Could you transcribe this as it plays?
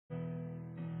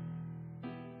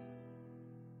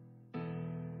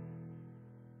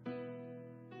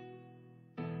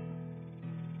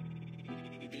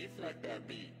like that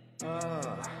beat.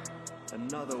 Ah,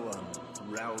 another one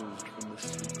roused from the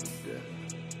sleep of death.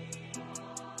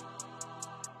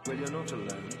 Well, you're not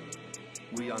alone.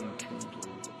 We unkindle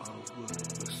our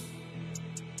worthless.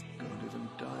 Go live and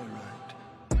die right.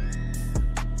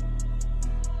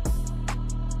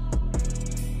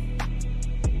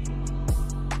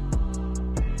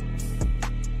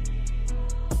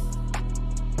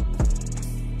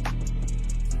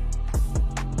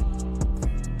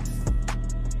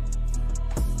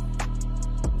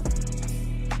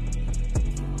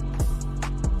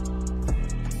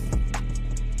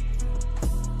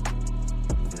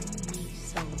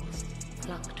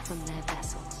 From their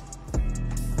vessels.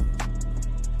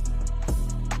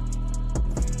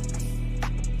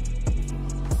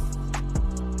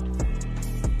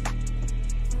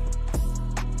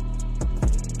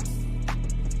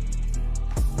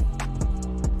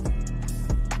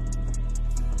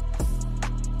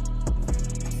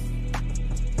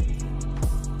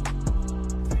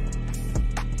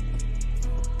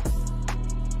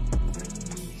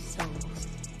 Souls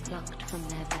plucked from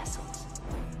their vessels.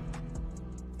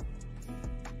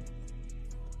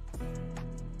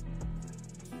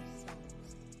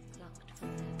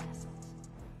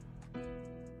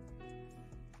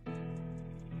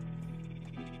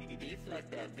 Like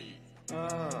that beat.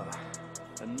 Ah,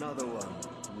 another one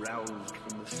roused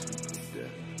from the sleep of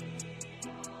death.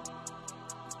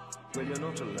 Well, you're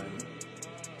not alone.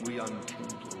 We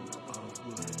unkindle our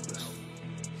worthless.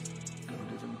 Go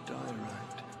live and die right.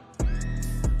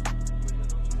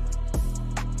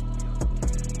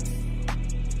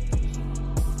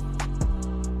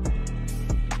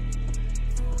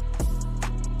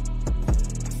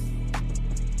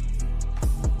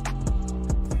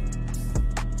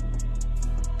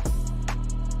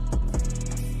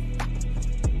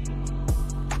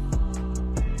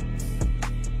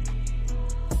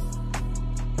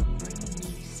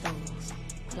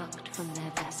 Plucked from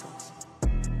their vessels.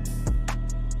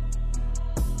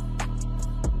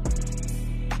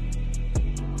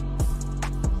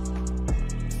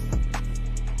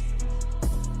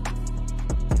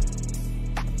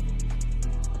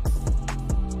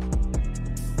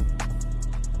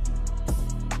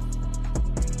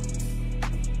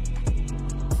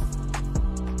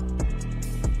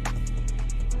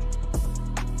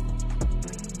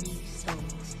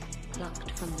 Souls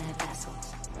plucked from their vessels.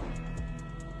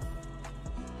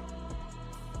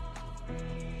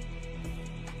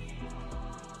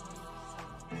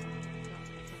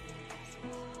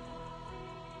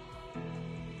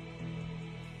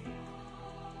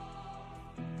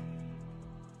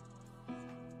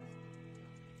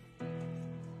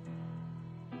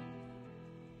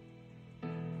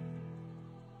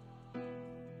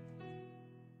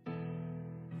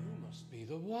 Be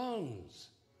the ones.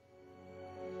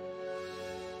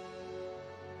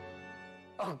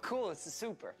 Oh, cool, it's the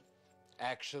super.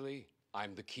 Actually,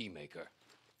 I'm the key maker.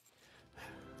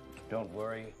 Don't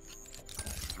worry,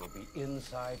 you'll be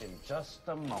inside in just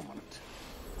a moment.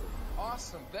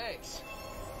 Awesome, thanks.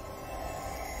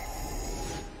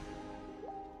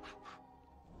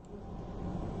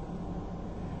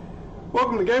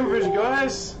 Welcome to GamerVision,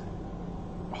 guys.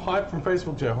 Hype from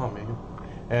Facebook jail, huh, Megan?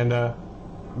 And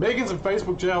Megan's in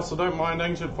Facebook jail, so don't mind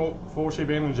her for she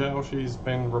being in jail. She's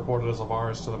been reported as a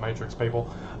virus to the Matrix people.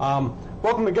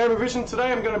 Welcome to GamerVision.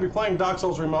 Today I'm going to be playing Dark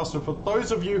Souls Remastered. For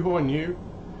those of you who are new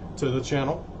to the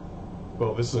channel,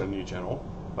 well, this is a new channel,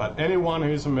 but anyone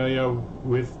who's familiar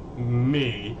with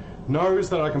me knows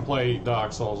that I can play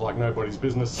Dark Souls like nobody's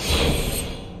business.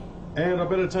 And I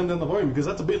better turn down the volume because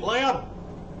that's a bit loud.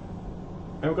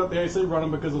 And we've got the AC running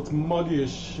because it's muggy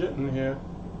as shit in here.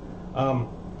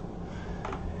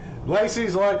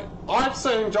 Lacey's like, I've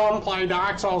seen John play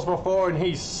Dark Souls before and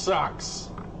he sucks.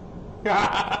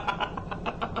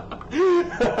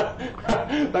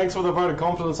 Thanks for the vote of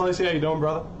confidence, Lacey. How you doing,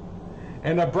 brother?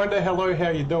 And Brenda, hello, how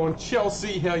you doing?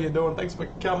 Chelsea, how you doing? Thanks for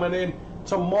coming in.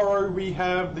 Tomorrow we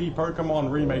have the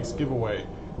Pokemon Remakes giveaway,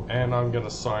 and I'm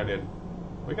gonna sign in.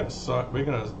 We're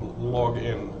gonna log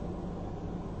in.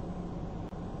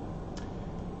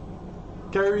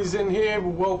 Carrie's in here.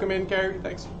 Welcome in, Carrie.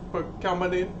 Thanks for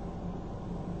coming in.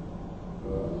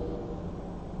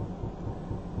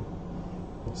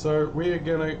 So we're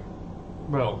gonna,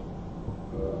 well,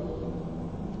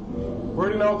 we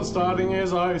already know what the starting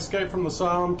is. I escape from the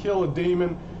asylum, kill a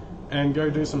demon, and go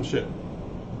do some shit.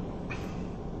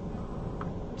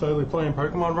 Totally playing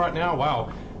Pokemon right now.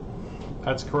 Wow,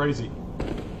 that's crazy.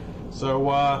 So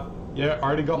yeah, I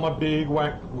already got my big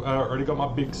already got my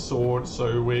big sword.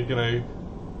 So we're gonna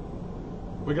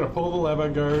pull the lever,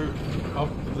 go up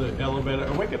the elevator,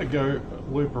 and we're gonna go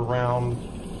loop around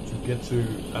to get to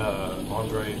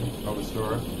Andre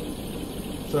Ovestora.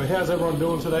 So how's everyone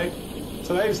doing today?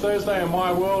 Today's Thursday in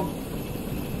my world.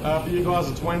 For you guys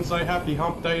it's Wednesday. Happy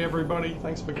hump day everybody.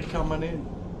 Thanks for coming in.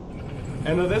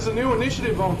 And there's a new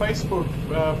initiative on Facebook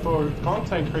for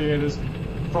content creators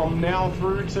from now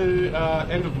through to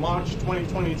end of March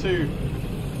 2022.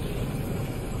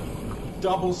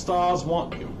 Double stars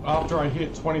after I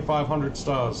hit 2,500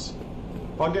 stars.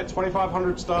 If I get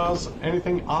 2,500 stars,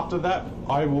 anything after that,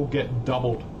 I will get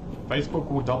doubled. Facebook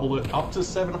will double it up to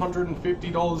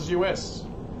 $750 US,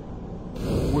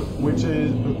 which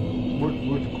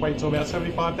would equate to about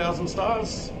 75,000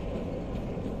 stars.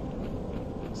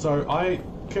 So I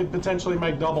could potentially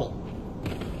make double.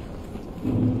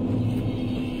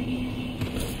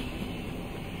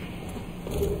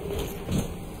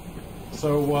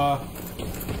 So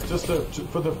just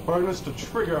for the bonus to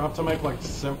trigger, I have to make like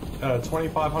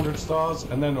 2,500 stars,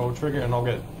 and then it'll trigger, and I'll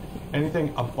get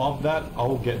anything above that.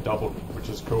 I'll get doubled, which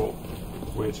is cool.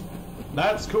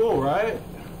 That's cool, right?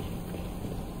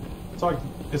 It's like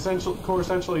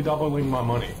essentially doubling my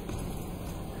money.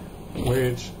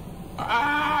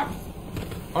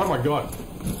 Oh my god!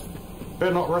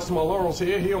 Better not rest on my laurels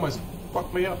here. He almost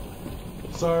fucked me up.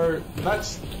 So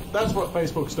that's what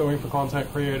Facebook's doing for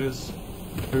content creators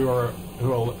who are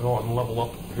on level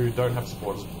up, who don't have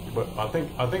supporters. But I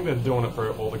think they're doing it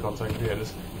for all the content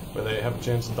creators, where they have a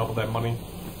chance to double their money.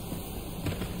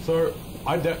 So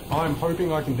I'm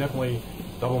hoping I can definitely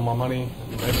double my money,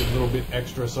 maybe a little bit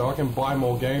extra, so I can buy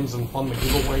more games and fund the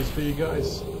giveaways for you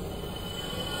guys.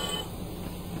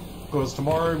 Because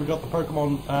tomorrow we've got the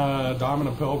Pokemon Diamond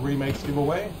and Pearl Remakes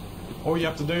giveaway. All you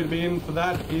have to do to be in for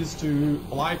that is to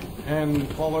like and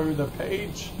follow the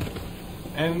page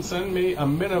and send me a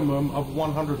minimum of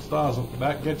 100 stars.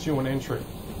 That gets you an entry.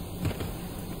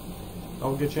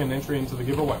 That'll get you an entry into the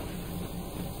giveaway.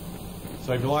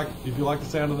 So if you like the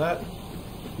sound of that,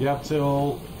 you have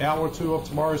till hour 2 of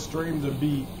tomorrow's stream to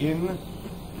be in.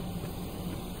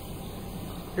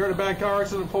 Here at a bad car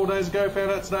accident 4 days ago,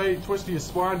 found out today, twisted your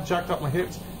spine, jacked up my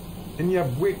hips, and you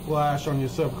have whiplash on your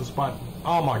cervical spine.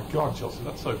 Oh my god, Chelsea,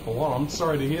 that's so full on. I'm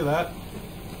sorry to hear that.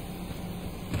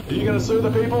 Are you going to sue the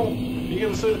people? Are you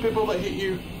going to sue the people that hit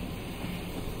you?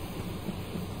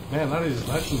 Man,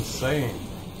 that's insane.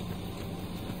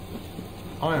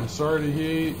 I am sorry to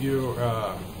hear your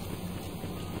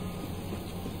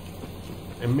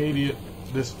immediate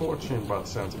misfortune by the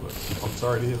sounds of it. I'm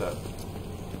sorry to hear that.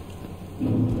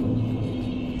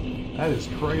 That is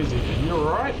crazy. You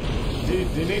alright? Do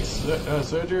you need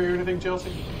surgery or anything,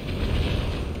 Chelsea?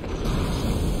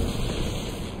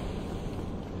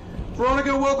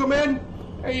 Veronica, welcome in.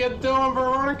 How you doing,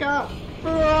 Veronica?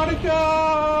 Veronica!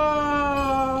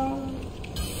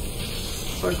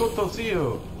 So good to see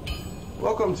you.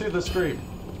 Welcome to the stream.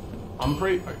 I'm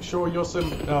pretty sure you're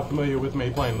familiar with me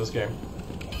playing this game.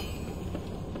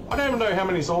 I don't even know how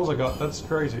many souls I got. That's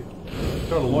crazy.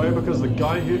 Got a lawyer because the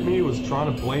guy who hit me was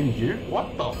trying to blame you?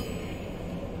 What the?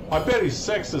 I bet he's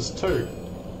sexist too.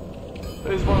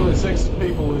 But he's one of those sexist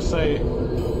people who say,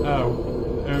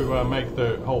 who make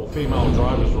the whole female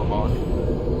drivers remark.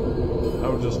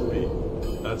 That would just be,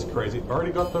 that's crazy.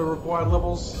 Already got the required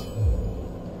levels.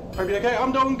 Hope you're okay.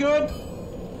 I'm doing good.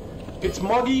 It's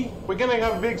muggy. We're gonna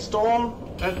have a big storm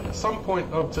at some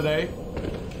point of today.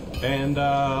 And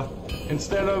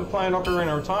instead of playing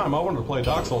Ocarina of Time, I wanted to play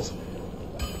Dark Souls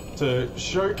to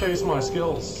showcase my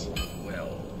skills.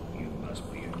 Well, you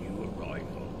must be a new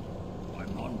arrival.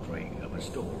 I'm Andre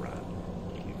Ovestora.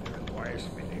 If you require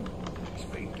spinning,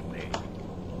 speak to me.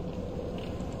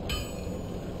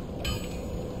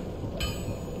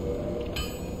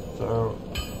 So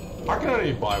I can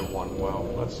only buy one. Well,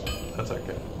 that's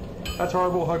okay. That's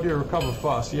horrible. Hope you recover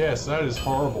fast. Yes, that is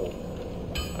horrible.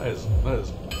 That is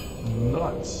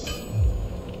nuts.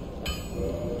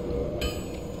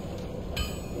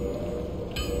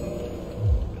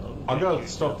 I've got to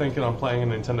stop thinking I'm playing a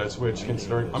Nintendo Switch,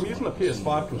 considering I'm using a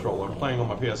PS5 controller. I'm playing on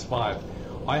my PS5.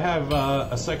 I have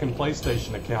a second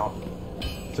PlayStation account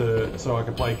so I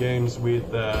can play games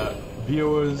with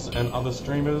viewers and other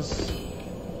streamers.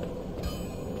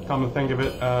 Come to think of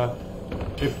it,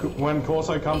 when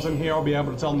Corso comes in here, I'll be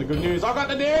able to tell him the good news. I got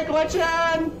the deer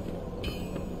glitching!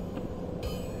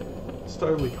 It's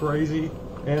totally crazy.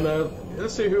 And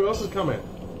let's see who else is coming.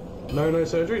 No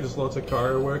surgery, just lots of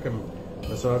chiro work and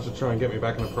massage to try and get me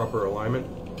back in a proper alignment.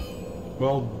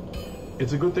 Well,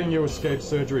 it's a good thing you escaped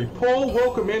surgery. Paul,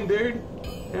 welcome in, dude.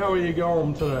 How are you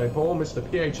going today, Paul? Mr.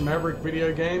 PH Maverick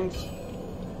Video Games.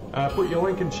 Put your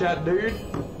link in chat, dude.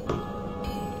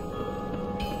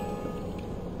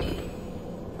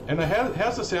 And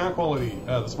how's the sound quality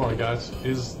this morning, guys?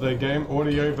 Is the game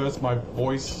audio versus my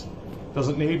voice? Does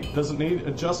it need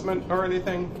adjustment or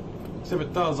anything? So if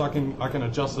it does, I can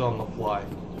adjust it on the fly.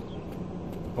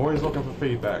 Always looking for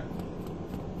feedback.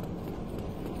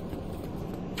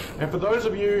 And for those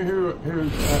of you who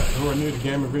are new to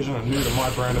GamerVision and new to my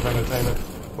brand of entertainment,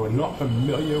 who are not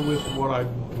familiar with what I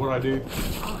do,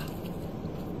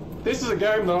 this is a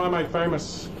game that I make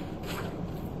famous.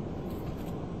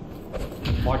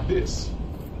 Like this.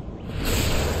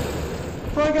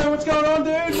 Franco, what's going on,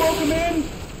 dude? Welcome in.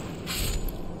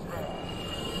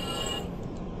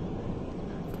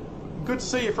 Good to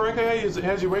see you, Franco.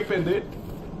 How's your week been, dude?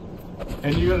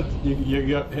 And you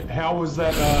got how was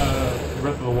that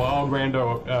Breath of the Wild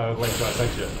rando link I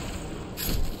sent you?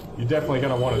 You're definitely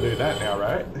gonna want to do that now,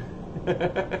 right?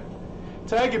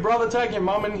 Tag your brother, tag your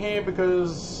mum in here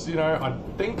because I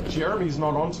think Jeremy's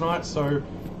not on tonight, so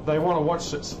they want to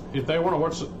watch it. If they want to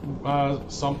watch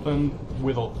something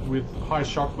with high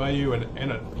shock value and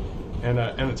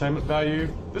entertainment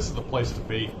value, this is the place to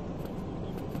be.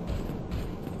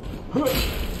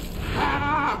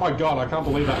 Ah, my God, I can't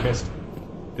believe I missed.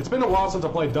 It's been a while since I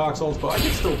played Dark Souls, but I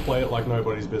can still play it like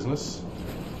nobody's business.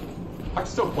 I can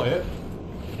still play it.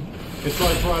 It's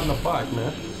like riding a bike,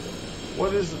 man.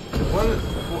 Wait,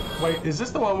 is this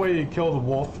the one where you kill the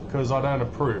wolf? Because I don't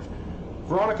approve.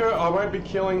 Veronica, I won't be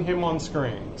killing him on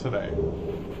screen today.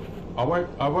 I won't.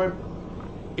 I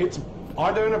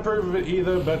don't approve of it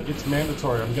either, but it's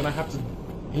mandatory. I'm gonna have to.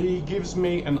 He gives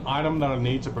me an item that I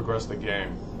need to progress the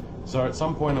game. So at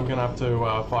some point I'm gonna have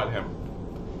to fight him.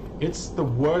 It's the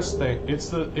worst thing. It's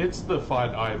the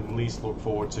fight I least look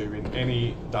forward to in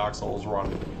any Dark Souls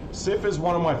run. Sif is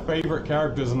one of my favorite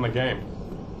characters in the game.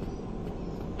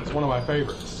 It's one of my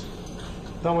favorites.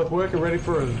 Done with work and ready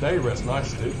for a day rest.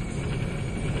 Nice, dude.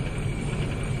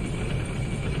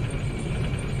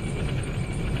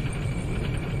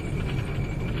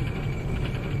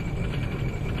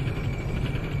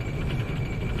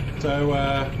 So,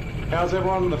 how's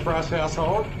everyone in the Frost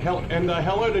household?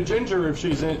 Hello to Ginger if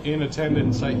she's in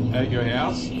attendance at your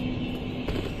house.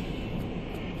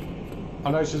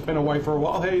 I know she's been away for a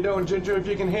while. How you doing, Ginger? If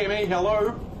you can hear me,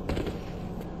 hello.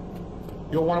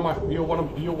 You're one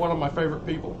of my favorite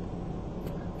people.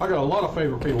 I got a lot of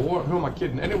favorite people. Who am I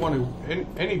kidding?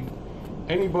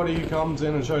 Anybody who comes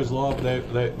in and shows love,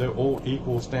 they're all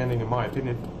equal standing in my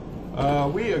opinion.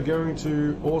 We are going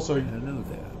to also. Hello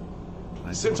there.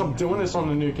 Since I'm doing this on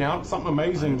the new account, something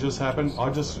amazing just happened.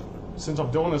 Since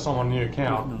I'm doing this on my new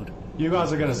account, you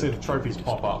guys are going to see the trophies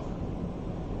pop up.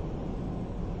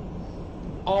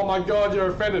 Oh my God, you're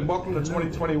offended. Welcome to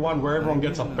 2021, where everyone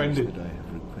gets offended. I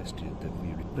have requested that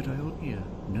we, but I don't hear.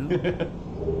 No.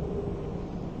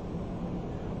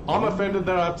 I'm offended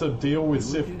that I have to deal with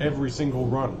Sif every single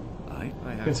run.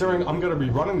 Considering I'm going to be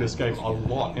running this game a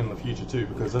lot in the future too,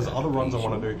 because there's other runs I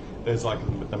want to do. There's like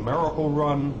the Miracle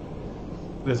Run.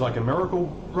 There's like a Miracle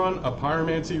Run, a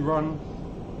Pyromancy Run,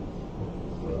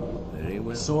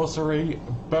 Sorcery,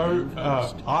 Bow,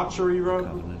 Archery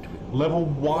Run, Level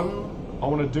 1. I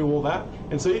want to do all that.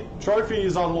 And see, trophy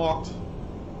is unlocked.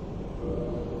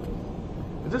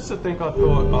 Just to think I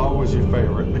thought I was your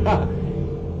favorite.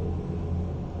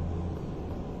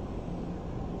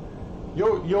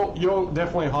 You're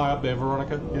definitely high up there,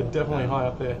 Veronica. You're definitely high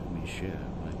up there. Let me share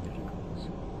my miracles.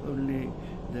 Only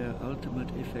their ultimate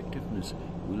effectiveness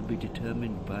will be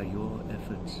determined by your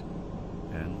efforts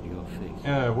and your faith.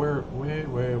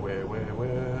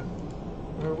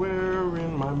 Where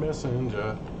in my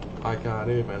messenger? I can't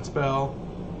even spell.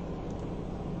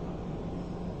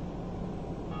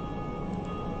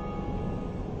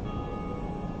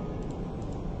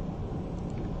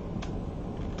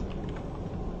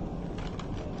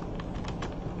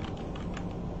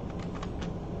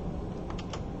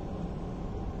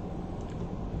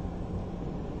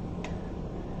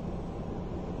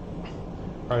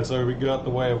 Alright, so we got the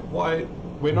way of white.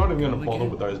 We're not even going to bother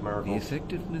with those miracles. The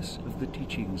effectiveness of the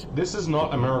teachings. This is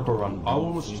not a miracle run.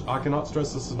 I cannot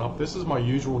stress this enough. This is my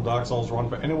usual Dark Souls run.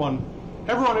 For everyone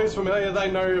who's familiar, they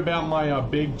know about my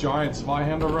big giant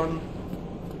Spyhander run.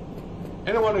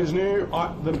 Anyone who's new,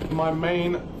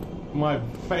 my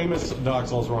famous Dark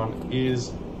Souls run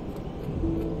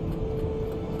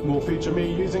will feature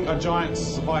me using a giant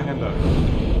Spyhander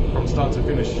from start to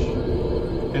finish.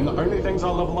 And the only things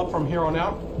I'll level up from here on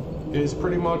out is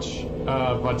pretty much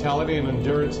vitality and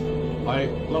endurance. I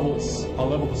leveled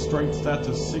the strength stat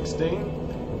to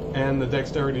 16 and the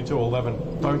dexterity to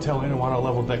 11. Don't tell anyone I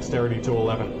leveled dexterity to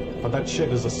 11, but that shit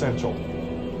is essential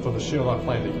for the shield I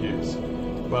plan to use.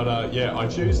 But yeah, I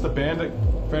choose the bandit.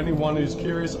 For anyone who's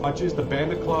curious, I choose the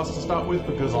bandit class to start with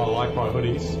because I like my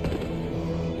hoodies.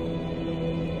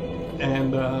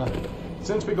 And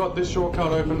since we got this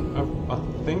shortcut open, I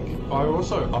think I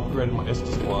also upgraded my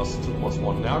Estus class to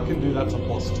 +1. Now I can do that to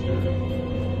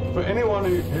 +2. For anyone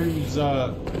who's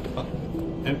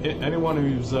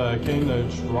keen to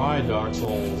try Dark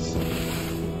Souls,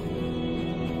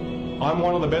 I'm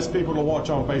one of the best people to watch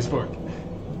on Facebook.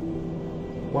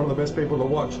 One of the best people to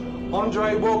watch.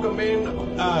 Andre, welcome in.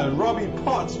 Robbie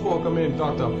Potts, welcome in.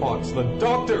 Dr. Potts, the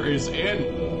doctor is in.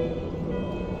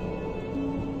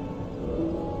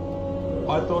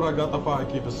 I thought I got the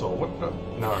Firekeeper Sword. What?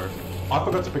 No. I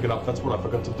forgot to pick it up. That's what I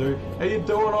forgot to do. How you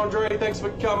doing, Andre? Thanks for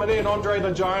coming in. Andre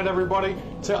the Giant, everybody.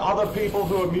 To other people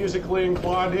who are musically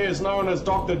inclined, he is known as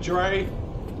Dr. Dre.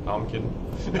 No, I'm kidding.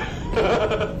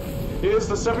 He is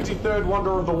the 73rd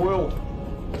wonder of the world.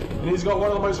 And he's got one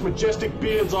of the most majestic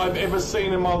beards I've ever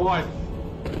seen in my life.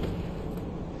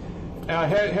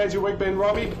 How's your week been,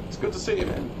 Robbie? It's good to see you,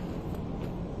 man.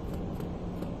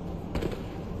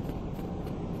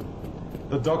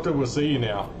 The doctor will see you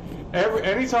now.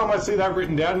 Anytime I see that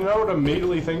written down, you know what I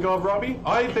immediately think of, Robbie?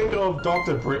 I think of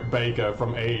Dr. Britt Baker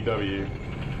from AEW.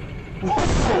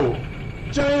 Whoa!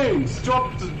 James!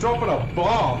 Dropping a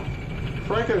bomb!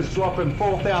 Franco's dropping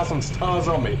 4,000 stars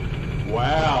on me.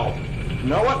 Wow. You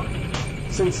know what?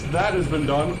 Since that has been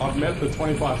done, I've met the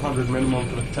 2,500 minimum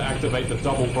to activate the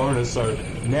double bonus, so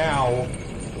now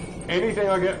anything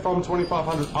I get from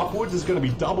 2,500 upwards is going to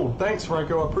be doubled. Thanks,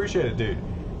 Franco. I appreciate it, dude.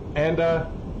 And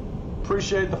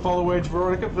appreciate the follow Age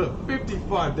Veronica for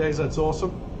 55 days. That's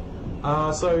awesome.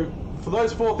 So for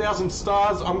those 4,000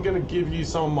 stars, I'm going to give you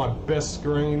some of my best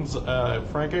screens.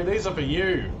 Franco, these are for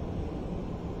you.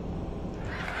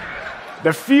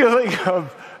 The feeling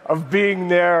of being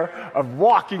there, of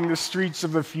walking the streets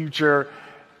of the future,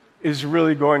 is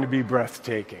really going to be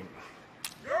breathtaking.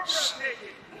 You're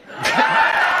breathtaking.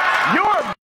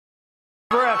 You're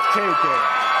breathtaking.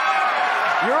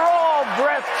 You're all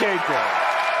breathtaking.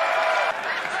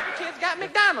 The kids got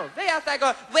McDonald's. They outside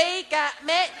going, we got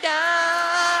McDonald's,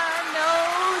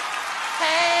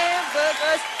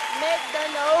 hamburgers,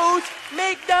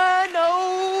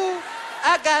 McDonald's.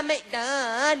 I got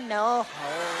McDonald's.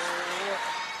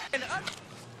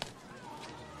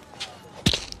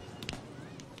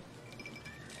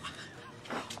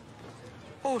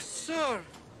 Oh, sir,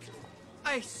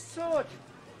 I saw it.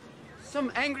 Some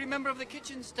angry member of the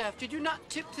kitchen staff. Did you not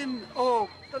tip them? Oh,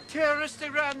 the terrorists, they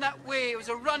ran that way. It was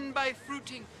a run by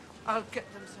fruiting. I'll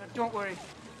get them, sir. Don't worry.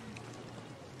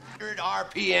 100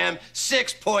 RPM,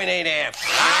 6.8 amps.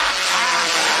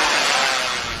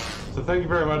 So thank you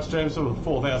very much, James, for the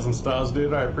 4,000 stars,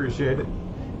 dude. I appreciate it.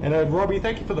 And Robbie,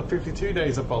 thank you for the 52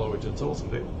 days of followage. It's awesome,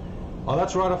 dude. Oh,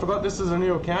 that's right. I forgot this is a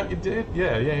new account you did.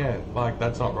 Yeah. Like,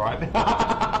 that's not right.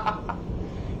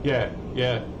 Yeah.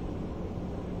 You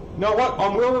know what?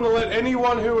 I'm willing to let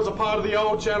anyone who was a part of the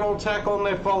old channel tack on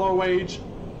their follow age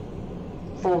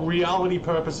for reality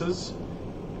purposes,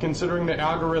 considering the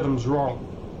algorithm's wrong.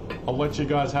 I'll let you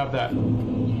guys have that. I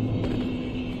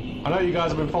know you guys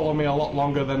have been following me a lot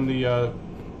longer than the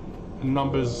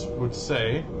numbers would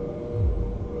say.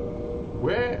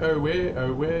 Where?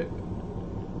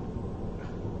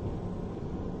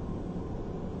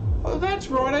 Oh, that's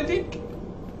right, I think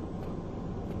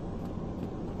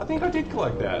I did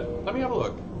collect that. Let me have a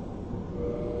look.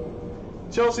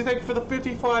 Chelsea, thank you for the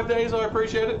 55 days. I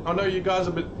appreciate it. I know you guys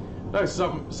have been... No,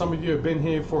 some of you have been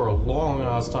here for a long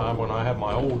ass time when I had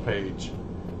my old page.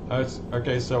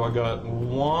 Okay, so I got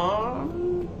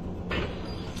one...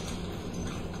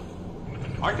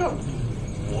 I got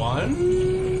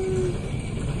one...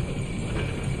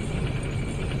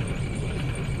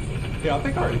 Yeah, I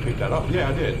think I already picked that up. Yeah,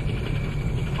 I did.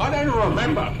 I don't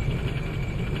remember.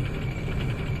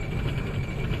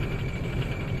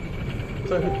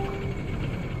 So...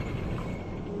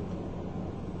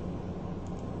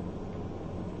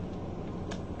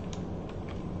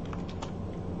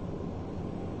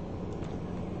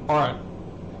 Alright.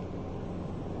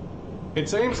 It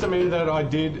seems to me that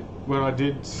when I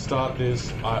did start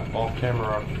this off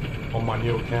camera on my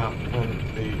new account, when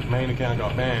the main account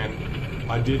got banned,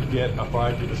 I did get a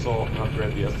Firekeeper Sword and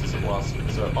upgrade the Estus Plus.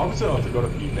 So obviously I forgot a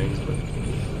few things, but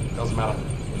it doesn't matter.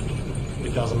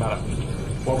 It doesn't matter.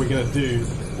 What we're gonna do,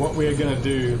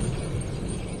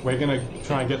 we're gonna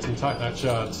try and get some Titanite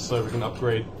shards so we can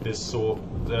upgrade this sword,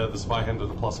 the Spy-Handed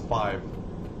to +5.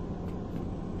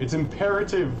 It's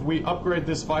imperative we upgrade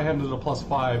this Spy-Handed to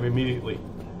 +5 immediately.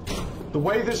 The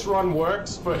way this run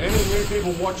works, for any new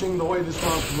people watching, the way this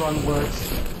run works,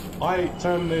 I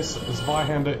turn this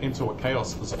Zweihander into a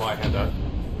Chaos Zweihander,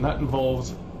 and that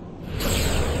involves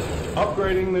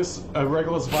upgrading this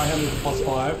regular supply handle to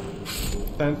 +5,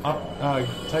 then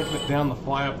taking it down the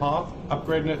fire path,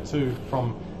 upgrading it to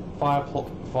from a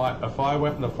fire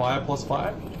weapon to fire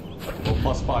 +5, or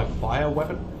 +5 fire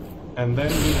weapon, and then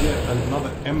we get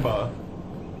another ember,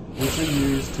 which we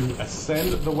use to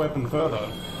ascend the weapon further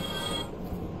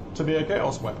to be a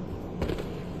chaos weapon.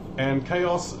 And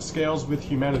chaos scales with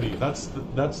humanity. That's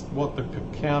what the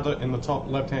counter in the top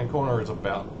left-hand corner is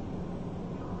about.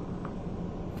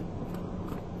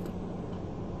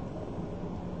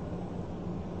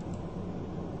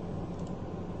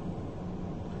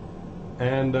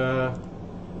 And the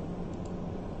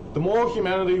more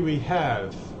humanity we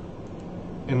have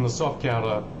in the soft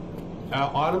counter,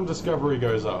 our item discovery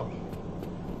goes up.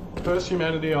 First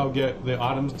humanity I'll get, the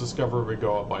items discovery will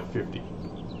go up by 50.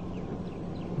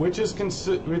 Which is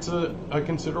it's a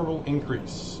considerable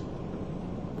increase.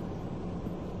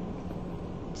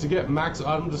 To get max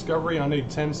item discovery, I need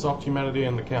 10 soft humanity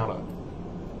in the counter.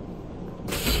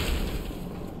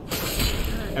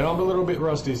 And I'm a little bit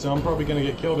rusty, so I'm probably going to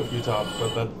get killed a few times,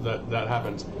 but that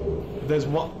happens. There's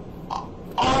one...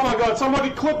 Oh my god, somebody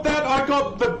clip that! I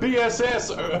got the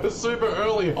BSS super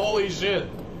early, holy shit!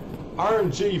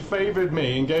 RNG favored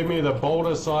me and gave me the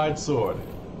Boulder Side Sword.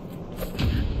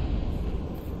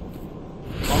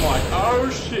 I'm like, oh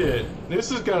shit,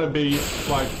 this is going to be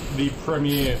like the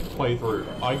premiere playthrough.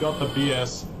 I got the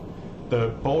BS, the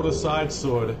Boulder Side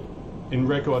Sword, in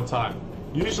record time.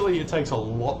 Usually it takes a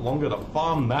lot longer to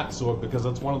farm that sword because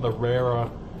it's one of the rarer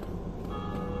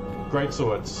great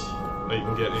swords that you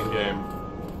can get in game.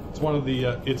 It's one of the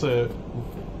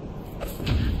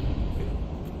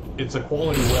it's a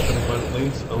quality weapon, but it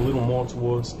leans a little more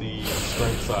towards the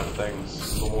strength side of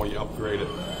things the more you upgrade it.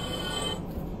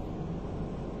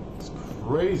 It's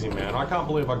crazy, man. I can't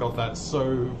believe I got that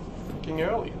so freaking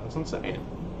early. That's insane.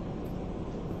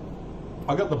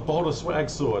 I got the Boulder Swag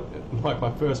Sword, like my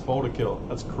first Boulder kill.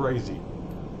 That's crazy.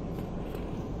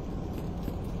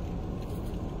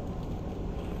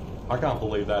 I can't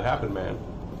believe that happened, man.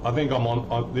 I think I'm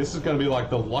on this is going to be like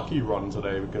the lucky run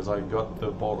today because I got the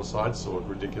Boulder Side Sword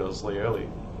ridiculously early.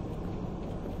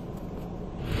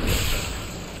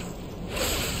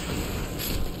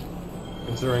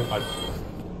 Considering I...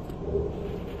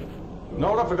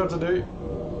 Know what I forgot to do?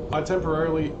 I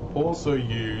temporarily also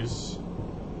use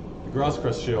the Grass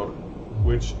Crest Shield,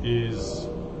 which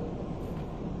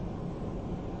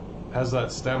has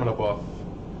that stamina buff,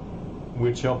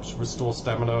 which helps restore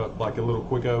stamina like a little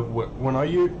quicker when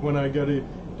I go to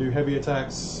do heavy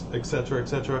attacks, etc.,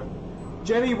 etc.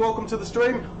 Jenny, welcome to the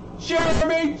stream.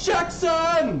 Jeremy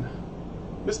Jackson,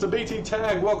 Mr. BT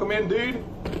Tag, welcome in, dude.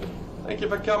 Thank you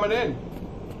for coming in.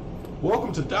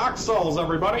 Welcome to Dark Souls,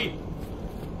 everybody.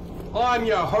 I'm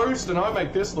your host, and I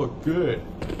make this look good.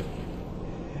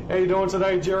 How you doing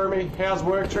today, Jeremy? How's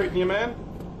work treating you, man?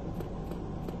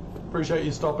 Appreciate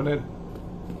you stopping in.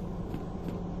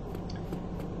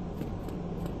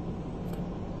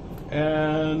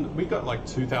 And we got like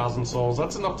 2,000 souls.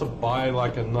 That's enough to buy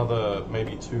like another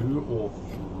maybe 2 or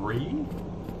 3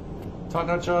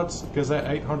 Titanite shards because they're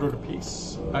 800 a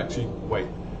piece. Actually, wait.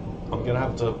 I'm gonna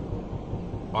have to.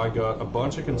 I got a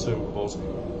bunch of consumables.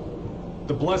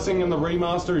 The blessing in the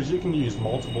remaster is you can use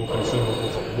multiple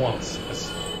consumables at once.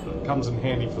 It comes in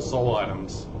handy for soul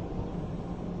items.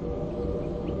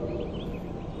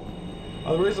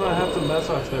 The reason I have to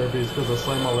massage therapy is because I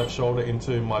slammed my left shoulder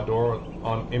into my door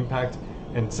on impact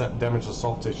and damaged the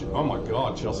soft tissue. Oh my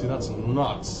god, Chelsea, that's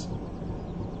nuts.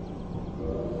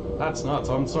 That's nuts.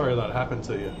 I'm sorry that happened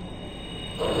to you.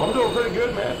 I'm doing pretty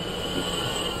good, man.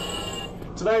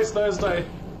 Today's Thursday,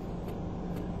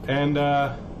 and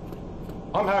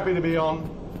I'm happy to be on.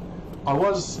 I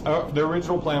was the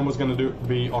original plan was going to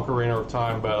be Ocarina of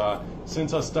Time, but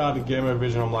since I started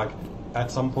GamerVision, I'm like, at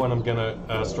some point I'm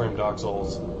gonna stream Dark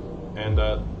Souls, and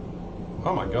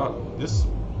oh my god, this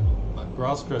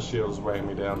Grass Crest Shield is weighing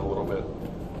me down a little bit.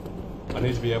 I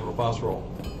need to be able to fast roll.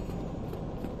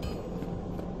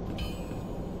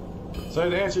 So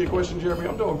to answer your question, Jeremy,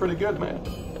 I'm doing pretty good, man.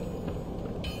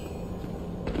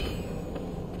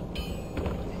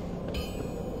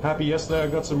 Happy yesterday. I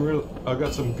got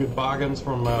some good bargains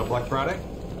from Black Friday.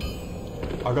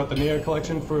 I got the Neo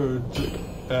collection for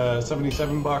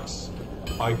 77 bucks.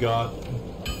 I got,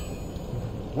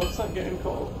 what's that game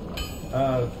called?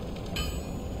 I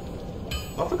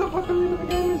forgot what the name of the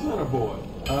game is that I bought.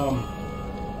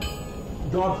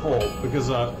 Godfall, because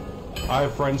I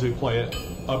have friends who play it.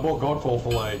 I bought Godfall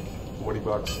for like 40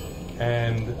 bucks,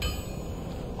 and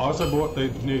I also bought the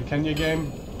new Kenya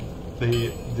game,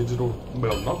 the digital,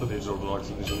 well, not the digital deluxe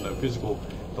edition, the physical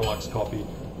deluxe copy,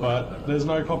 but there's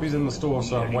no copies in the store,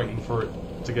 so I'm waiting for it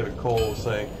to get a call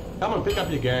saying, "Come and pick up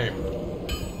your game."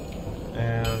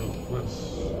 And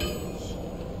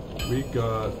we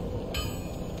got.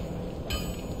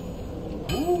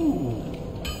 Ooh.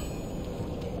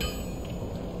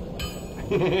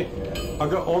 I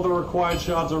got all the required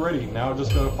shards already. Now I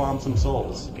just gotta farm some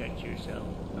souls. Get yourself.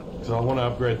 So I want to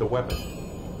upgrade the weapon.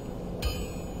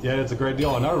 Yeah, it's a great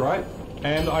deal, I know, right?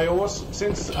 And I also,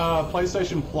 since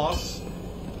PlayStation Plus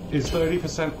is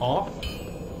 30% off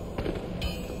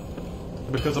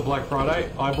because of Black Friday,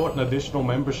 I bought an additional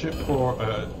membership for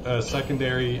a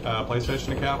secondary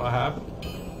PlayStation account I have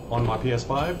on my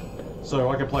PS5. So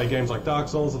I can play games like Dark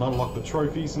Souls and unlock the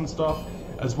trophies and stuff,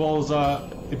 as well as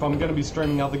if I'm going to be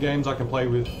streaming other games, I can play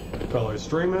with fellow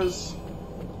streamers,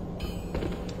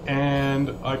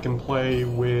 and I can play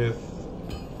with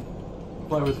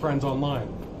friends online.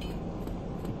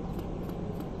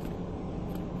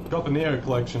 Got the Neo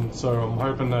collection, so I'm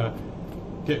hoping to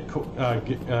getting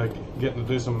to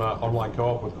do some online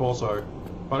co-op with Corso.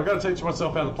 But I got to teach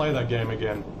myself how to play that game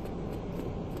again.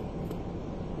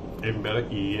 Even better,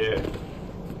 yeah.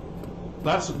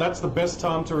 That's the best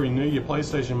time to renew your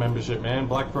PlayStation membership, man.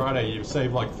 Black Friday, you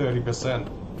save like 30%.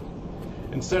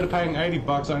 Instead of paying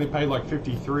 $80, I only paid like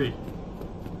 53.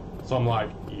 So I'm like,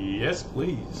 yes,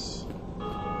 please.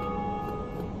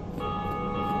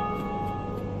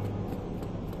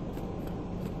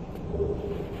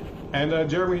 And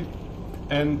Jeremy,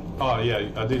 and oh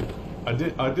yeah, I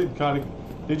did kind of.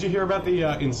 Did you hear about the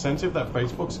incentive that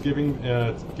Facebook's giving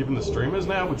the streamers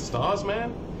now with stars,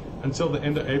 man? Until the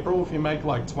end of April, if you make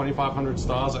like 2,500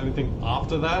 stars, anything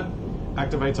after that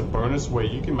activates a bonus where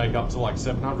you can make up to like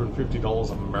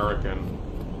 $750 American.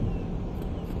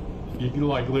 You can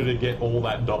like literally get all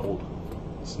that doubled.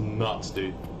 It's nuts,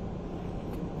 dude.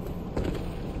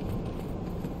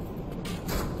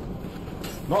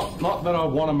 Not that I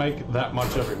want to make that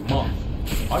much every month.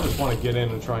 I just want to get in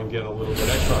and try and get a little bit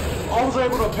extra. I was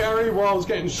able to parry while I was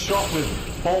getting shot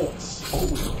with bolts.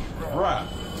 Holy crap.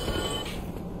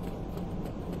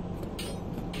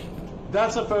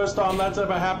 That's the first time that's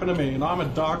ever happened to me, and I'm a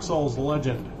Dark Souls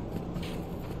legend.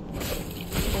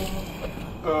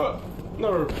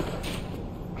 No.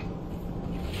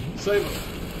 Save it.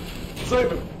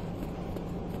 Save it.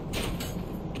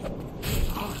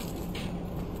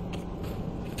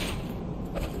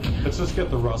 Let's just get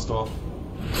the rust off.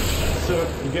 So,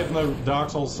 getting the Dark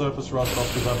Souls surface rust off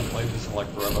because I haven't played this in like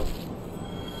forever.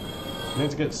 I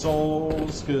need to get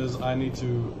souls because I need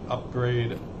to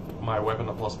upgrade my weapon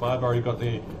to +5. I already got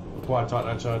the required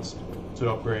Titanite shards to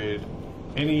upgrade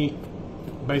any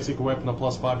basic weapon to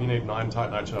 +5. You need 9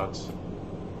 Titanite shards.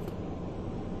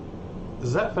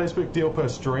 Is that Facebook deal per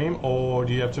stream, or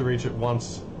do you have to reach it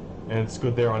once and it's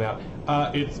good there on out?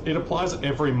 It applies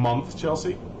every month,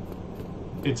 Chelsea.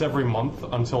 It's every month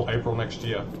until April next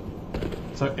year.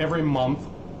 So every month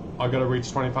I got to reach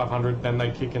 2,500, then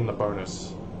they kick in the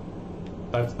bonus.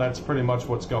 That's pretty much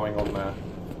what's going on there.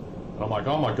 And I'm like,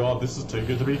 oh my god, this is too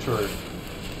good to be true.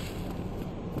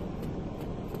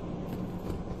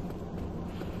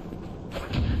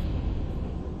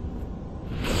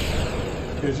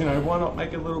 Because, you know, why not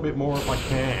make a little bit more if I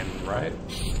can, right?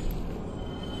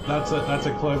 That's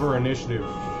a clever initiative.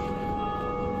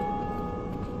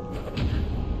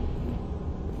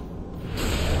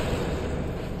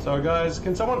 So guys,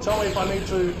 can someone tell me if I need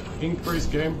to increase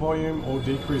game volume or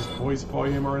decrease voice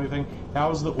volume or anything?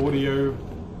 How's the audio?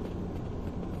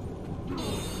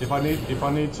 If I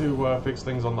need to fix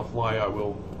things on the fly, I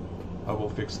will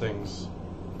fix things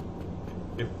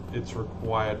if it's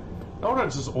required. You know what I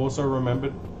just also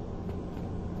remembered?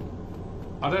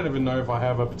 I don't even know if I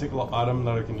have a particular item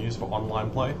that I can use for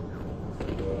online play.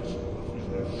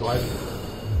 Do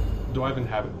I even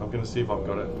have it? I'm gonna see if I've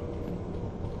got it.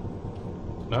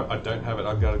 No, I don't have it.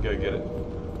 I've got to go get it.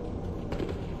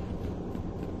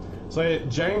 So yeah,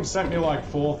 James sent me like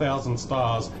 4,000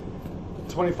 stars,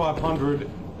 2,500,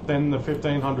 then the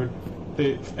 1,500.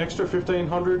 The extra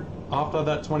 1,500 after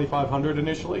that 2,500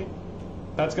 initially,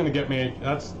 that's going to get me.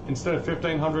 That's instead of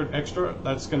 1,500 extra,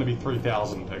 that's going to be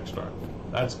 3,000 extra.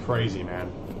 That's crazy,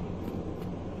 man.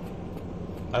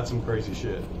 That's some crazy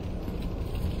shit.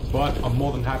 But I'm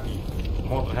more than happy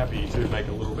to make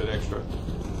a little bit extra.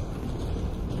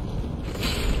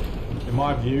 In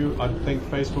my view, I think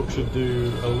Facebook should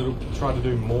try to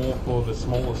do more for the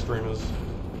smaller streamers.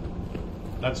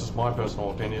 That's just my personal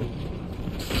opinion.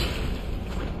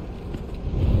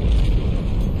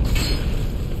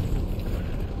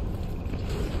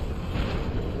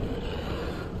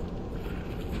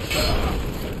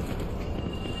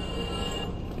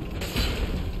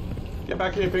 Get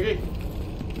back here, piggy.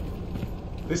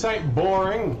 This ain't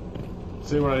boring.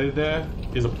 See what I did there?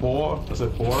 Is it poor? Is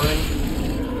it boring?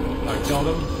 I killed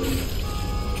him.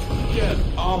 Yeah.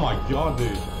 Oh my god,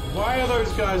 dude. Why are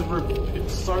those guys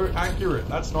so accurate?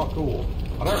 That's not cool.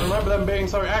 I don't remember them being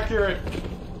so accurate.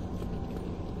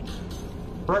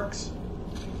 Bricks.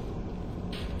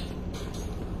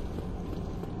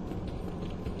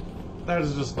 That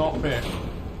is just not fair.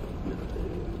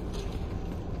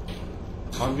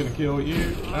 I'm gonna kill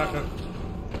you.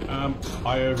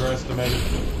 I overestimated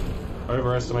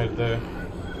there.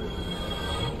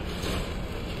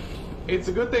 It's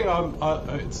a good thing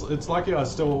it's lucky I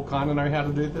still kind of know how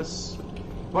to do this.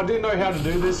 If I didn't know how to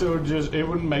do this, it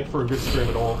wouldn't make for a good stream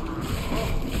at all.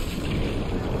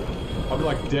 I'd be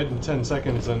like dead in 10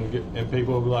 seconds, and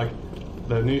people will be like,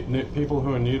 the new people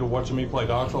who are new to watching me play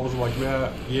Dark Souls are like,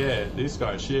 yeah, this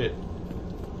guy's shit.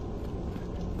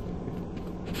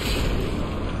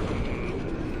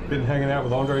 Been hanging out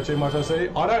with Andre too much, I see.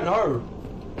 I don't know.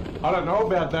 I don't know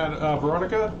about that,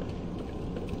 Veronica.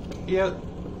 Yeah,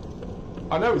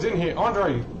 I know he's in here.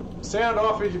 Andre, sound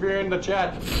off if you're in the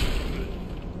chat.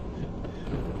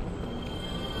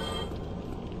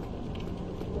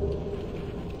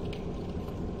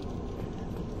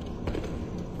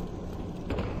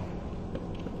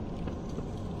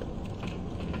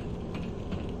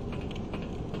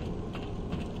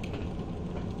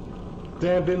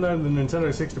 Damn, didn't know the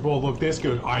Nintendo 64 looked this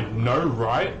good. I know,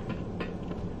 right?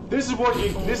 This is what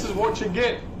you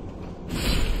get.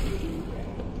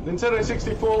 Nintendo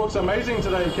 64 looks amazing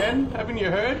today, Ken. Haven't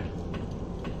you heard?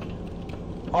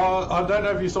 I don't know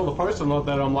if you saw the post or not,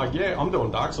 that I'm like, yeah, I'm doing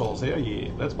Dark Souls. Hell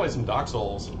yeah, let's play some Dark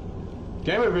Souls.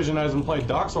 GamerVision hasn't played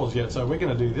Dark Souls yet, so we're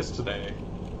gonna do this today.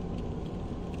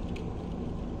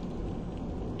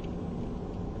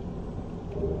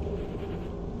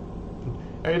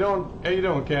 How you doing? How you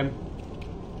doing, Ken?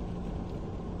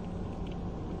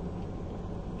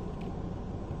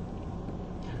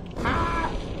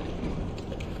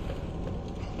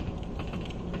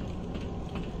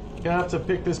 Gonna have to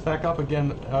pick this back up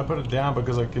again. I put it down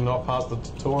because I cannot pass the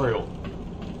tutorial.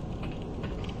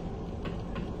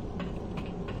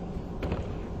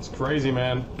 It's crazy,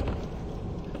 man.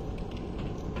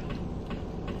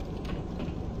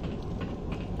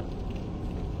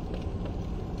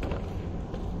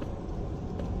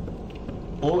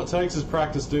 All it takes is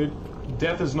practice, dude.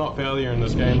 Death is not failure in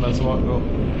this game. That's what.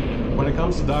 When it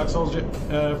comes to Dark Souls,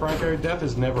 Franco, death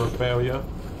is never a failure.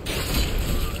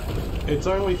 It's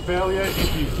only failure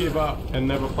if you give up and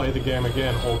never play the game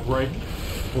again, or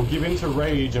give in to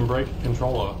rage and break a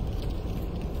controller.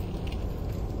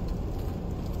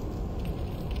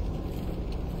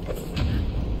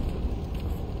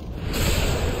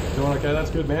 Doing okay? That's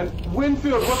good, man.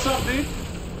 Winfield, what's up, dude?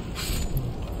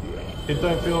 It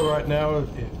don't feel right now.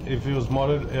 It feels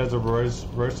modded as a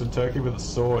roasted turkey with a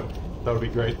sword. That would be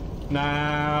great.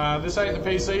 Nah, this ain't the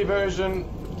PC version,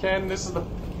 Ken. This is the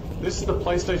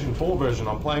PlayStation 4 version.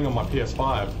 I'm playing on my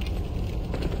PS5.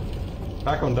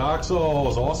 Back on Dark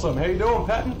Souls. Awesome. How you doing,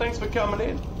 Patton? Thanks for coming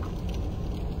in.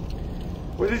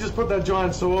 Where did he just put that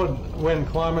giant sword when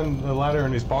climbing the ladder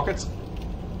in his pockets?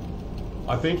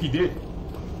 I think he did.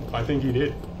 I think he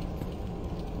did.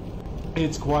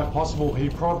 It's quite possible he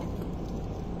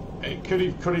could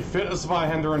he fit a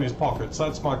Zweihander in his pockets?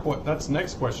 That's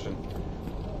next question.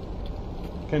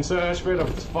 Can Sir Ash fit a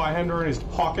Zweihander in his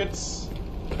pockets?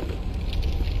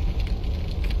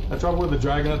 The trouble with the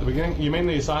dragon at the beginning? You mean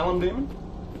the Asylum Demon?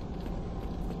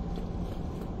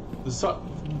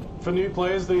 For new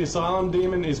players, the Asylum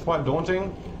Demon is quite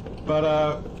daunting,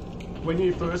 but when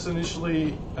you first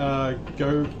initially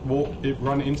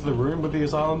run into the room with the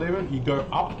Asylum Demon, you go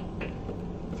up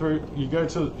through, you go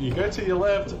to your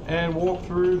left and walk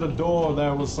through the door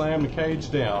that will slam the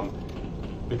cage down,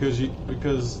 because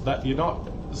you're not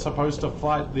supposed to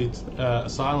fight the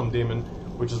Asylum Demon,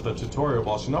 which is the tutorial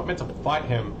boss. You're not meant to fight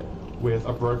him with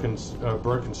a broken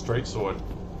straight sword,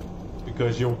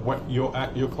 because your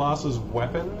class's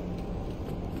weapon,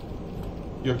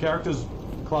 your character's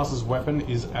class's weapon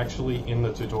is actually in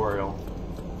the tutorial.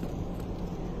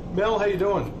 Mel, how you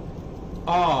doing?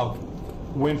 Ah,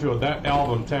 Winfield, that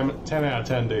album, 10 out of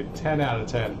 10, dude. 10 out of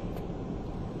 10.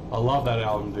 I love that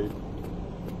album, dude.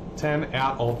 10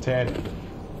 out of 10.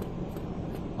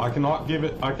 I cannot give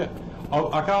it. I can't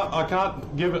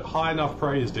give it high enough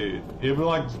praise, dude. It'd be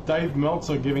like Dave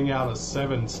Meltzer giving out a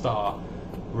 7-star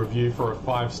review for a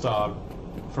 5-star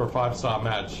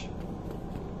match.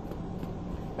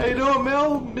 How you doing,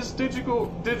 Mel? Miss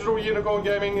Digital Unicorn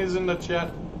Gaming is in the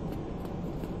chat.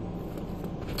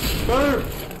 Boom!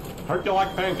 Hope you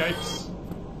like pancakes.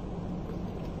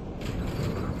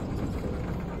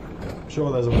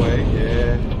 Sure, there's a way.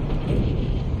 Yeah.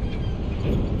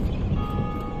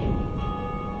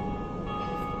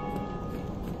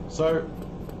 So,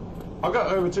 I've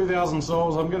got over 2,000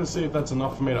 souls. I'm going to see if that's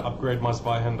enough for me to upgrade my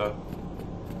spy hander.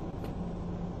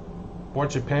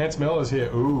 Watch your pants, Mel is here.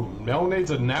 Ooh, Mel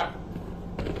needs a nap.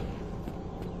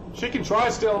 She can try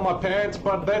stealing my pants,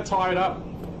 but they're tied up.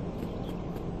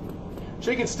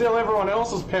 She can steal everyone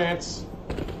else's pants.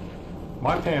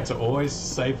 My pants are always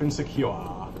safe and secure.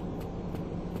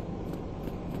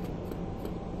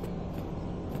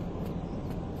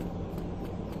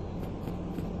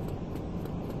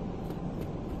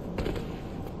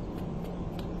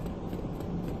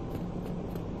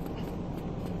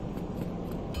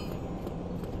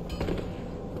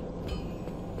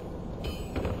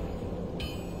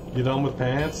 You done with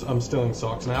pants? I'm stealing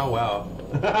socks now? Wow.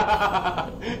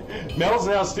 Mel's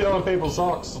now stealing people's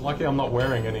socks. Lucky I'm not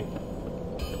wearing any.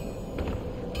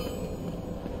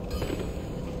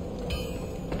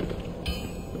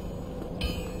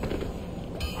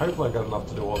 Hopefully I got enough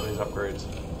to do all these upgrades.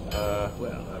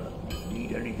 Well, I don't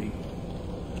need anything.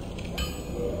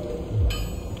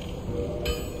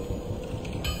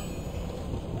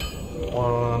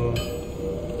 One,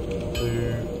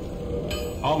 two.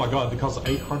 Oh my god, it costs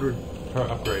 800 per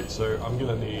upgrade, so I'm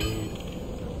gonna need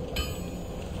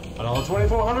another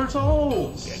 2,400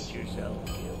 souls! Get yourself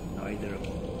killed, neither of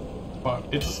them. But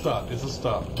it's a start, it's a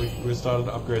start. We started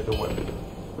to upgrade the weapon.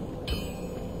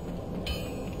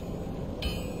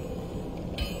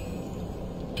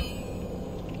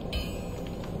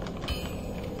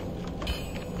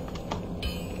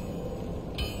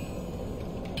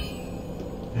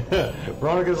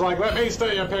 Veronica's like, let me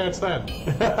steal your pants then!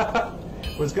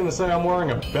 Was gonna say I'm wearing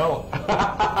a belt.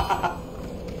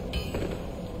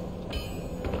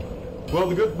 Well,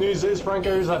 the good news is,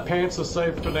 Franco, is that pants are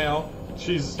safe for now.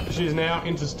 She's now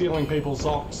into stealing people's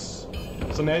socks.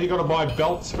 So now you gotta buy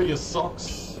belts for your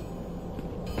socks.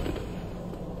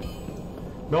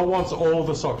 Mel wants all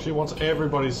the socks. She wants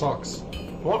everybody's socks.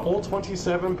 You want all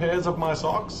 27 pairs of my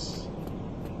socks?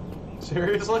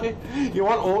 Seriously? You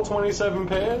want all 27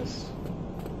 pairs?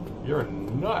 You're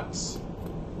nuts.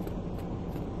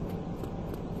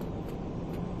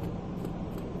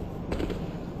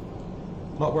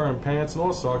 Not wearing pants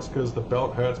nor socks because the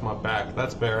belt hurts my back.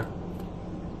 That's fair.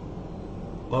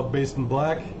 Love Beast in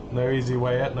Black. No easy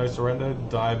way out. No surrender.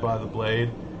 Die by the blade.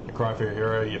 A cry for your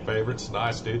hero. Your favorites.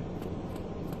 Nice, dude.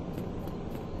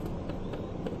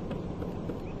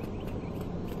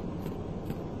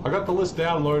 I got the list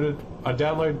downloaded. I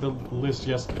downloaded the list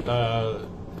yesterday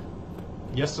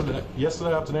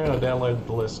afternoon. I downloaded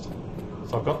the list.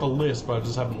 So I've got the list, but I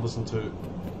just haven't listened to.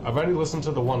 I've only listened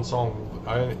to the one song.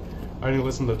 I only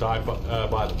listened to Die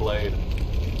by the Blade.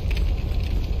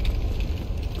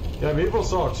 Yeah, evil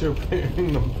socks, you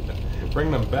bring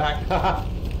them back.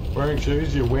 Wearing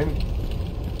shoes, you win.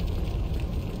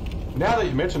 Now that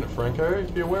you mention it, Franco,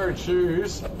 if you're wearing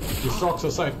shoes, your socks are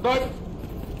safe. Nope!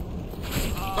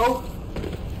 Oh!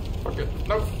 Fuck it.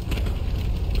 Nope!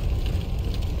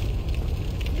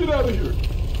 Get out of here!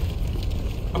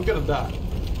 I'm gonna die.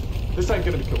 This ain't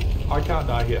gonna be cool. I can't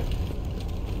die here.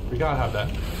 We can't have that.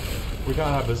 We can't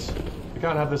have this. We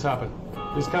can't have this happen.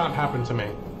 This can't happen to me.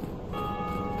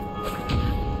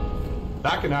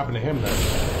 That can happen to him, though.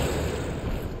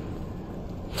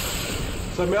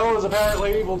 So Mel is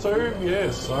apparently evil too?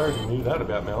 Yes, I already knew that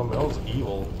about Mel. Mel's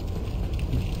evil.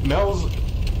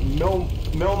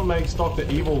 Mel makes Dr.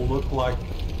 Evil look like,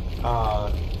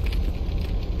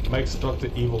 makes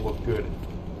Dr. Evil look good.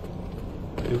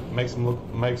 It makes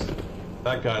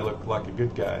that guy look like a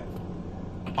good guy.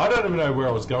 I don't even know where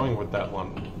I was going with that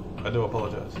one. I do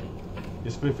apologize.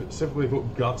 You specifically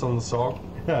put guts on the sock?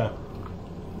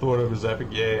 Thought it was epic?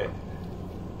 Yeah.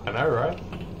 I know, right?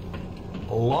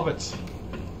 Love it.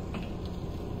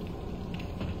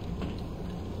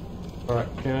 Alright,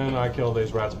 can I kill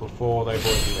these rats before they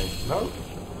poison me? No?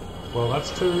 Well,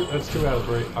 that's two out of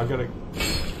 3. I gotta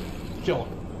kill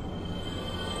them.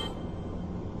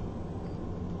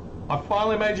 I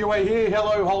finally made your way here.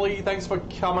 Hello, Holly. Thanks for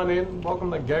coming in. Welcome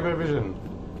to GamerVision.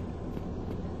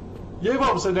 You've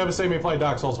obviously never seen me play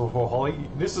Dark Souls before, Holly.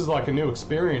 This is like a new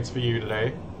experience for you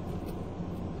today.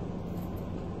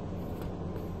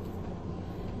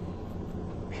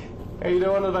 How you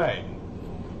doing today?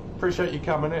 Appreciate you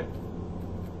coming in.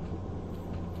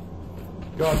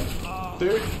 God,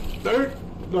 dude,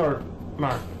 no,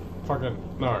 fucking,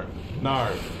 no.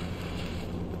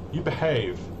 You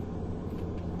behave.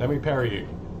 Let me parry you.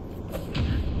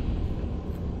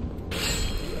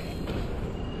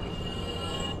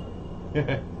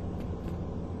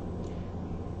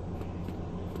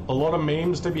 A lot of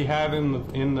memes to be had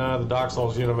in the Dark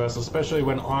Souls universe, especially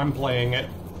when I'm playing it.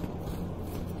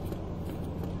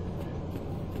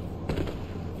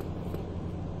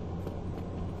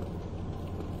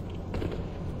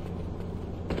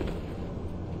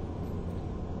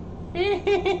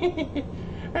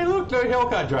 Hey look, no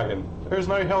Hellcat Dragon. There's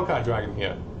no Hellcat Dragon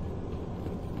here.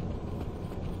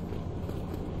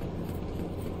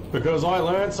 Because I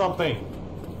learned something.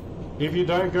 If you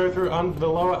don't go through the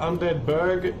lower Undead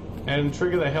Berg and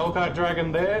trigger the Hellcat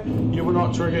Dragon there, you will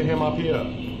not trigger him up here.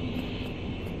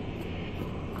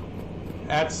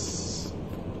 That's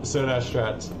Cerdash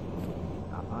strats.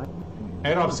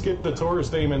 And I've skipped the Taurus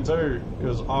Demon too,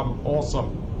 because I'm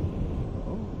awesome.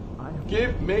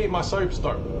 Give me my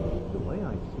soapstone.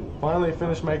 Finally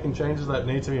finished making changes that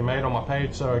need to be made on my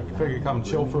page, so I figured come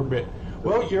chill for a bit.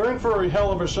 Well, you're in for a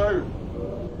hell of a show.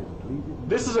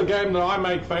 This is a game that I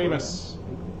make famous.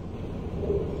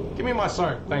 Give me my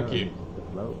soap, thank you.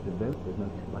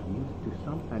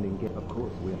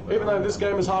 Even though this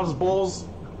game is hard as balls,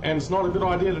 and it's not a good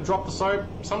idea to drop the soap,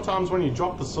 sometimes when you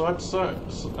drop the soap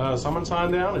summon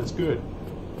sign down, it's good.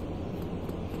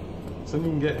 So then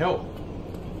you can get help.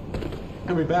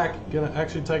 I'll be back, gonna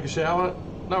actually take a shower.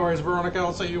 No worries, Veronica,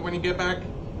 I'll see you when you get back.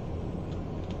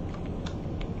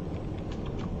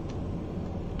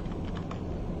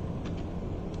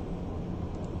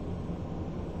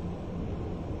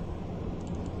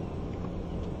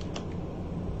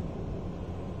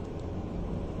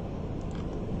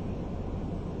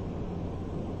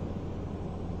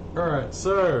 Alright,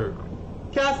 so,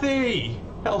 Kathy!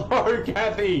 Hello,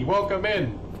 Kathy! Welcome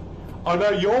in. I know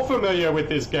you're familiar with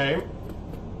this game.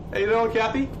 How you doing,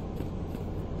 Kathy?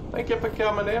 Thank you for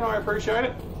coming in, I appreciate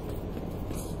it.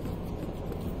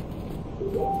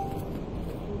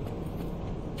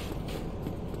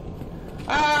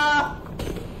 Ah!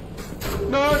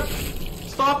 No!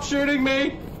 Stop shooting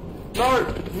me!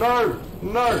 No! No!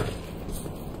 No!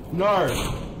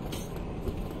 No!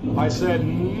 I said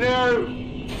no!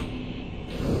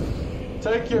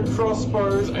 Take your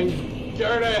crossbows and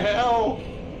go to hell!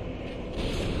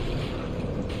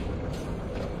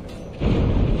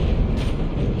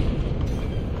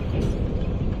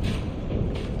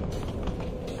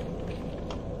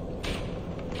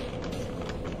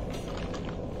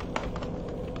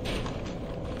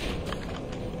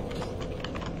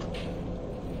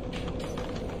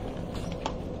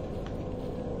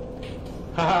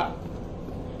 Haha.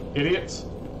 Idiots.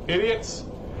 Idiots.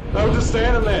 They were just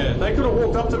standing there. They could have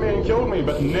walked up to me and killed me,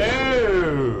 but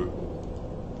no!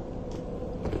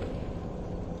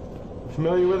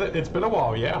 Familiar with it? It's been a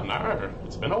while, yeah, I know.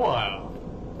 It's been a while.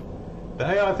 The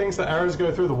AI thinks the arrows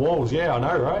go through the walls. Yeah, I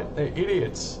know, right? They're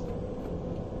idiots.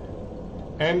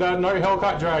 And no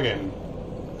Hellcat Dragon.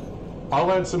 I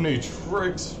learned some new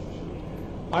tricks.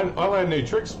 I learned new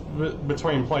tricks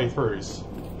between playthroughs.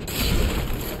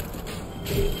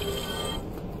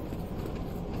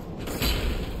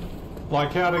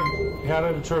 Like how to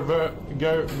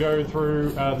go through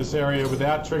this area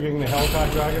without triggering the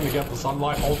Hellcat Dragon to get the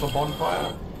Sunlight Altar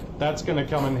Bonfire. That's going to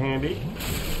come in handy.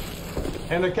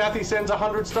 And Kathy sends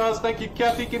 100 stars. Thank you,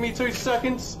 Kathy. Give me 2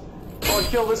 seconds. I'll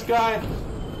kill this guy.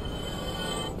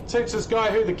 Teach this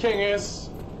guy who the king is.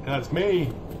 And that's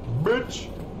me, bitch.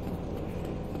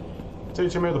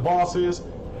 Teach him who the boss is.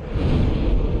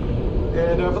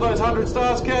 And for those 100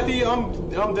 stars, Kathy,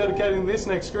 I'm dedicating this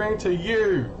next screen to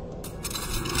you.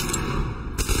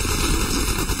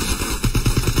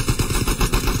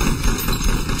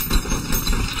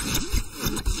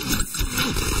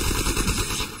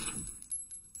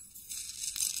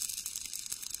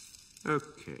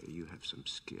 Okay, you have some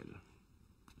skill.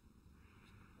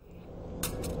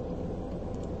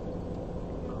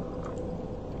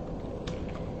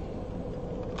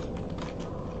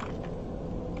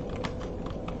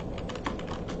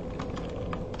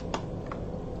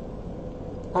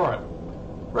 Alright.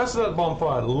 Rest of that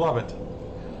bonfire, love it.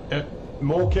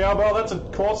 More cowbell, that's a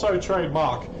Corso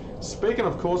trademark. Speaking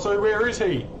of Corso, where is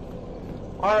he?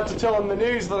 I had to tell him the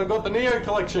news that I got the Neo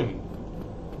collection.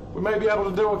 We may be able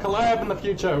to do a collab in the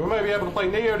future. We may be able to play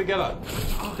Neo together.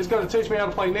 He's got to teach me how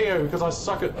to play Neo because I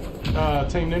suck at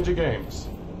Team Ninja games.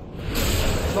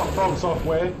 It's not From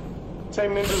Software.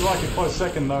 Team Ninja's like a close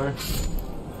second though.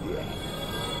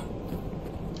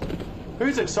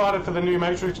 Who's excited for the new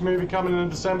Matrix movie coming in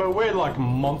December? We're like a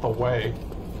month away.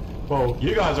 Well,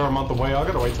 you guys are a month away. I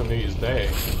gotta wait till New Year's Day.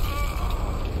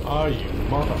 Oh, you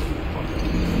motherfucker.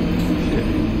 Shit.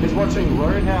 He's watching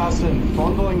Roadhouse and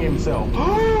fondling himself.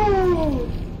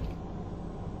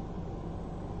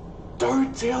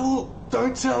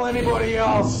 Don't tell anybody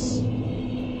else.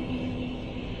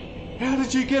 How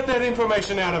did you get that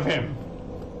information out of him?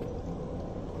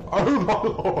 Oh my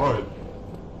lord.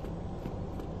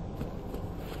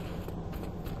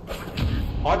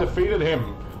 I defeated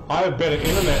him. I have better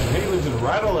internet and he lives in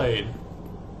Radelaide.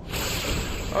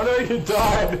 Oh no, you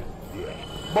died.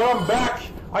 But I'm back.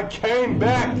 I came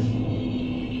back!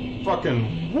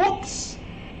 Fucking whoops!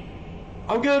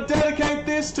 I'm gonna dedicate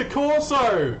this to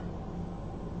Corso!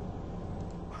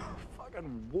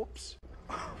 Fucking whoops.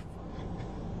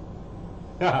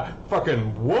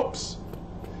 Fucking whoops!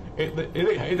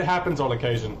 It happens on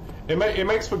occasion. It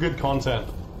makes for good content.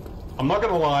 I'm not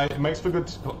gonna lie, it makes for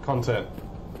good content.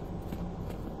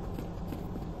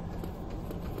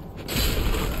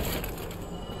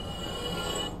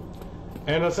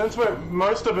 And since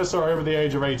most of us are over the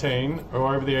age of 18,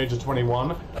 or over the age of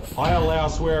 21, I allow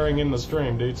swearing in the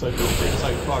stream, dude, so feel free to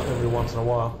say fuck every once in a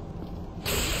while.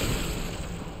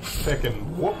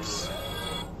 Fucking whoops.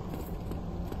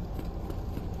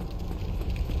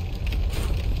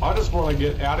 I just want to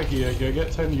get out of here, go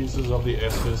get 10 uses of the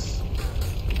Estus.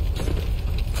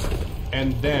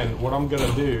 And then, what I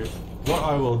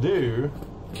will do,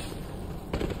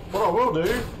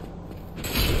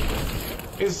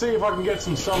 is see if I can get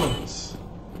some summons.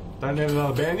 Don't need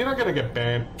another ban. You're not gonna get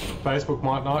banned. Facebook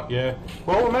might not, yeah.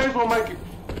 Well, we may as well make it.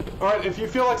 Alright, if you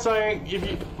feel like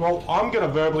saying, well, I'm gonna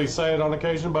verbally say it on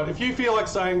occasion, but if you feel like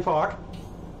saying fuck,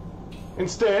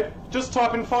 instead, just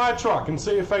type in fire truck and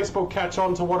see if Facebook catch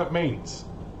on to what it means.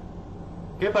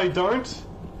 If they don't,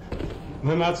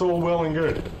 then that's all well and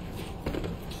good.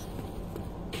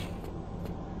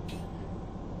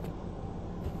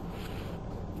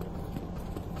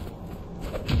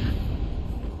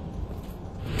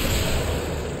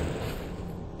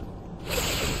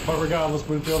 But regardless,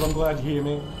 Winfield, I'm glad you hear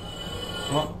me.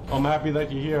 I'm happy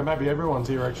that you're here. I'm happy everyone's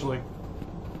here, actually.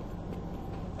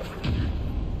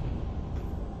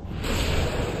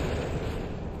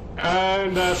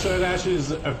 And so Dash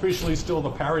is officially still the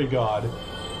parry god.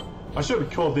 I should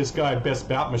have called this guy Best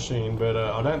Bout Machine, but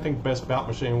I don't think Best Bout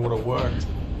Machine would have worked.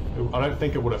 I don't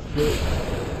think it would have fit.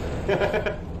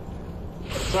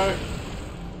 So,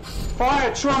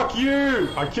 fire truck you!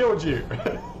 I killed you.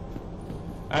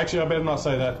 Actually, I better not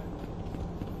say that.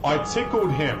 I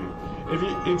tickled him. If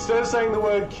you, instead of saying the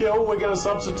word kill, we're going to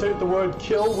substitute the word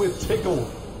kill with tickle.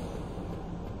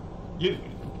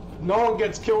 No one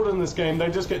gets killed in this game, they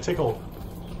just get tickled.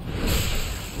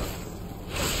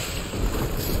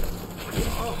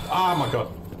 Oh my god.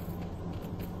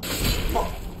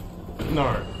 Oh.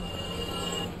 No.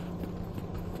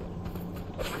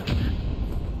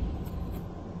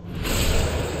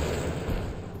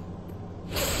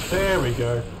 There we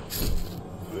go.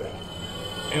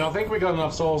 And I think we got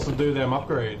enough souls to do them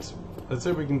upgrades. Let's see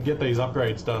if we can get these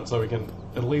upgrades done so we can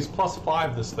at least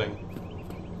 +5 this thing.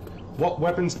 What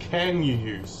weapons can you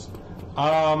use?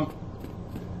 Well,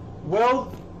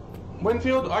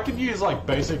 Winfield, I could use like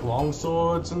basic long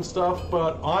swords and stuff,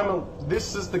 but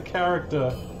this is the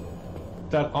character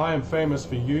that I am famous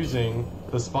for using,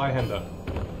 the Spyhander.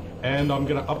 And I'm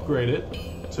gonna upgrade it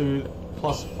to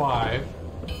 +5,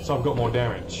 so I've got more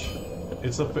damage.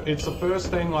 It's the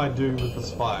first thing I do with the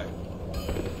Spy.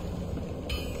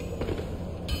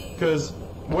 Because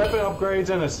weapon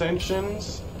upgrades and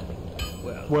ascensions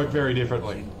work very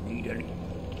differently.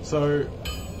 So,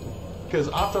 because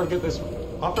after I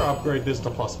upgrade this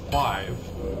to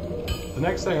 +5, the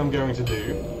next thing I'm going to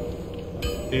do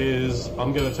is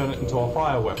I'm going to turn it into a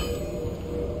fire weapon.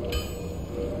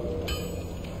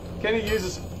 Can you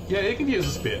use a... Yeah, you can use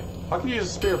a spear. I can use a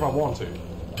spear if I want to.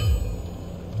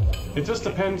 It just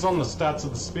depends on the stats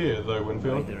of the spear, though,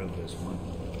 Winfield.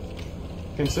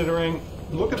 Considering...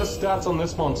 Look at the stats on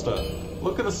this monster.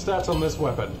 Look at the stats on this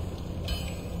weapon.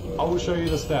 I will show you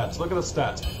the stats. Look at the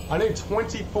stats. I need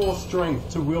 24 strength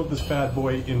to wield this bad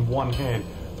boy in one hand.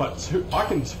 But I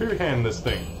can two-hand this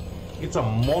thing. It's a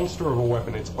monster of a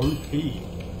weapon. It's OP.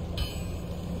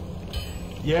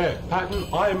 Yeah, Patton,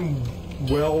 I'm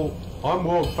world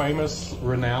famous,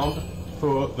 renowned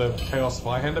for the Chaos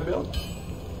Spyhander build.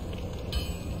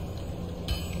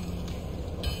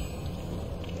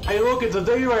 Hey look, it's a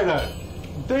D-Raider!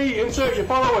 D, insert your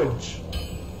followage!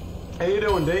 How you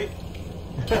doing, D?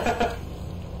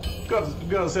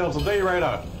 got ourselves a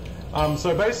D-Raider.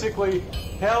 So basically,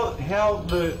 how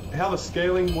the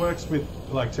scaling works with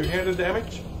like two-handed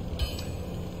damage.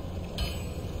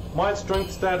 My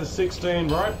strength stat is 16,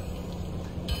 right?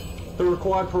 The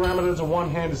required parameters of one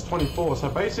hand is 24. So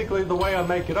basically, the way I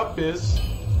make it up is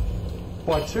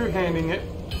by two-handing it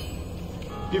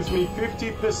gives me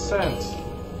 50%.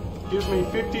 Gives me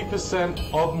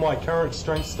 50% of my current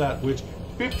strength stat, which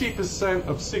 50%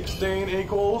 of 16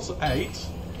 equals 8,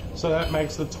 so that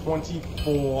makes the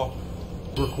 24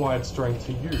 required strength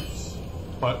to use.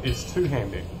 But it's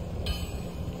two-handing.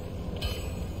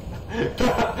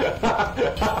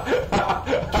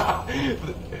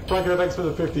 Franco, thanks for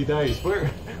the 50 days.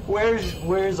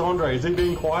 Where's Andre? Is he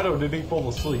being quiet or did he fall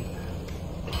asleep?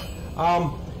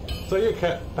 So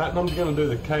yeah, Patton, I'm going to do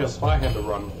the Chaos Spyhander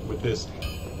run with this.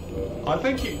 I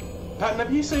think you... Patton,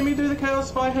 have you seen me do the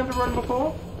Chaos Spyhander run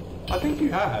before? I think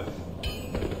you have.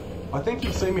 I think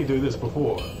you've seen me do this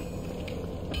before.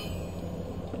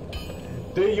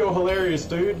 Dude, you're hilarious,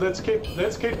 dude. Let's keep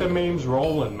the memes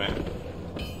rolling, man.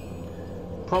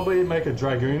 Probably make a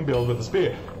Dragoon build with a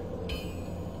spear.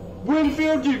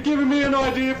 Winfield, you've given me an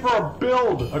idea for a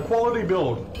build, a quality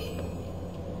build.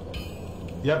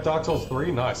 Yep, Dark Souls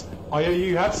 3, nice. Oh yeah,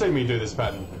 you have seen me do this,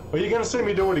 Patton. Are you going to see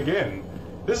me do it again?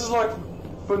 This is like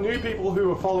for new people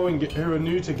who are who are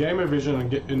new to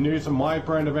GamerVision and new to my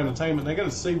brand of entertainment. They're going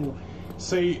to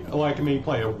see like me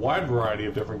play a wide variety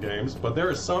of different games, but there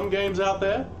are some games out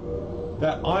there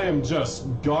that I am just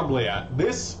godly at.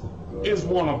 This is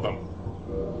one of them.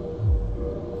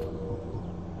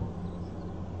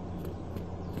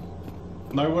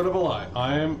 No word of a lie.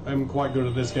 I am quite good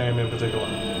at this game in particular.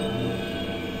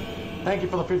 Thank you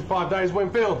for the 55 days,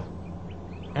 Winfield.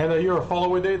 And you're a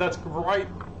follower, dude. That's great.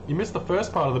 You missed the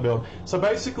first part of the build. So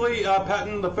basically,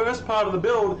 Patton, the first part of the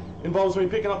build involves me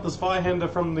picking up the Spyhander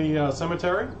from the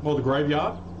cemetery, or the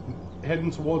graveyard,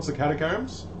 heading towards the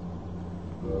catacombs.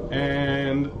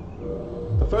 And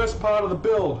the first part of the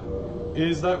build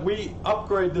is that we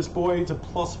upgrade this boy to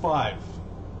 +5.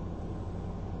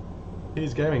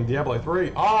 He's gaming Diablo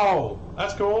 3. Oh,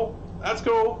 that's cool. That's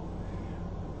cool.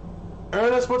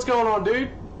 Ernest, what's going on, dude?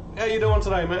 How you doing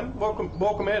today, man?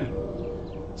 Welcome in.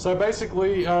 So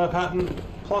basically, Patton,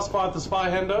 +5 to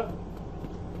Spyhander.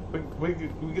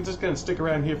 We're just going to stick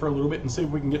around here for a little bit and see if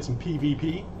we can get some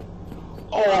PvP.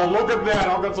 Oh, look at that!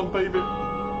 I've got some PvP.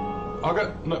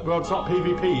 No, well, it's not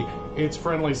PvP. It's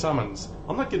friendly summons.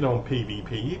 I'm not getting on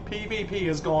PvP. PvP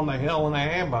has gone to hell in a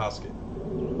handbasket.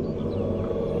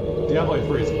 Diablo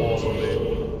 3 is awesome,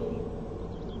 dude.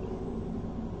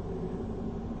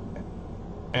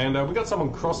 And we got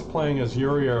someone cross-playing as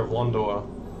Yuria of Londor.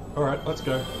 Alright, let's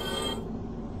go.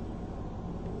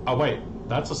 Oh wait,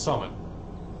 that's a summon.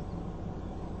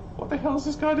 What the hell is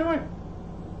this guy doing?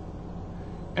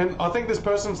 And I think this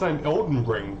person's named Elden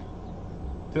Ring.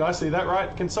 Did I see that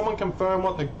right? Can someone confirm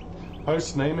what the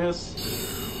host's name is?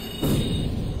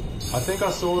 I think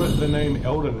I saw the name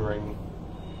Elden Ring.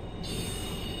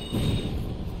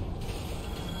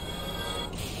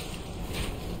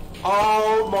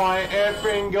 Oh my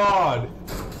effing god!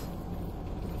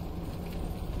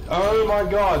 Oh my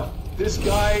god, this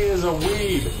guy is a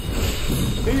weeb.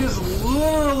 He has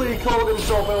literally called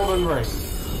himself Elden Ring.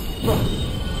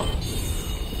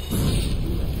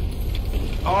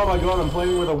 Oh my god, I'm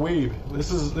playing with a weeb.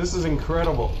 This is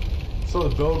incredible. So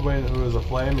the build when it was a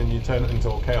flame and you turn it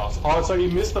into a chaos. Oh, so you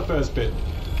missed the first bit.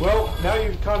 Well, now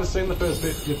you've kind of seen the first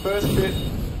bit. Your first bit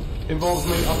involves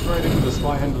me upgrading the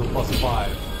Spyhander to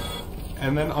 +5.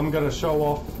 And then I'm going to show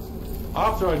off,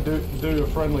 after I do a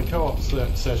friendly co-op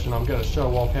session, I'm going to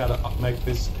show off how to make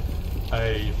this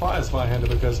a Fire Spyhander,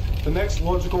 because the next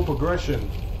logical progression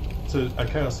to a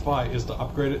Chaos Spy is to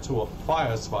upgrade it to a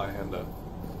Fire Spyhander.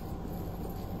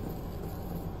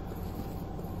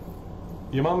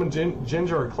 Your mum and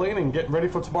Ginger are cleaning, getting ready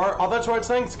for tomorrow. Oh, that's right, it's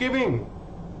Thanksgiving!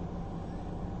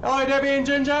 Hello, Debbie and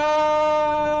Ginger!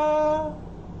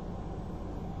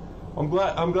 I'm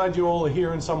glad you all are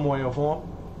here in some way or form.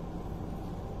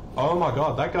 Oh my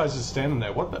god, that guy's just standing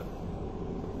there. What the?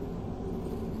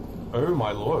 Oh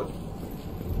my lord.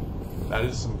 That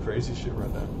is some crazy shit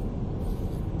right there.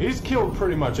 He's killed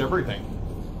pretty much everything.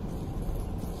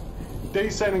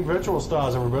 Descending virtual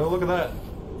stars, everybody. Look at that.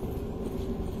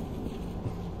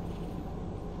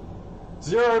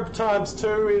 0 times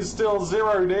 2 is still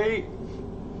 0D.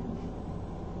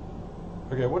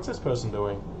 Okay, what's this person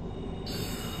doing?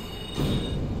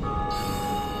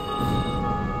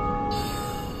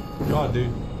 God,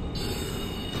 dude.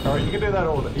 Alright, you can do that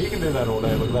all day. You can do that all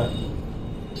day, look at that.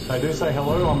 They do say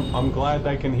hello, I'm glad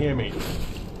they can hear me.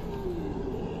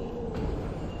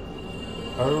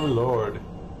 Oh lord.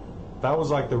 That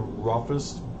was like the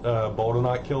roughest Boulder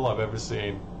Knight kill I've ever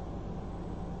seen.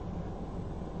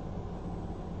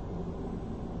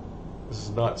 This is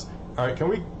nuts. Alright, can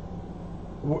we...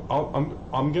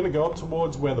 I'm gonna go up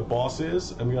towards where the boss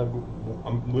is, and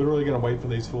I'm literally gonna wait for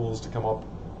these fools to come up,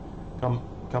 come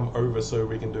over so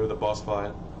we can do the boss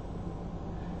fight.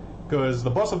 Because the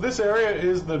boss of this area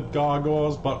is the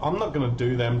gargoyles, but I'm not gonna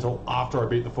do them till after I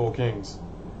beat the 4 kings.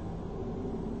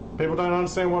 People don't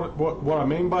understand what I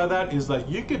mean by that is that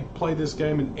you could play this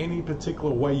game in any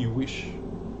particular way you wish.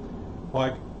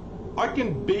 Like, I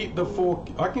can beat the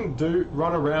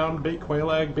run around, beat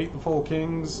Quelaag, beat the 4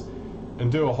 kings,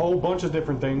 and do a whole bunch of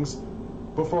different things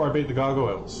before I beat the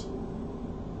gargoyles.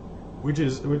 Which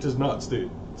is nuts, dude.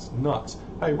 It's nuts.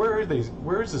 Hey, where are these?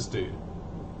 Where is this dude?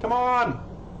 Come on!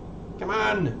 Come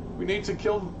on! We need to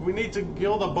kill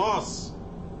the boss.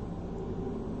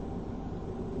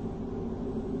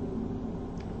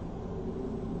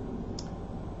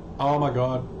 Oh my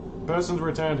god. Person's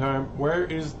returned home. Where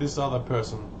is this other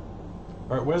person?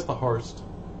 Alright, where's the host?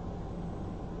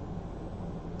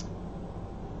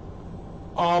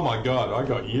 Oh my god, I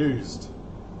got used.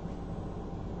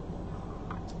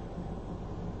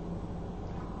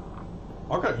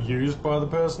 I got used by the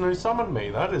person who summoned me.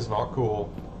 That is not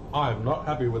cool. I am not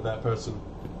happy with that person.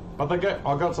 But I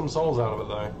got some souls out of it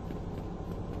though.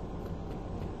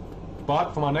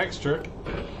 But for my next trick,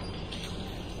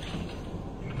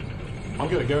 I'm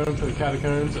gonna go into the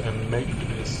catacombs and make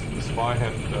this spy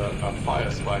hand a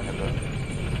fire spy hander.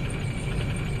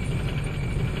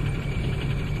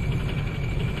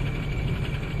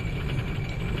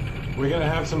 We're gonna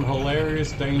have some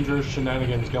hilarious, dangerous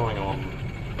shenanigans going on.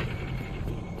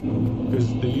 Because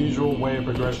the usual way of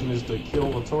progression is to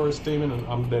kill the tourist demon and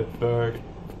undead berg,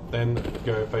 then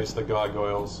go face the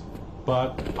gargoyles.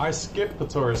 But I skipped the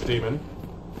tourist demon.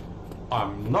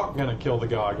 I'm not gonna kill the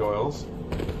gargoyles.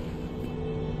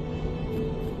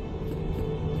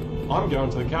 I'm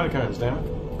going to the catacombs, damn it.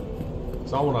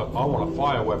 So I want a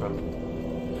fire weapon.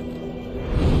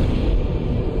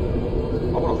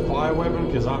 I want a fire weapon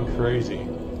because I'm crazy.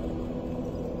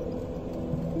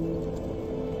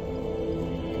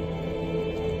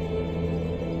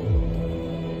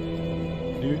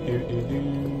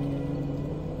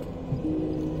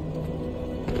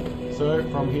 So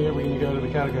from here we're gonna go to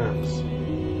the catacombs.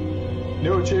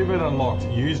 New achievement unlocked.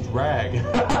 Used rag.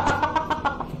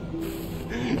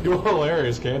 You're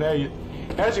hilarious, kid.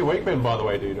 How's your week been, by the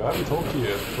way, dude? I haven't talked to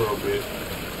you for a bit.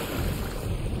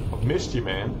 I've missed you,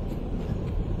 man.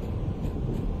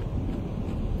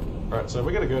 Alright, so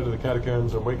we're gonna go to the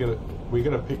catacombs and we're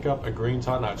gonna pick up a green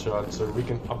titanite shard so we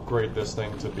can upgrade this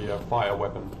thing to be a fire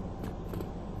weapon.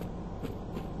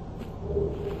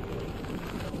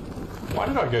 Why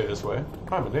did I go this way?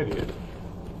 I'm an idiot.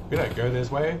 We don't go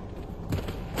this way.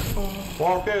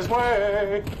 Walk this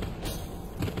way!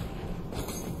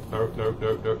 Nope, nope,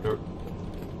 nope, nope, nope.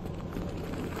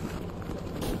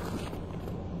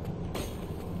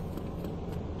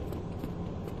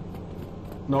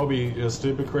 Nobby, a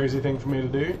stupid crazy thing for me to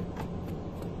do?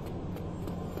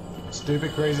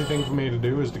 Stupid crazy thing for me to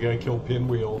do is to go kill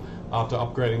Pinwheel after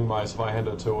upgrading my spy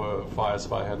hander to a fire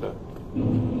spy hander.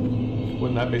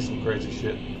 Wouldn't that be some crazy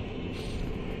shit?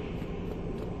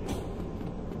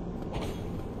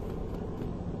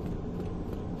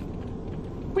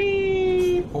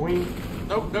 Whee! Boing.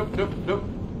 Nope, nope, nope, nope.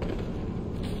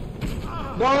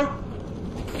 No!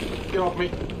 Get off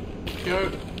me.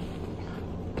 Go.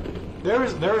 There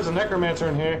is a necromancer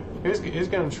in here. He's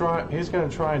gonna try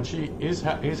and cheat. He's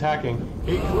hacking.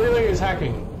 He clearly is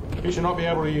hacking. He should not be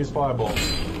able to use fireballs.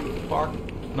 Fuck.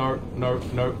 No, no,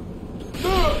 no.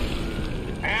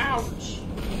 Ouch!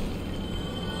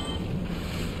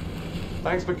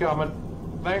 Thanks for coming.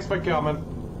 Thanks for coming.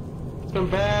 It's been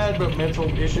bad, but mental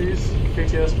issues.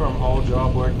 PTS from old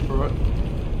job working through it.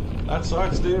 That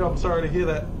sucks, dude. I'm sorry to hear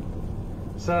that.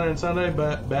 Saturday and Sunday,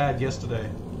 but bad yesterday.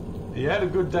 You had a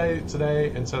good day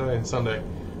today and Saturday and Sunday,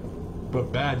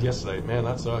 but bad yesterday. Man,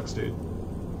 that sucks, dude.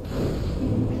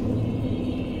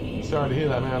 Sorry to hear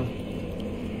that, man.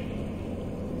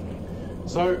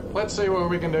 So, let's see what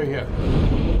we can do here.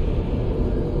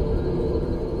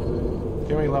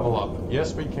 Can we level up?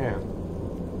 Yes, we can.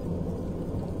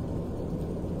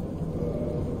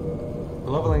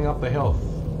 Leveling up the health.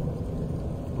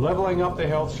 Leveling up the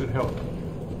health should help.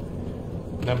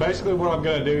 Now, basically what I'm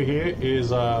going to do here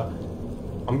is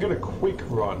I'm going to quick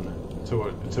run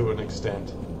to an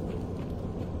extent.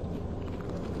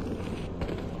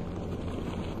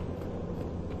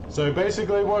 So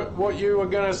basically, what you are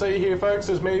going to see here, folks,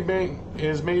 is me doing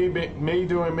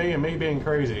me and me being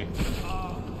crazy.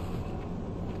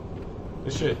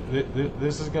 This shit,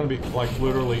 this is going to be like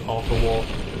literally off the wall.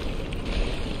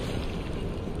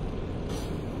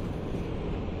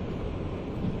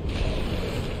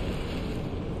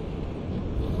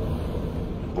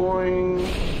 Boing.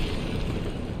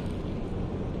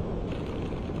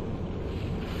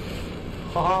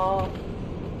 Haha.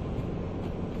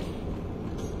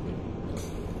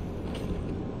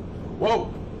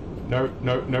 Whoa! No,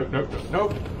 no, no, no, no,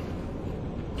 no.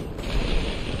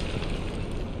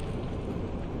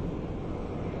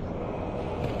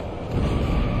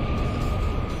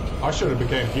 I should have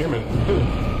became human.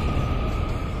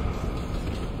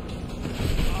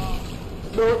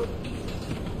 Nope.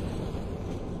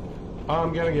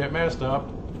 I'm gonna get messed up.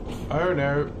 Oh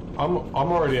no. I'm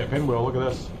already at Pinwheel, look at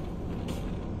this.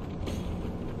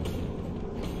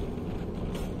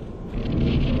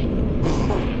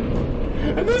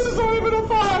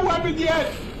 fire weapon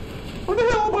yet! What the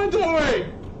hell am I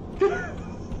doing?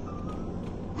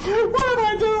 What am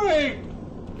I doing?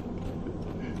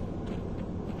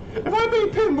 If I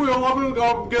beat Pinwheel, I'm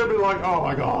gonna be like, oh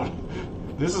my god,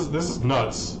 this is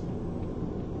nuts.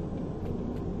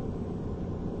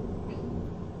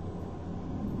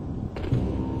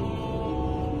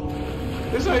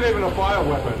 This ain't even a fire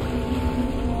weapon.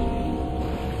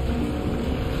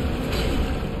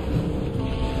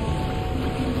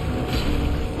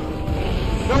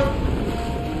 Nope.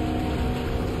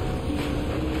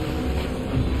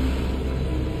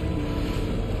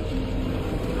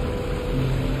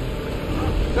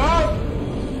 No!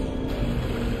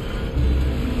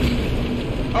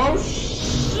 Oh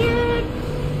shit!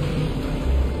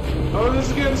 Oh, this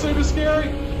is getting super scary.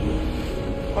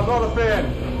 I'm not a fan.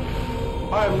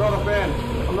 I am not a fan.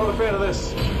 I'm not a fan of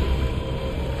this.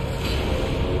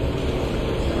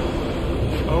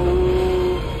 Oh.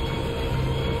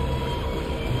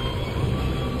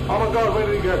 Oh my god, where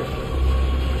did he go?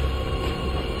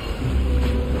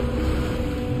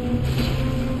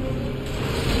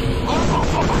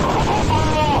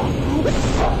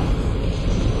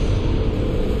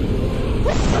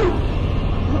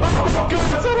 Oh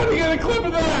god, somebody get a clip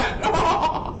of that! I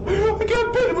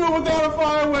got Pinwheel without a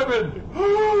fire weapon!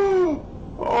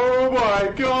 Oh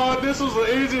my god, this was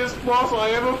the easiest boss I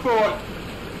ever fought!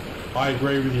 I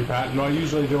agree with you, Pat, and I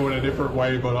usually do it a different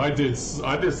way, but I did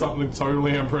something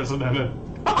totally unprecedented.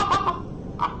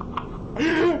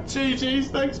 GG's,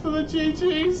 thanks for the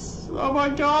GG's! Oh my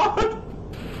god!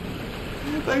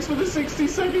 Thanks for the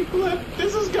 60-second clip!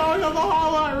 This is going on the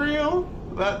highlight reel!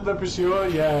 The pursuer,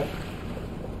 yeah.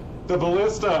 The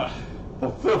ballista!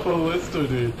 The ballista,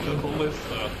 dude. The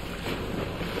ballista.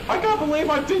 I can't believe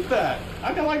I did that!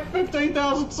 I got like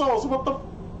 15,000 souls, what the...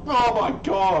 Oh my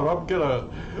god, I'm gonna...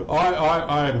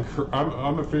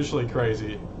 I'm officially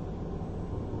crazy.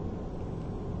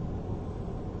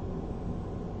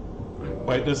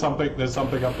 Wait, there's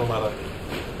something up the ladder.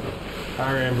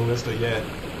 Harry and ballista, yeah.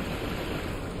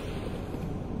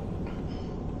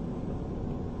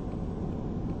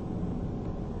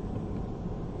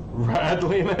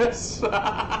 Radliness.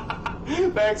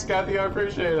 Thanks, Kathy, I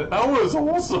appreciate it. That was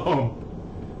awesome.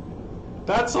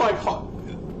 That's like...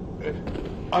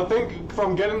 I think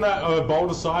from getting that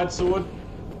boulder side sword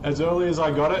as early as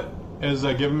I got it is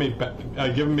giving me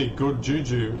good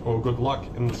juju or good luck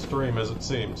in the stream, as it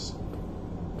seems.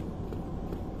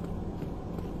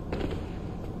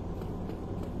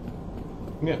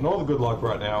 I'm getting all the good luck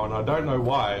right now, and I don't know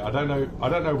why. I don't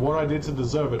know what I did to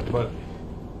deserve it, but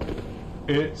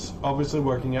it's obviously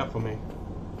working out for me.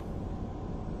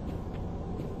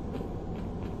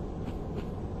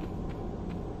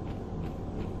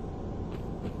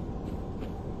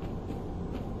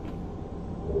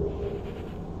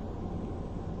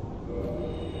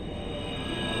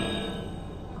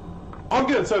 I'm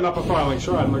gonna turn up a filing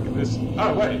shrine. Look at this.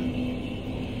 Oh wait,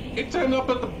 it turned up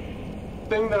at the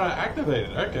thing that I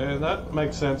activated. Okay, that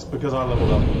makes sense because I leveled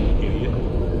up. Idiot.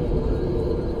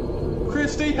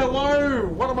 Christy, hello!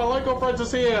 One of my local friends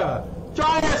is here.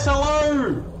 Giles,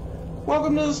 hello!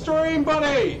 Welcome to the stream,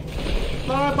 buddy.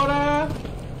 No, buddy.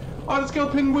 I just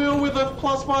killed Pinwheel with a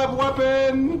 +5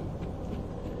 weapon.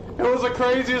 It was the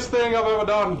craziest thing I've ever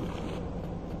done.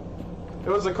 It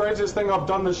was the craziest thing I've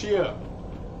done this year.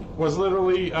 Was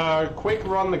literally quick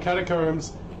run the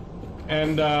catacombs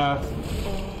and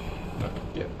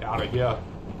get out of here.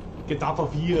 Get out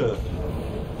of here.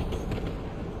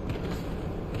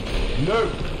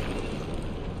 No.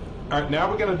 Alright,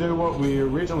 now we're gonna do what we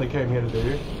originally came here to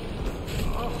do.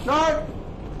 No!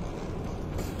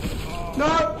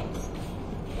 No!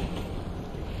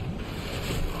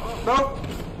 No!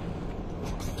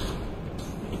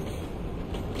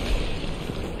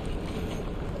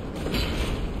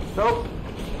 Nope.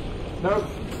 Nope.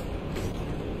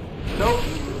 Nope.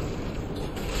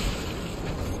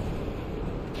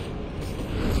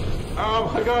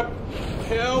 Oh my god.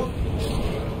 Help.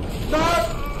 No!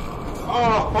 Oh!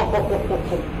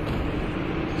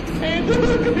 And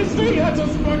Christy, I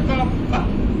just fucked up!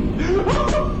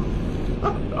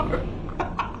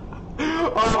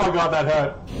 Oh my god, that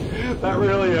hurt. That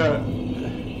really hurt.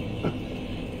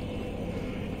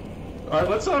 Alright,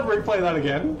 let's replay that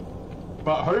again.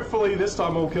 But hopefully this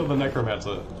time we'll kill the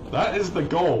Necromancer. That is the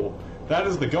goal. That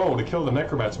is the goal, to kill the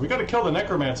Necromancer. We gotta kill the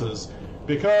Necromancers.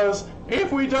 Because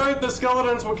if we don't, the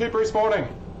skeletons will keep respawning.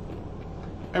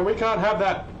 And we can't have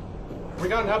that. We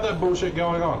can't have that bullshit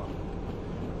going on.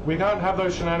 We can't have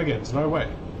those shenanigans. No way.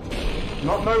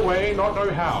 Not no way, not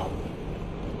no how.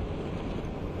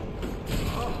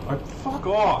 Oh, fuck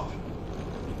off.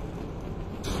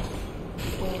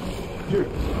 You.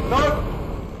 No!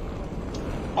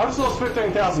 I just lost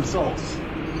 15,000 souls.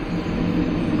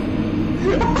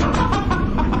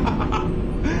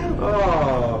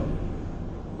 Oh.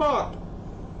 Fuck.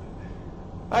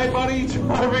 Hey buddy,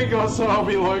 driving or so I'll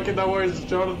be lurking. No worries, it's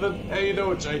Jonathan. How you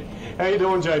doing, How you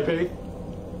doing, JP?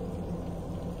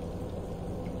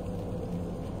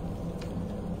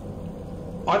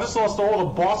 I just lost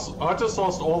all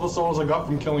the souls I got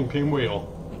from killing Pinwheel.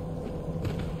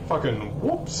 Fucking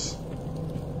whoops.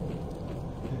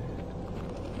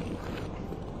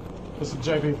 This is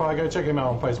JP Pie. Go check him out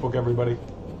on Facebook, everybody. It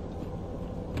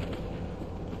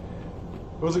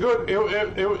was a good.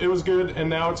 It was good, and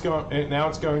now it's going. Now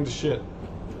it's going to shit.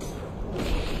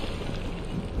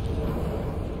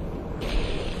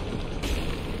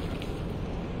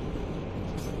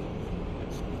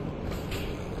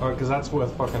 Oh, because that's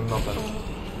worth fucking nothing.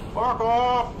 Fuck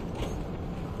off!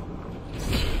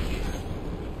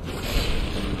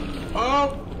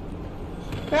 Oh!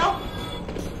 Help!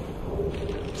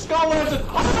 Skull lantern!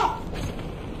 Ah!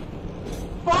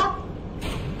 Fuck!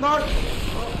 No!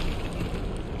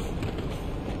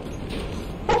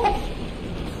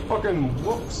 Fucking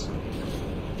whoops.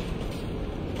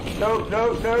 No,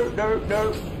 no, no, no,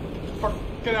 no. Fuck,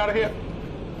 get out of here.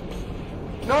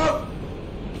 No!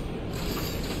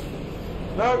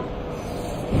 No!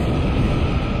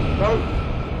 No!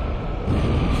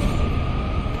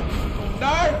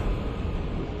 No!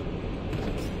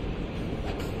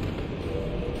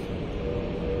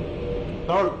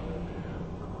 No!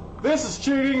 This is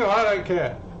cheating, I don't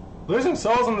care. Losing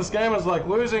souls in this game is like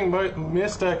losing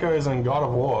missed echoes in God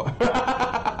of War.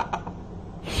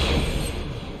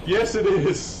 Yes, it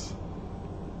is.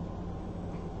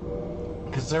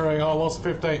 Considering I lost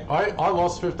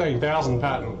 15,000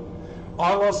 pattern.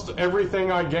 I lost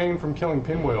everything I gained from killing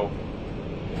Pinwheel.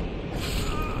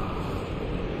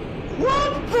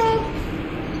 What the?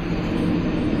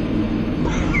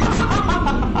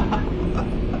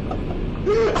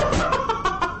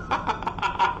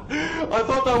 I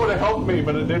thought that would have helped me,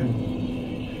 but it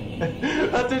didn't.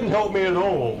 That didn't help me at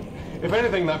all. If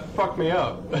anything, that fucked me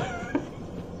up.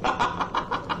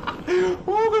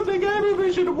 Welcome to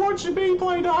GamerVision and watch me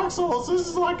play Dark Souls. This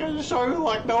is like a show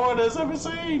like no one has ever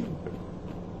seen.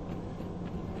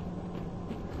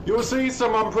 You'll see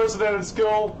some unprecedented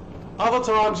skill. Other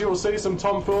times you'll see some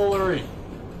tomfoolery.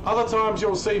 Other times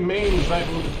you'll see memes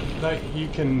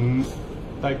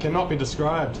that cannot be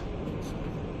described.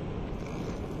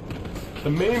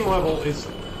 The meme level is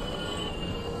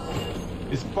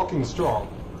fucking strong.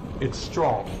 It's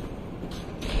strong.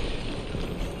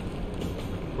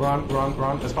 Run, run,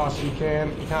 run as fast as you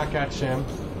can. You can't catch him.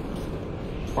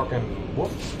 Fucking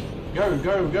whoops. Go,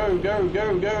 go, go, go,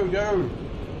 go, go, go.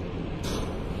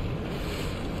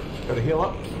 Gotta heal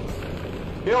up.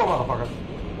 Heal, motherfucker.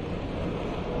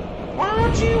 Why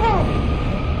don't you help?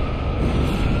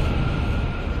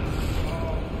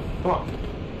 Come on.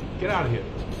 Get out of here.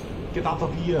 Get out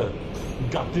of here. You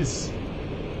got this.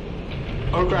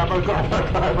 Oh crap, oh crap, oh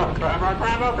crap, oh crap, oh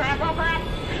crap, oh crap, oh crap.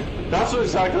 That's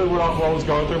exactly what was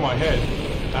going through my head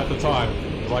at the time.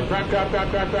 It was like crap, crap, crap,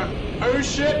 crap, crap. Oh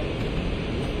shit!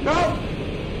 No!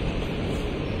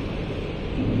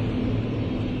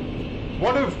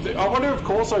 I wonder if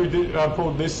Corso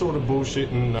pulled this sort of bullshit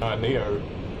in Neo.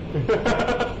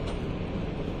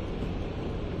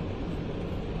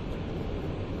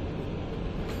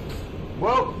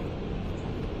 Well,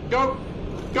 go,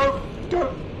 go,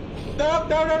 go! No,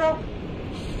 no, no, no!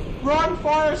 Run,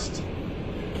 Forrest!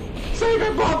 Save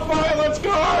it, bonfire! Let's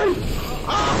go!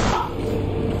 Ah!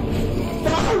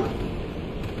 No!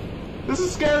 This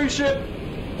is scary shit!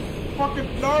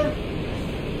 Fucking no!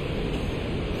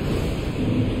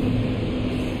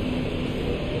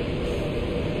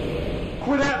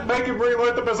 Quit that! Make him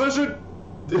reload the position!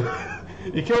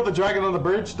 You killed the dragon on the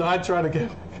bridge, died trying to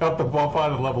get up the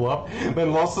bonfire to level up,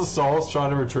 then lost his souls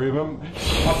trying to retrieve him.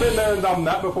 I've been there and done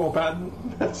that before, Patton.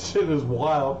 That shit is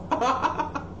wild.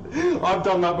 I've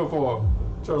done that before.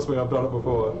 Trust me, I've done it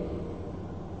before.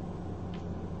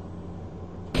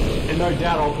 And no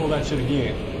doubt I'll pull that shit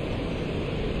again.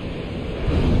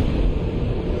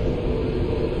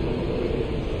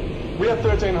 We have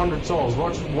 1,300 souls.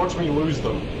 Watch me lose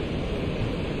them.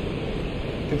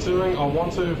 Considering I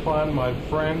want to find my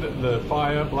friend, the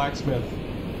fire blacksmith.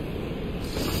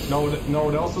 Know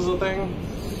what else is a thing?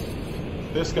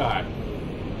 This guy.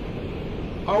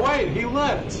 Oh wait, he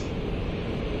left.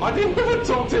 I didn't even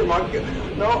talk to him. I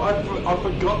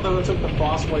forgot that I took the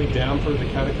fast way down through the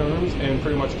catacombs and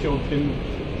pretty much killed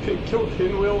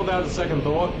Pinwheel without a second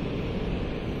thought.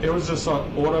 It was just like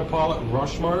autopilot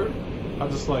rush mode. I'm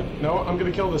just like, no, I'm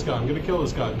gonna kill this guy, I'm gonna kill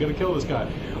this guy, I'm gonna kill this guy.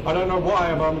 I don't know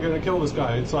why, but I'm gonna kill this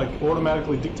guy. It's like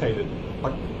automatically dictated.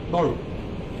 Like, no.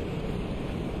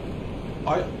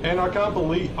 I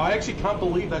actually can't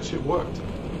believe that shit worked.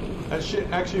 That shit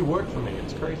actually worked for me.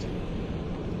 It's crazy.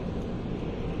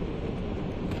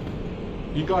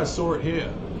 You guys saw it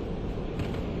here.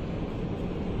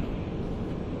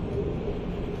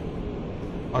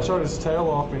 I shot his tail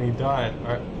off and he died.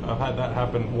 I've had that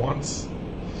happen once.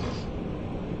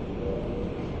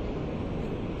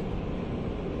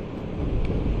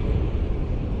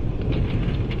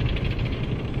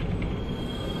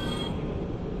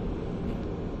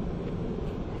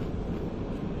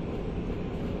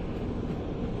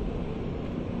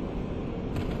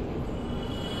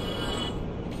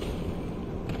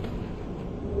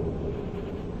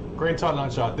 Green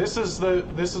Titanite shot. This is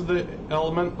the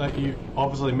element that you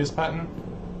obviously miss pattern.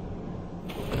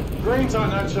 Green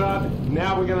Titanite shot.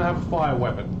 Now we're gonna have a fire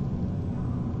weapon.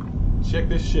 Check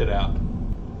this shit out.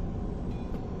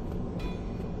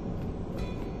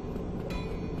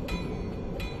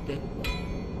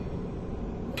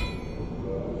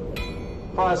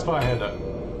 Prize Firehander.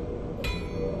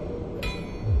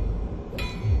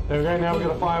 There we go. Now we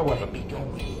got a fire weapon.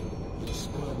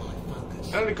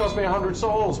 It only cost me 100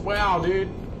 souls. Wow, dude.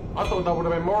 I thought that would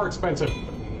have been more expensive.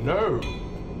 No.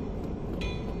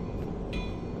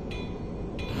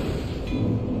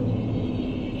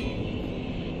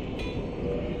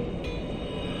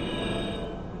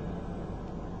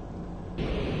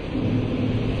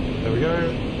 There we go.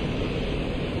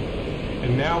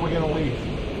 And now we're going to leave.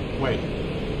 Wait.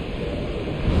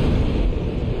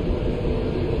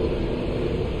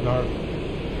 No.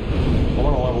 I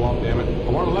want to level up, damn it. I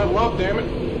want to level up, damn it.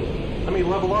 I mean,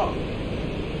 level up.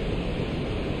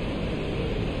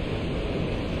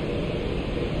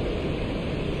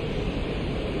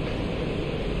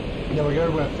 There we go,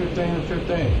 we're at 15 and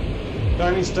 15. The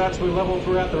only stats we level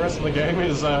throughout the rest of the game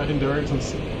is endurance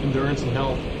and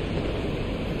health.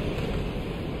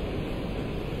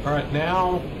 Alright,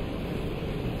 now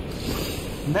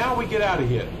we get out of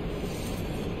here.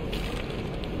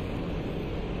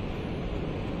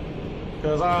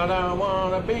 Cause I don't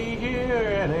wanna be here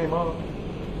anymore.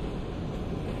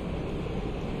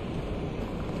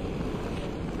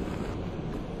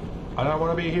 I don't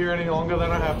wanna be here any longer than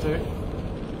I have to.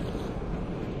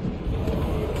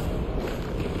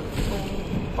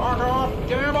 Fuck off!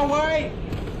 Get out of my way!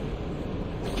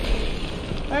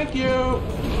 Thank you!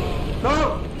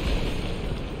 No!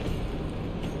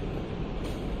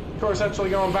 Of course,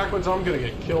 actually going backwards, I'm gonna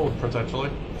get killed,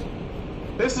 potentially.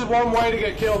 This is one way to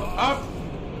get killed. Up!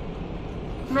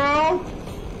 No!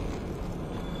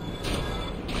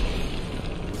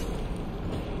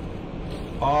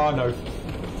 Oh no.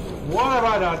 What have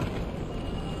I done?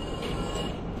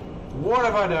 What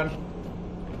have I done?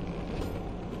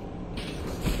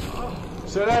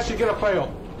 So that's you're gonna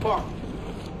fail. Fuck.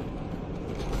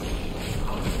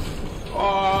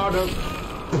 Oh no.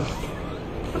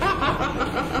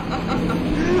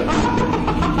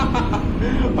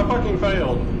 I fucking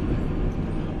failed.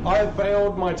 I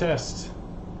failed my test.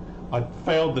 I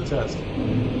failed the test.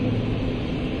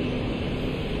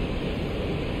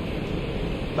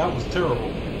 That was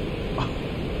terrible.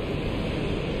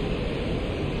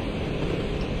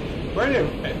 Right now,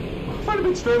 I've only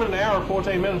been streaming an hour and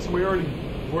 14 minutes and we've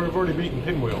already beaten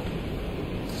Pinwheel.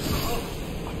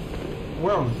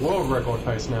 We're on world record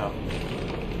pace now.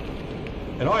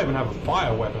 And I even have a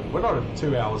fire weapon. We're not even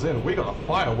 2 hours in. We got a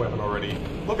fire weapon already.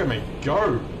 Look at me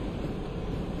go.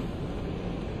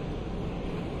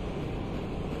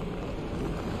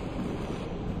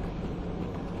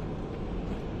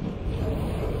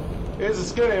 Here's a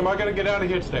skinny. Am I going to get out of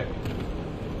here today?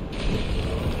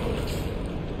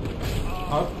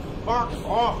 Fuck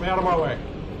off. Out of my way.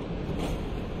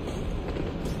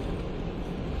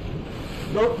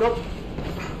 Nope, nope.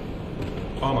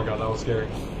 Oh my god, that was scary.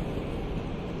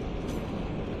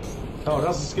 Oh,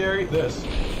 that's scary. This.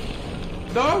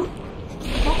 No!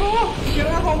 Fuck off! Get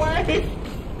out of my way!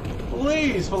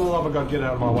 Please, for the love of God, get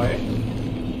out of my way.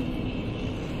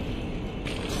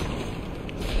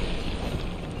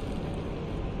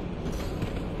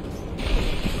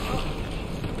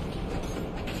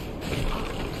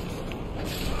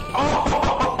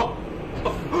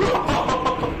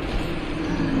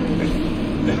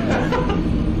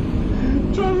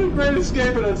 Trying to great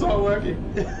escape and it's not working.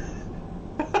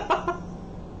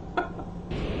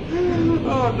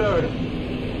 Oh no.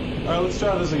 Alright, let's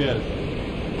try this again.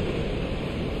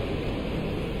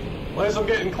 At least I'm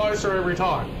getting closer every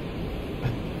time.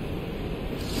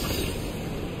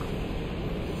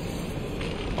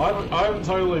 I haven't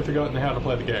totally forgotten how to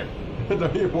play the game.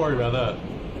 Don't even worry about that.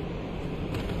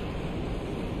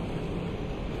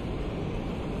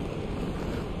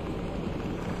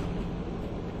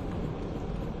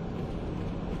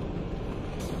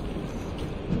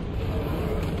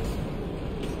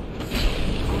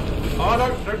 Oh, no.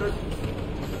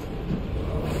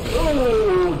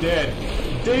 Oh, dead.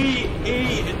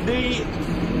 D-E-D,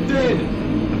 dead.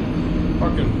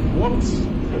 Fucking whoops.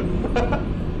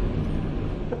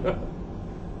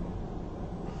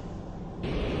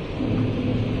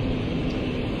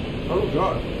 Oh,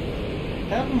 God.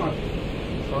 How did my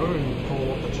phone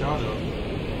pull off the charger?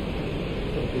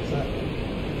 Gotta fix that.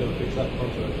 Gotta fix that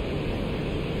pronto.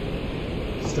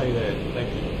 Stay there. Thank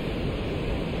you.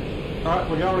 Alright,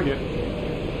 we're going again.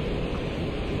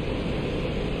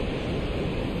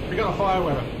 We got a fire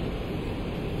weapon.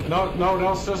 No one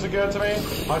else just occurred to me.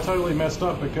 I totally messed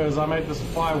up because I made this a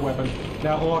fire weapon.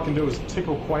 Now all I can do is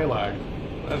tickle Quaalag.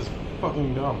 That's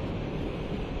fucking dumb.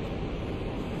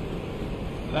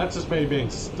 That's just me being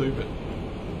stupid.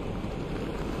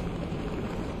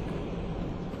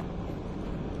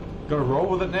 Gotta roll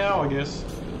with it now, I guess.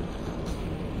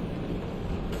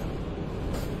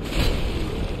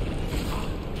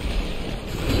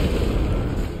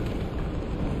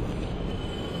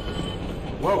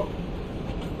 Whoa.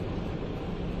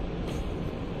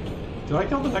 Did I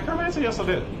kill the necromancer? Yes, I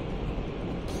did.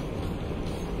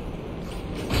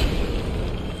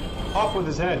 Off with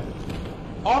his head.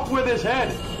 Off with his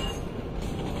head!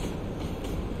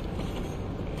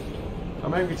 I'll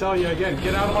make me tell you again,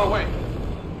 get out of my way.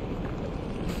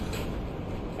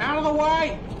 Out of the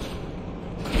way!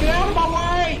 Get out of my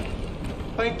way!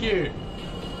 Thank you.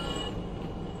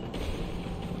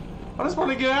 I just want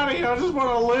to get out of here. I just want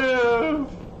to live.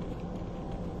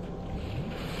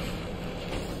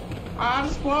 I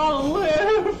just want to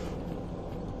live.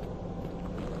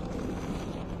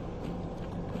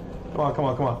 Come on, come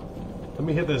on, come on. Let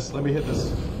me hit this. Let me hit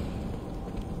this.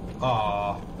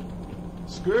 Ah.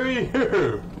 Screw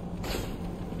you.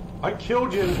 I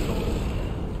killed you.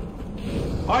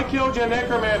 I killed your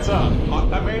necromancer.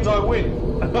 That means I win.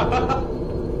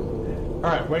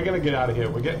 Alright, we're gonna get out of here.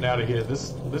 We're getting out of here.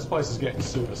 This place is getting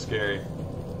super scary.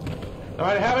 No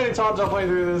matter how many times I play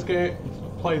through this game,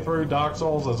 play through Dark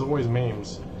Souls, there's always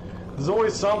memes. There's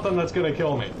always something that's gonna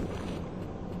kill me.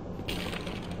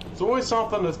 There's always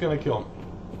something that's gonna kill me.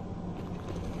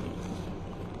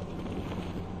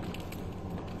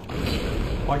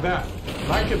 Like that.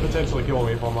 That could potentially kill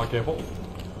me if I'm not careful.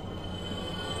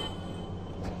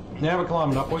 Now we're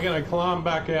climbing up. We're gonna climb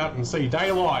back out and see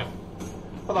daylight.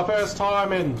 For the first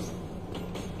time in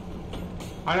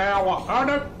an hour. Oh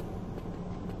no!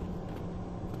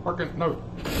 Fucking no.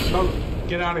 No.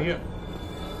 Get out of here.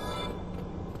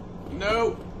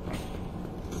 No.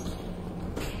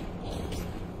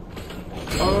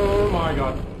 Oh my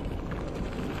god.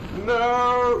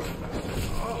 No.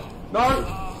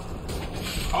 No.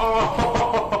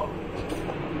 Oh.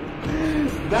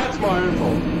 That's my own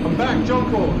fault. I'm back,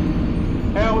 John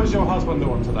Corlin. How is your husband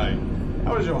doing today?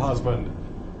 How is your husband?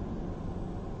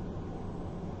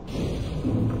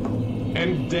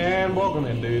 And Dan, welcome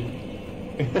in, dude.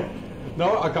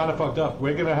 No, I kind of fucked up.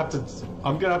 We're gonna have to.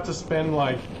 I'm gonna have to spend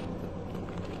like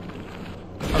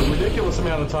a ridiculous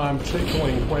amount of time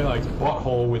tickling Quailag's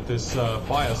butthole with this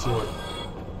fire sword.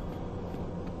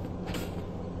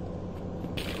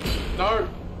 No.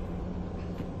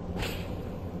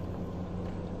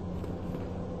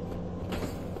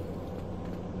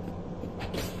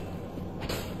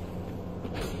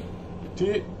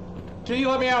 Can you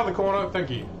let me out of the corner? Thank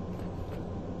you.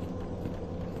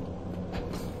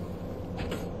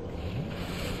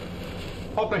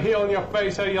 Pop a heel in your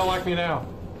face. How do you like me now?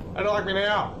 How do you like me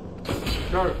now?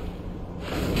 Go.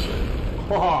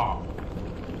 Oh.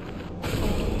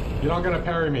 You're not gonna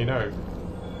parry me, no.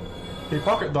 He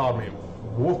pocket dialed me.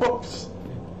 Whoops.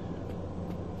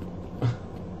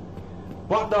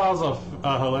 Butt dials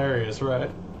are hilarious, right?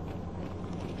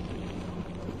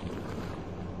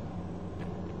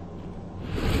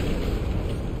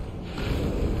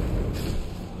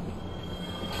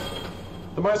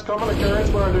 The most common occurrence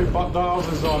where I do butt dials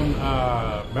is on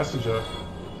Messenger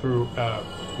through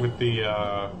with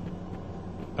the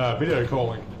video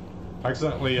calling. I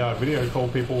accidentally video call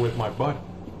people with my butt.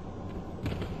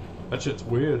 That shit's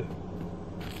weird.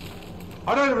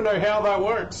 I don't even know how that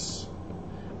works.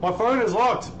 My phone is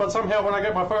locked, but somehow when I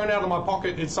get my phone out of my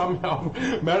pocket, it somehow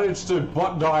managed to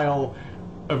butt dial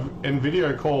and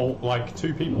video call like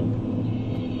 2 people.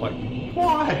 Like,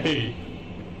 why?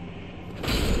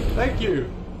 Thank you.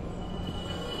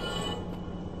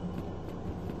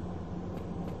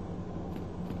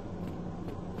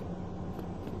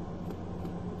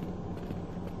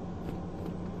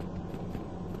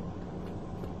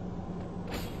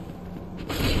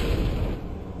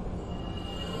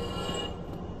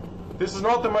 This is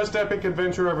not the most epic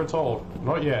adventure ever told.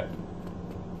 Not yet.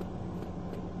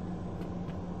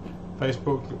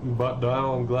 Facebook butt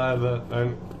dial. I'm glad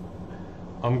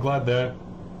that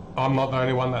I'm not the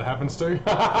only one that happens to.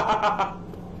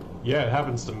 Yeah, it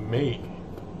happens to me.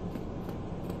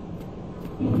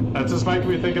 That just makes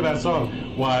me think of that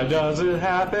song. Why does it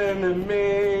happen to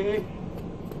me?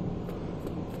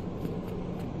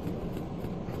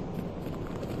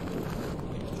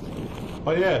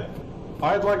 But yeah,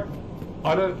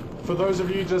 for those of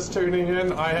you just tuning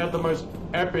in, I had the most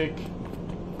epic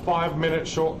 5-minute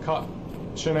shortcut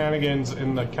shenanigans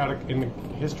in the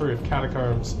history of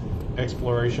catacombs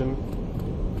exploration.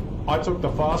 I took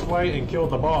the fast way and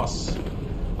killed the boss.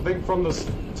 I think from the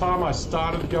time I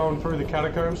started going through the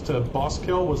catacombs to boss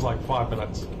kill was like 5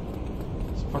 minutes.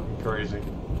 It's fucking crazy.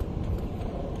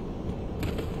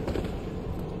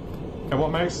 And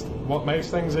what makes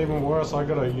things even worse, I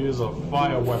gotta use a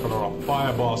fire weapon or a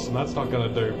fire boss, and that's not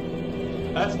gonna do.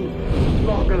 That's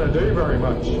not gonna do very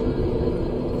much.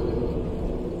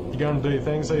 You're gonna do your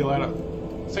thing. See you later.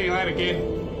 See you later, kid.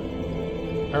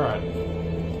 All right.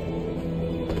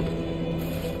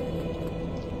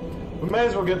 We may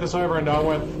as well get this over and done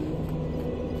with.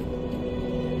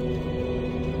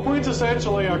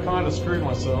 Quintessentially, I kind of screwed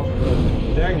myself.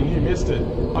 Dang, and you missed it.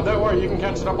 Oh, don't worry, you can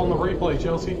catch it up on the replay,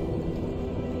 Chelsea.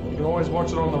 You can always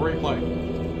watch it on the replay.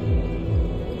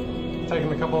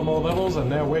 Taking a couple of more levels, and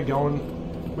now we're going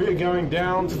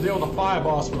down to deal with the fire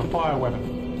boss with a fire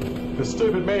weapon. Because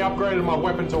stupid me upgraded my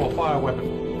weapon to a fire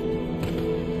weapon.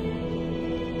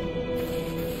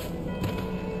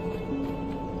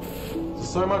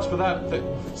 So much for that.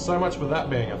 So much for that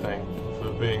being a thing,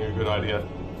 for being a good idea.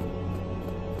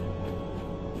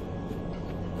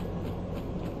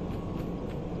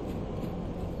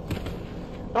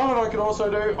 Oh, and I could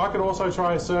also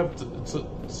try serve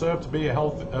to be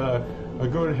a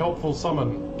good helpful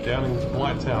summon down in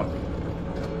Blighttown.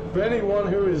 For anyone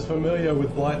who is familiar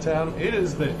with Blighttown, it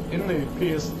is in the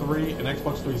PS3 and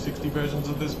Xbox 360 versions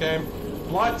of this game,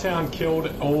 Blighttown killed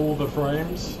all the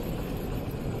frames.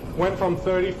 Went from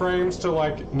 30 frames to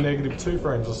like -2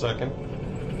 frames a second.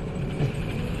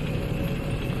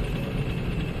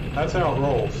 That's how it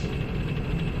rolls.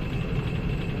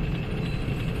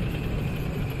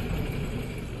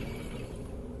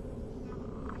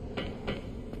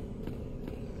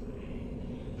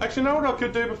 Actually, you know what I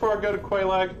could do before I go to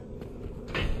Quelaag?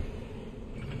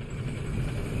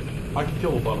 I could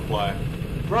kill a butterfly.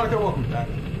 Veronica, welcome back.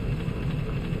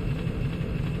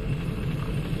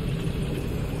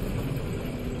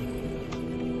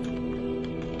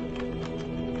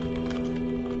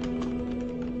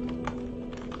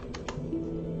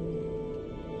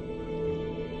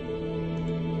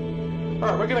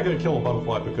 Alright, we're gonna go kill a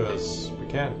butterfly because we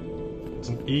can. It's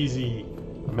an easy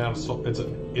amount of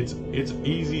it's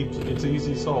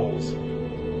easy souls.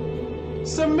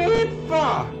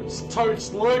 Samantha! It's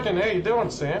Totes lurking. How you doing,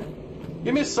 Sam?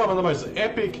 You missed some of the most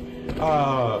epic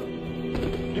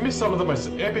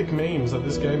memes that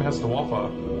this game has to offer.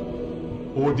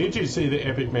 Or did you see the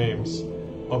epic memes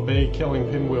of me killing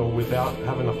Pinwheel without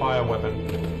having a fire weapon?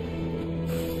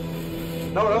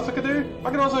 Know what else I could do? I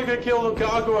can also go kill the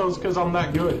gargoyles because I'm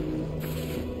that good.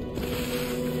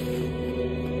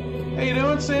 How you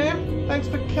doing, Sam? Thanks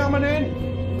for coming in.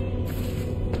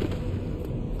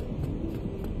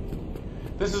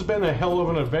 This has been a hell of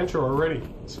an adventure already.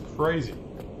 It's crazy.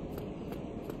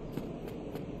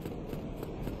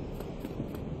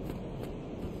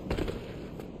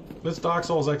 This Dark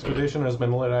Souls expedition has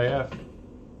been lit AF.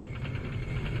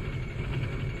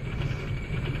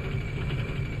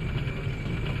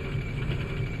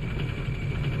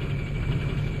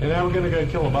 And now we're gonna go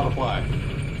kill a butterfly,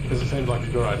 because it seems like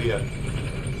a good idea.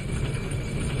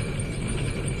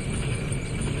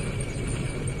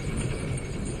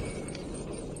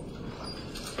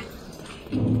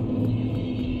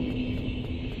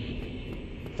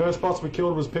 First boss we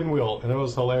killed was Pinwheel, and it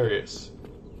was hilarious.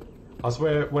 I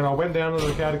swear, when I went down to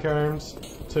the catacombs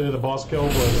to the boss kill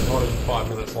was not even 5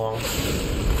 minutes long.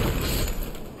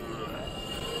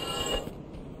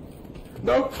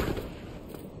 Nope!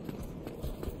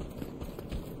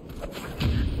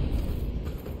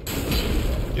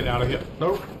 Get out of here.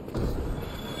 Nope.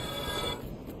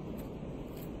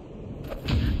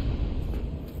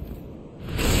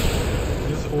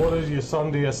 Just orders your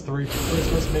son DS3 for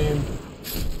Christmas.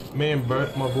 Me and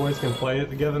both my boys can play it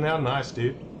together now. Nice,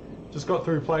 dude. Just got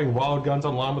through playing Wild Guns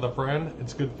online with a friend.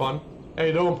 It's good fun. How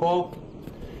you doing, Paul?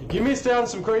 You missed out on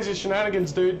some crazy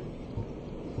shenanigans, dude.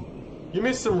 You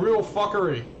missed some real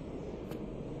fuckery.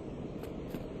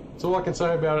 That's all I can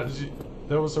say about it.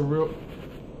 There was some real...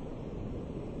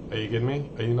 Are you kidding me?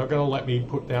 Are you not gonna let me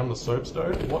put down the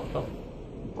soapstone?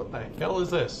 What the hell is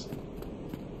this?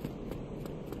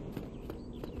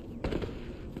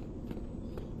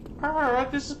 Alright,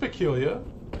 this is peculiar.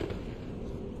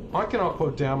 I cannot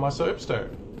put down my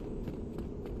soapstone.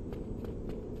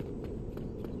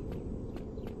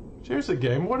 Seriously,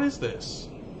 game, what is this?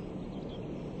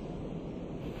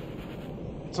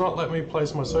 It's not letting me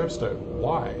place my soapstone.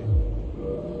 Why?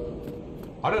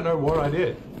 I don't know what I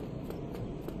did.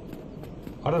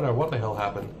 I don't know what the hell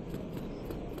happened.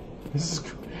 This is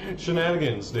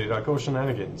shenanigans, dude. I call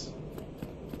shenanigans.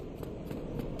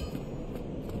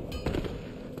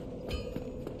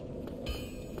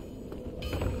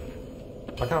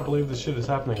 I can't believe this shit is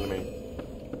happening to me.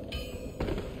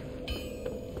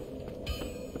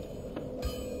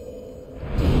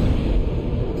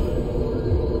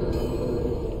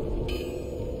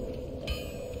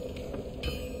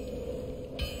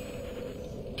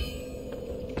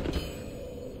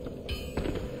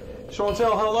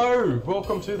 Chantel, hello!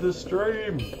 Welcome to the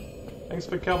stream. Thanks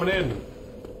for coming in.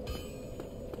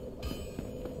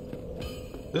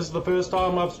 This is the first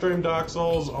time I've streamed Dark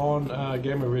Souls on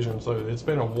GamerVision, so it's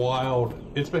been a wild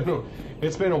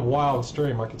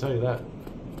stream, I can tell you that.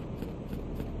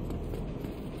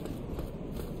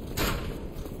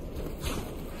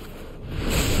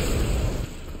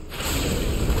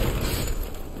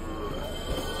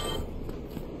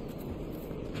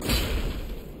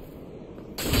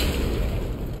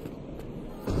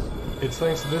 It's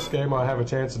thanks to this game I have a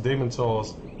chance at Demon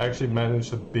Souls. I actually managed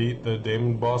to beat the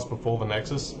demon boss before the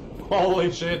Nexus.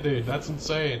 Holy shit, dude, that's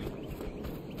insane.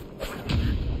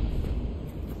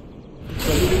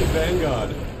 So you did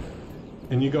Vanguard,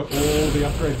 and you got all the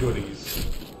upgrade goodies.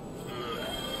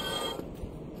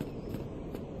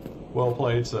 Well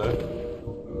played, sir.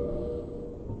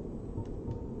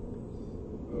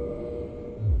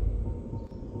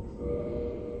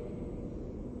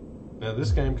 Now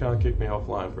this game can't kick me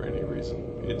offline for any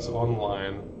reason. It's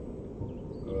online.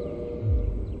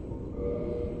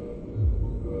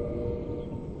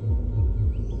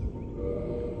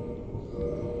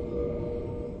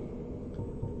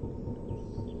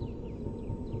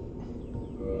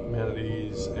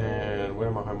 Humanities, and where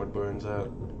are my homeward bones at?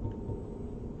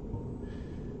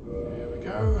 There we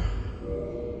go.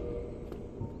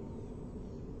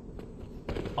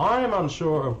 I am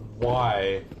unsure of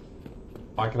why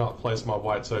I cannot place my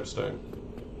white soapstone.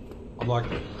 I'm like,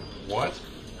 what?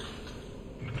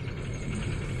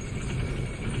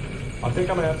 I think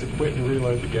I'm gonna have to quit and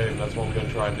reload the game. That's what I'm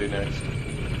gonna try and do next.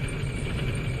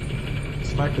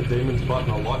 Smack the demon's button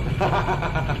a lot.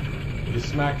 You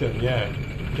smacked him, yeah.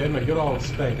 Gave him a good old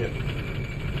spanking.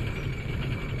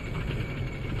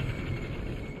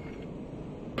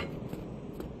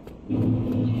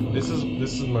 This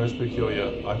is most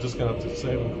peculiar. I'm just gonna have to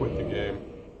save and quit the game.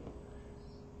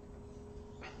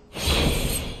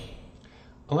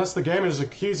 Unless the game is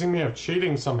accusing me of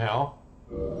cheating somehow.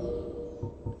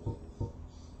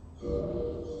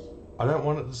 I don't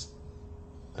want it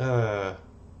to...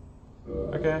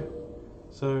 okay.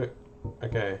 So...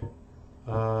 okay.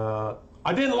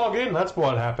 I didn't log in, that's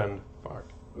what happened. Fuck.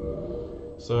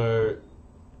 So...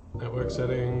 network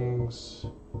settings...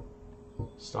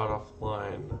 start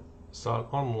offline.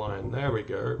 Start online. There we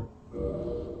go.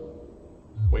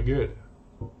 We're good.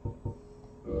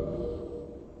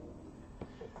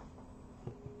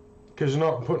 Because you're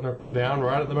not putting it down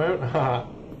right at the moment?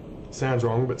 Sounds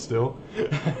wrong, but still.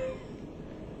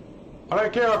 I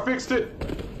don't care, I fixed it!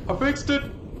 I fixed it!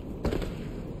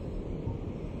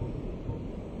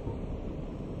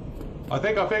 I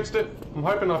think I fixed it. I'm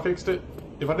hoping I fixed it.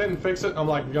 If I didn't fix it, I'm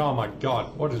like, oh my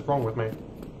god, what is wrong with me?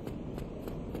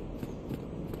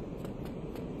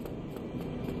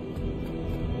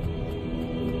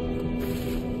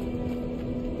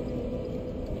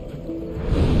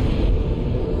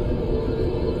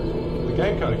 The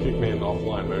game kind of kicked me in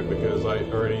offline mode because I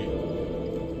already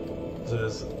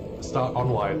says start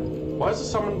online. Why is there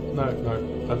someone?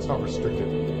 No, that's not restricted.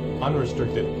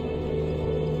 Unrestricted.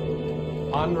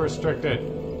 Unrestricted.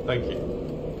 Thank you.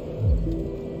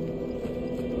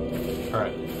 All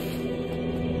right.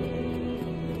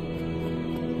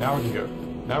 Now we can go.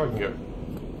 Now we can go.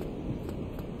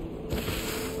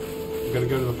 We gotta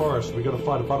go to the forest. We gotta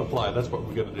fight a butterfly. That's what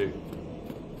we gotta do.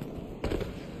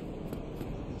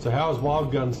 So how's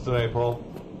Wild Guns today, Paul?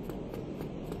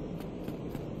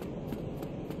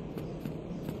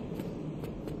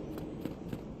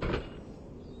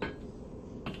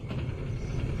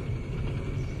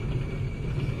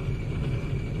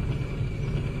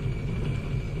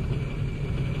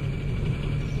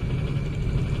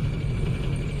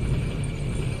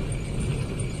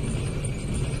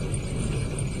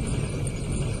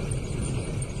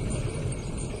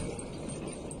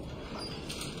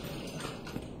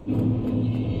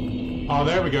 Oh,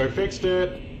 there we go. Fixed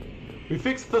it. We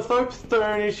fixed the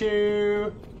soapstone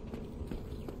issue.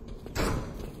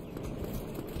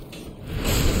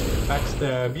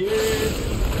 Backstab you.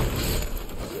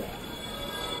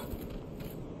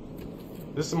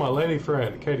 This is my lady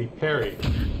friend, Katy Perry.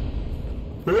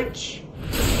 Bitch.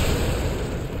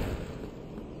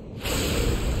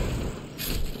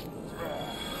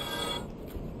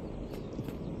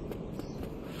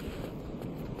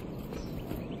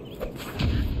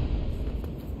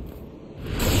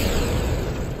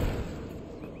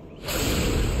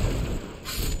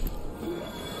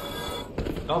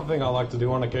 Another thing I like to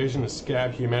do on occasion is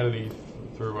scab humanity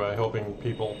through helping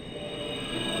people.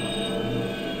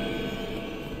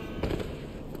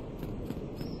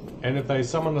 And if they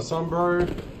summon a sunbro,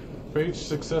 for each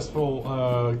successful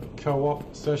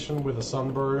co-op session with a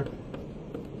sunbro,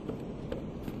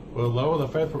 will lower the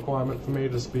faith requirement for me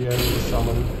to be able to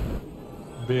summon,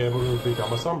 be able to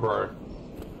become a sunbro.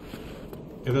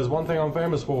 If there's one thing I'm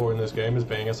famous for in this game, is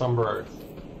being a sunbro.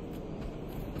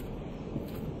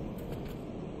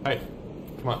 Hey,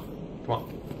 come on, come on,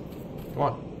 come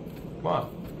on, come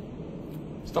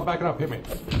on. Stop backing up, hit me.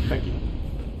 Thank you.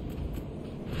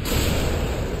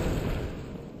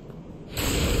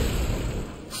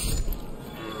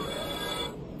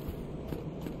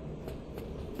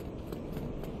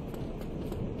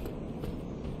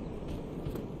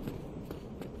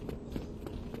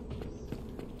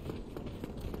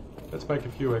 Let's make a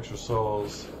few extra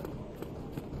souls.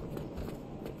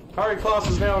 Hurry, class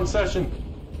is now in session.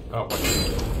 Oh,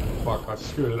 fuck, I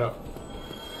screwed it up.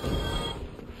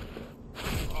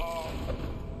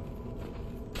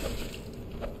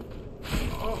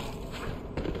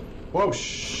 Whoa,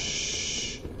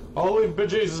 shh. Holy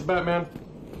bejesus, Batman.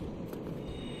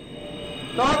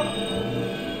 No!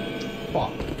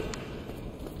 Fuck.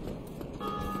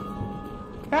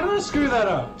 How did I screw that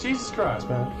up? Jesus Christ,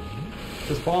 man.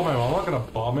 Just bomb him. I'm not gonna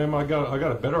bomb him. I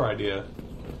got a better idea.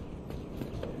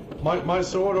 My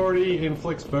sword already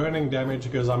inflicts burning damage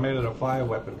because I made it a fire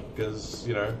weapon. Because,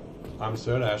 you know, I'm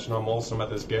Serdash and I'm awesome at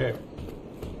this game.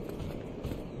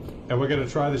 And we're gonna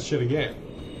try this shit again.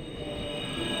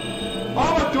 Oh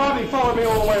my god, he followed me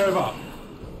all the way over!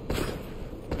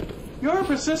 You're a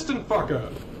persistent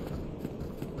fucker!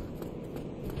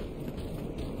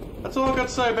 That's all I got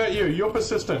to say about you. You're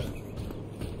persistent.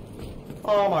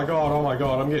 Oh my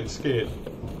god, I'm getting scared.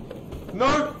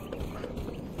 No!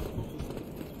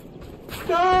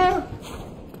 No!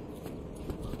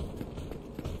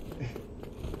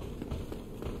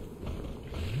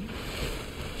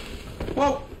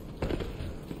 Whoa!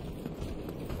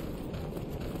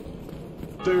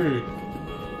 Dude.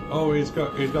 Oh, he's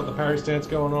got the parry stance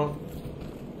going on.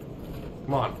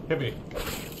 Come on, hit me.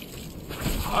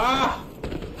 Ah!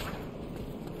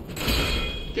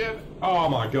 Get. Oh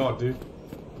my god, dude.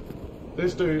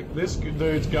 This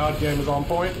dude's guard game is on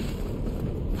point.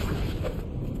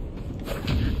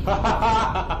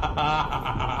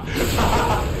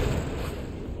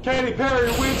 Katy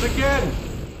Perry wins again!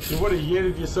 You would have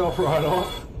yeeted yourself right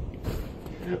off.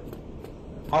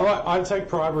 I take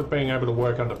pride with being able to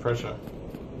work under pressure.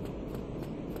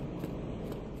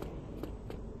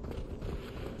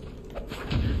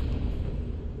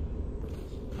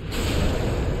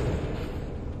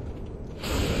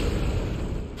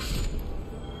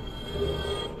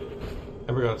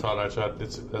 And we got a tie-dye chat.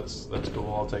 That's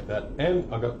cool. I'll take that.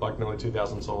 And I got like nearly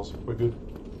 2,000 souls. We're good.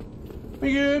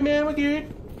 We're good, man. We're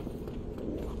good.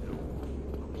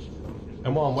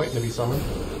 And while I'm waiting to be summoned,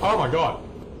 oh my god!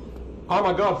 Oh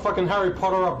my god! Fucking Harry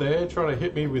Potter up there trying to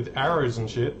hit me with arrows and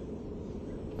shit.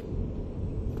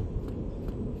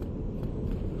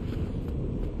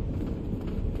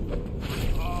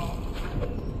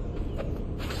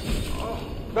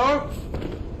 No!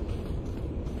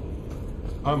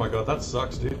 Oh my god, that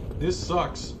sucks, dude. This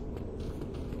sucks.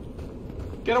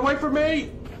 Get away from me!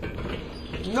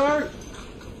 No!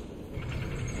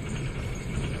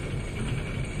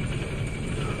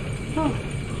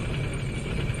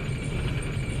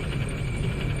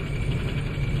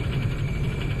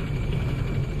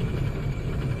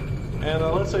 And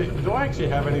let's see, do I actually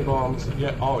have any bombs?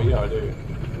 Yeah, oh yeah, I do.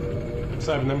 I'm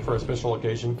saving them for a special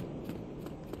occasion.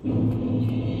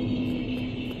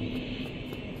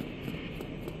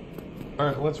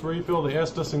 Alright, let's refill the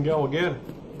Estus and go again.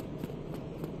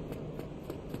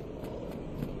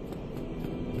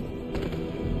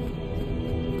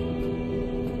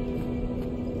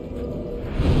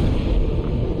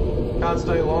 Can't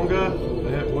stay longer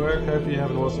at work. Hope you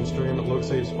have an awesome stream. It looks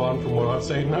heaps fun from what I've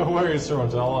seen. No worries, Sir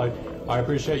Antel. I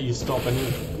appreciate you stopping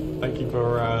in. Thank you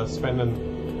for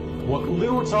spending what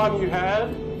little time you had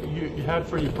you had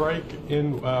for your break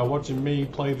in watching me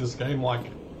play this game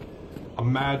like a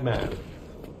madman,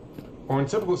 or in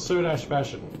typical Sodash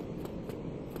fashion.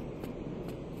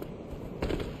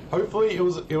 Hopefully it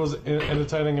was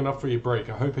entertaining enough for your break.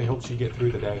 I hope it helps you get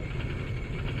through the day.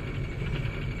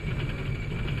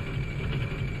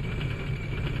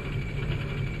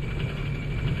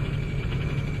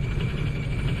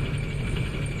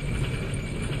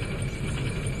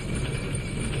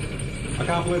 I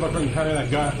can't believe I couldn't carry that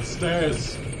guy up the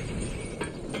stairs.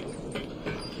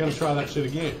 Gonna try that shit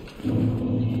again.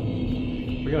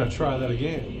 We're gonna try that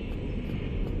again.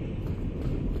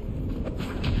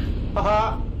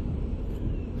 Haha!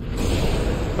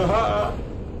 Haha!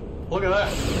 Look at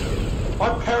that!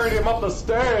 I parried him up the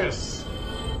stairs!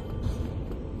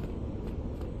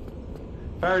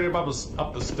 Parried him up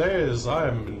the stairs. I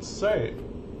am insane.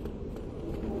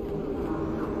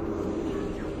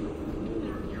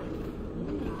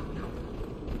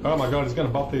 Oh my god, he's gonna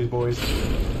bop these boys.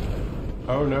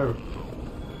 Oh no.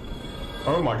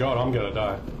 Oh my god, I'm gonna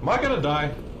die. Am I gonna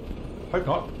die? Hope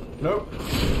not. Nope.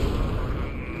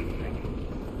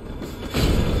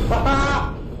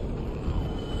 Haha!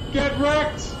 Get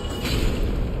wrecked!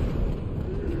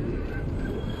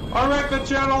 I wrecked the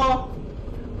Chandler!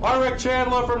 I wrecked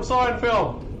Chandler from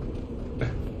Seinfeld!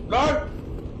 No!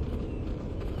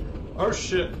 Oh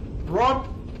shit. Run!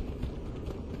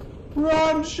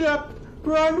 Run, ship!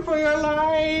 Run for your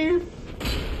life!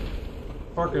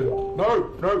 Fucking no,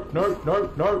 no, no,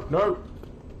 no, no, no.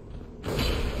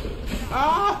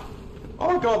 Ah!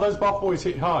 Oh my god, those buff boys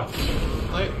hit hard.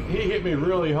 He hit me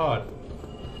really hard.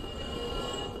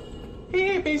 He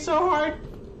hit me so hard.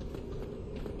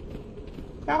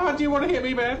 How hard do you want to hit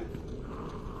me, man?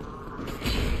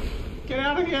 Get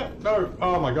out of here. No.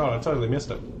 Oh my god, I totally missed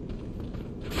it.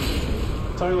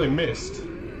 Totally missed.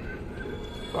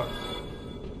 Fuck.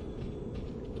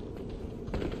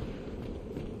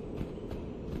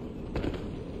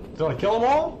 Did I kill them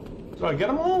all? Did I get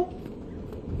them all?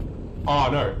 Oh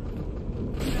no.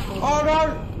 Oh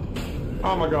no!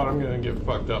 Oh my god, I'm gonna get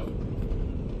fucked up.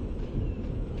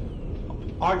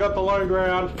 I got the low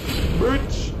ground.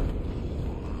 Bitch!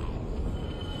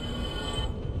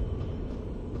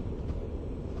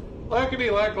 Lackety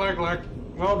lack lack lack.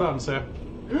 Well done, sir.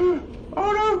 Oh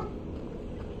no!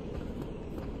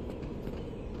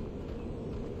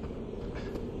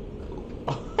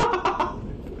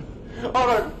 Oh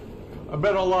no! I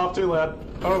better not laugh too loud.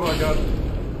 Oh my god.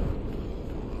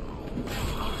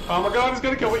 Oh my god, he's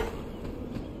gonna kill me!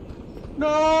 No!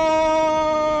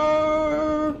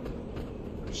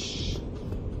 Shh.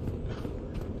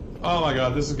 Oh my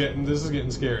god, this is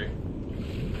getting scary.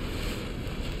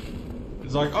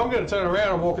 It's like I'm gonna turn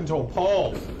around and walk into a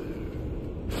pole.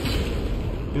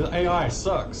 His AI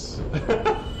sucks.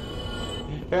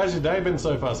 How's your day been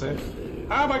so far, Sam?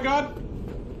 Oh my god!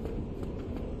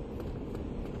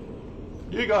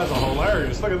 You guys are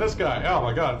hilarious. Look at this guy. Oh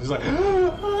my god. He's like,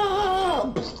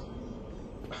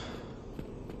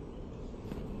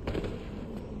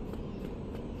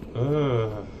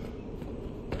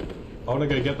 I want to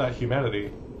go get that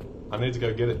humanity. I need to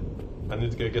go get it. I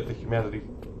need to go get the humanity.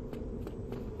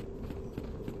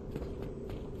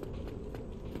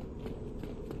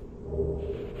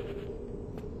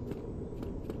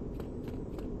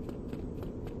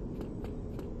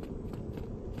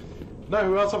 No,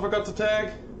 who else I forgot to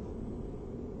tag?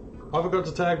 I forgot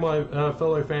to tag my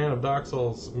fellow fan of Dark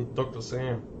Souls, Dr.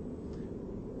 Sam.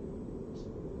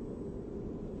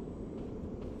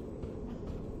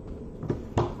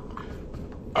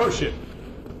 Oh shit.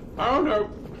 Oh no.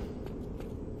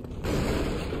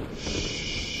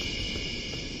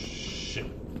 Shit.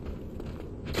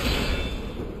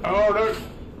 Oh no.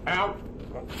 Ow.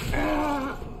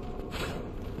 Ah.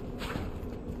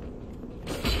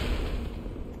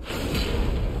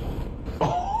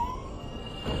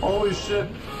 Holy shit.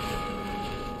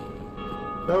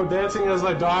 They were dancing as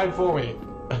they died for me.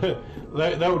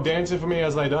 they were dancing for me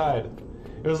as they died.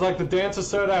 It was like the dance of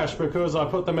Sodash because I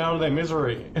put them out of their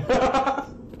misery.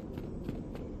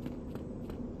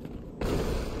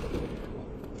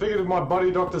 Figured if my buddy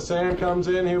Dr. Sam comes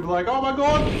in, he'll be like, oh my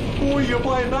god, boy, you're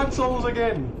playing Dark Souls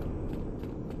again.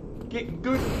 Get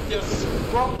good, yes,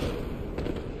 drop.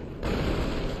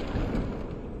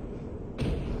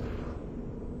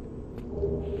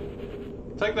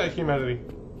 Take that humanity.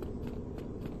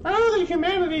 Oh, the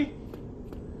humanity!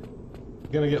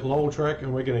 Gonna get LOL Trek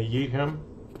and we're gonna yeet him.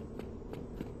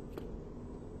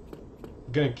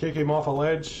 Gonna kick him off a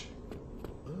ledge.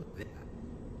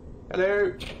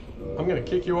 Hello! I'm gonna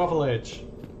kick you off a ledge.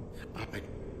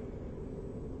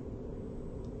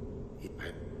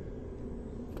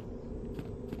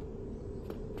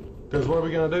 Because what are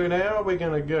we going to do now? We're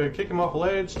going to go kick him off a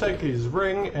ledge, take his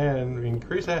ring, and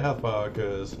increase our health bar,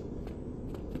 because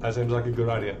that seems like a good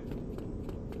idea.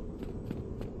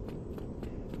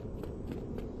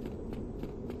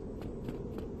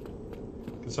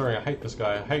 Considering I hate this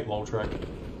guy, I hate Loltrek.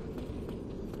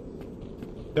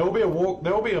 There will be a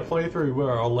playthrough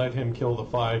where I'll let him kill the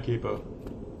Firekeeper.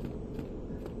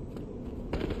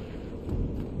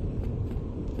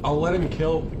 I'll let him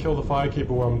kill the Firekeeper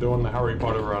while I'm doing the Harry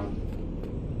Potter run.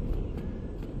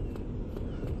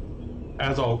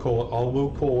 As I'll call it, I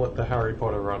will call it the Harry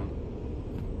Potter run.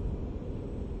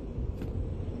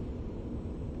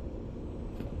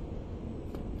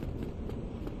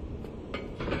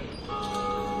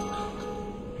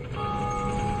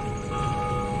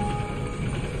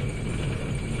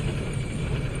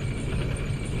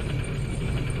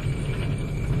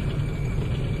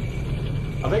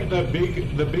 I think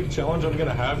the big challenge I'm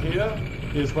gonna have here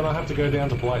is when I have to go down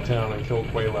to Blighttown and kill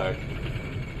Quelaag.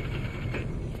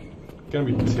 Gonna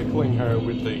be tickling her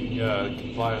with the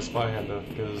Fire Spyhander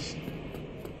because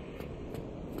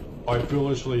I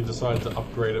foolishly decided to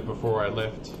upgrade it before I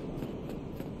left.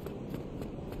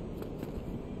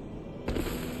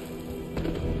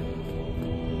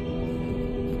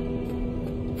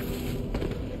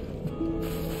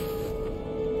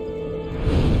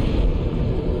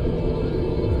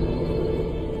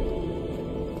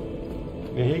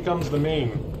 And here comes the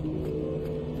meme.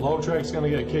 Loltrek's gonna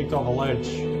get kicked off a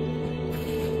ledge.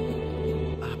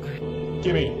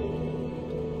 Gimme.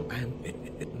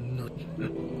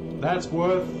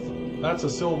 That's a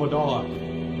silver dollar.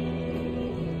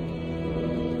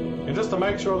 And just to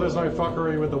make sure there's no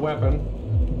fuckery with the weapon.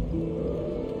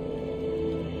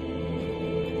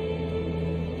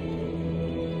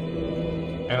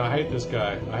 And I hate this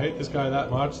guy. I hate this guy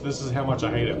that much. This is how much I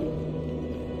hate him.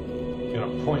 I'm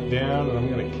gonna point down and I'm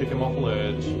gonna kick him off a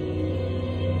ledge.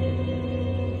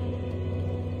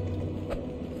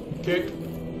 Kick.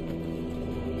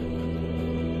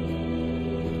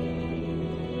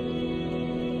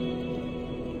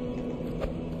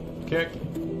 Kick.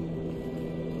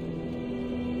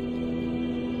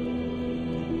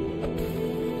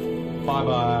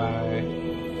 Bye-bye.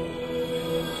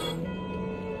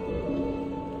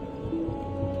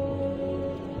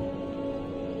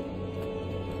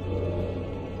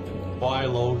 Bye,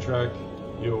 Loltrek.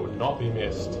 You will not be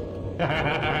missed.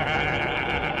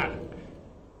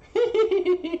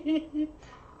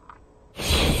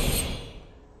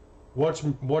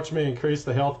 Watch me increase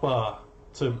the health bar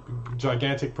to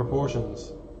gigantic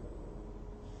proportions.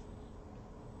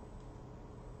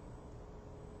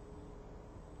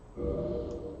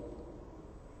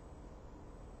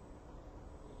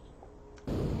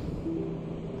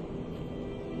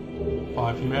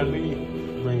 Five humanity,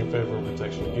 ring of favor and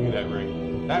protection. Give me that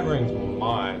ring. That ring's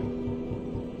mine.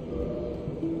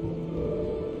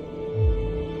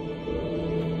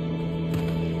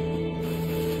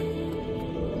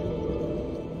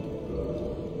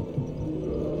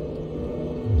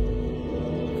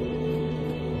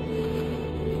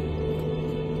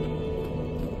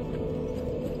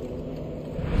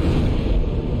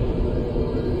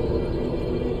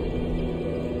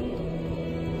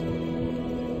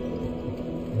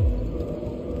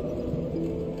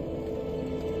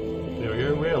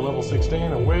 We're level 16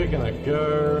 and we're gonna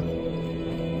go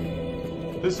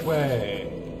this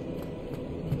way.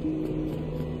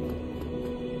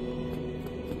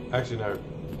 Actually no,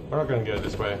 we're not gonna go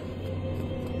this way.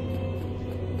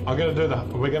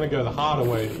 We're gonna go the harder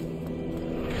way.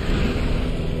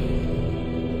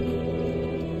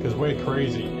 Because we're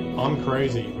crazy. I'm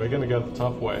crazy. We're gonna go the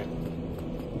tough way.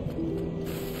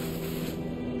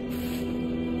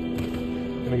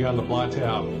 Gonna go into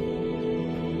Blighttown.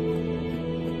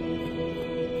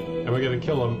 And we're gonna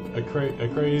kill a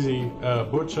crazy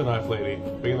butcher knife lady.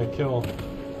 We're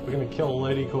gonna kill a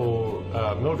lady called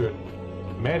Mildred.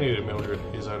 Man-eater Mildred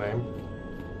is her name.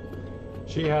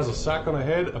 She has a sack on her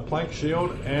head, a plank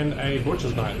shield, and a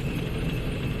butcher's knife.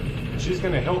 She's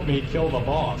gonna help me kill the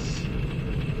boss.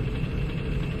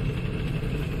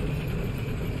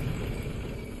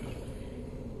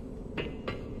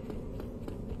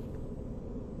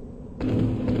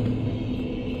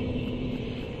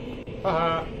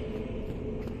 Haha.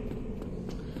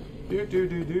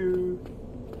 Do.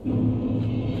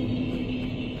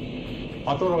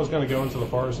 I thought I was going to go into the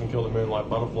forest and kill the moonlight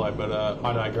butterfly, but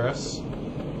I digress.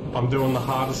 I'm doing the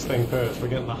hardest thing first. We're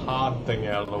getting the hard thing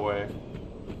out of the way.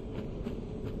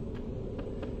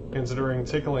 Considering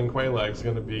tickling Quelaag's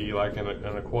going to be like an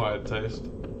acquired taste.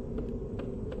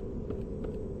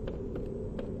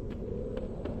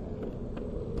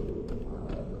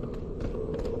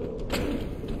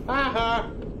 Ah!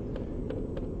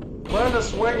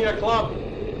 swing your club.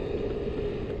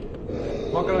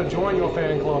 Not gonna join your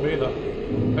fan club either.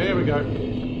 There we go.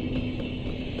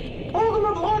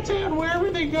 Ultimate lockdown where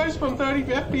everything goes from 30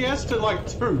 FPS to like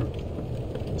 2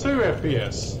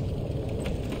 FPS.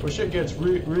 Where shit gets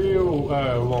real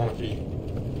wonky.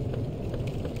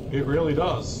 It really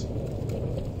does.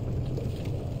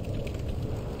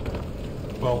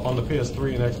 Well, on the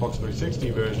PS3 and Xbox 360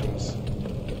 versions.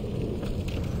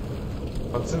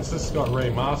 But since this got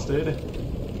remastered,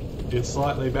 it's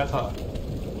slightly better.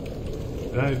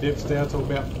 It only dips down to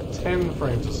about 10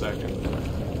 frames a second.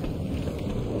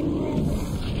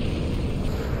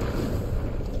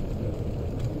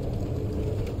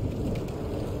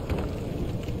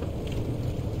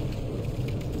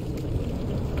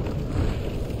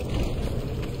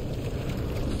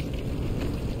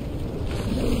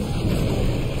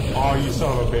 Oh, you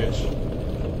son of a bitch.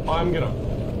 I'm gonna...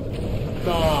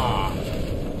 Nah.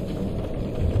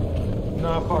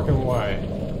 No fucking way.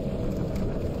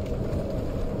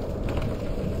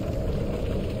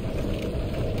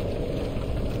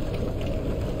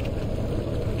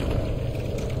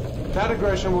 That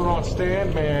aggression will not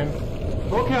stand, man.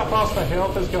 Look how fast the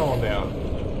health is going down.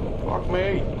 Fuck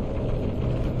me.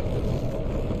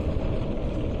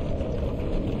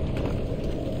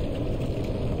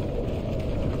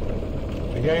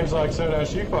 The game's like, so now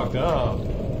she fucked up.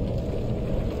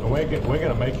 And we're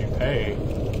gonna make you pay.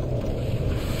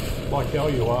 Like hell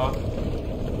you are.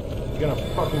 We're gonna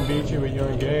fucking beat you in your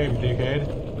own game,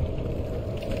 dickhead.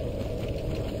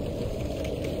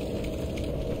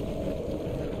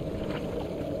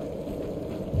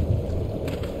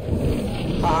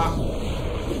 Ah.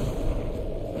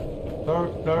 No.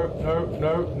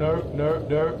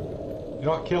 You're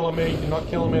not killing me. You're not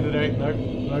killing me today.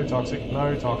 No toxic.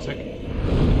 No toxic.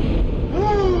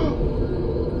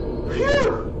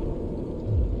 Phew!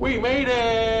 We made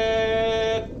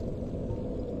it!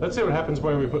 Let's see what happens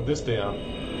when we put this down.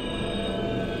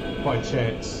 By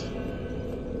chance.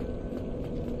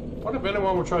 What if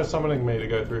anyone will try summoning me to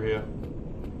go through here?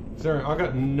 Is there, I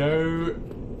got no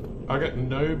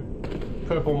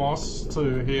purple moss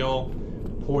to heal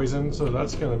poison, so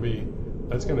that's gonna be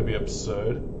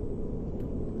absurd.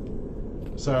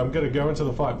 So I'm gonna go into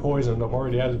the fight poisoned. I'm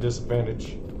already at a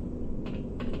disadvantage.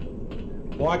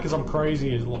 Why? Because I'm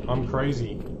crazy. I'm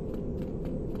crazy.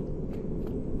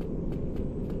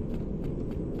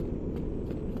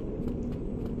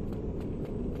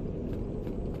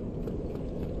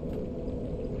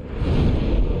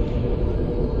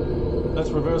 Let's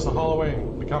reverse the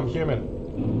hollowing. Become human.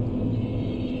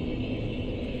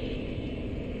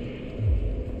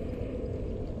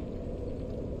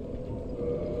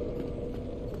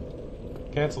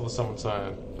 Cancel the summon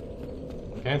sign.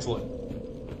 Cancel it.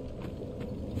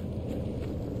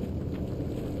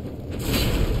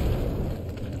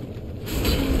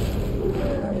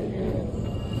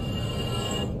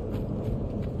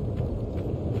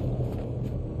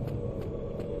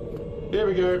 There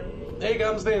we go. Here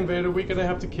comes the invader. We're gonna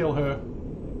have to kill her.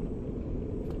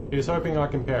 He's hoping I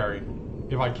can parry.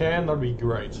 If I can, that'd be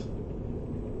great.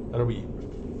 That'll be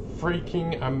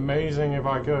freaking amazing if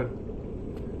I could.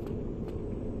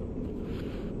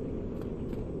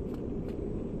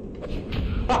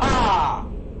 Ha-ha!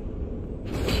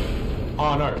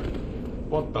 Oh no.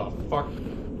 What the fuck?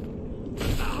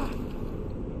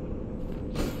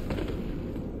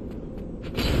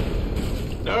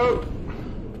 No!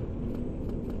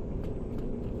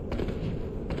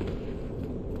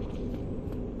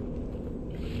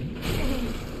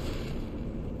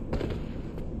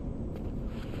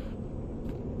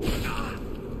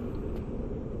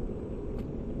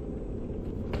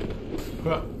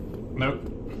 Nope.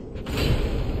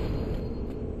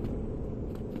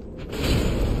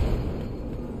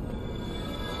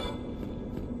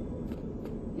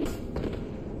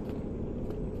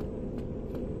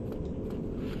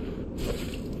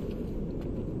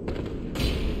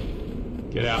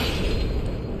 Get out.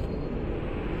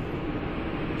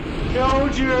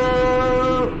 Killed you!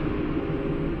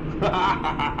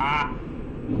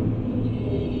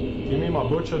 Give me my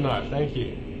butcher knife, thank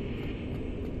you.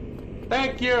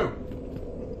 Thank you!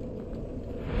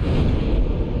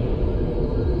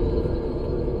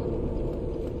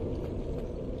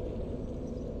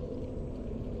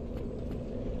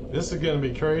 This is gonna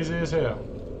be crazy as hell.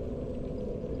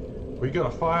 We got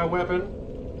a fire weapon,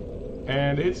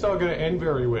 and it's not gonna end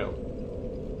very well.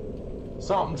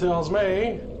 Something tells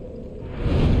me...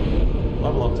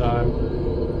 Level up time.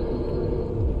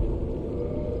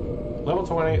 Level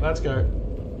 20, let's go.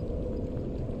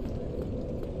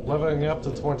 Leveling up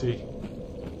to 20.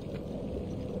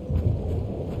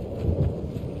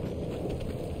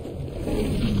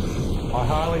 I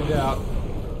highly doubt.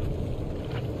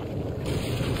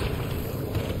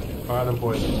 Alright, I'm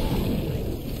poisoned.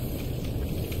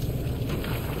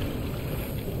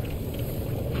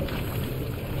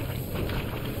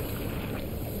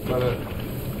 Gotta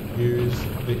use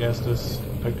the Estus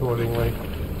accordingly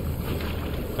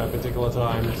at particular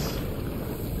times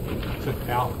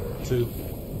to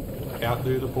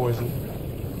outdo the poison.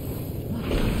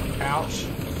 Ouch.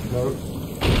 Nope.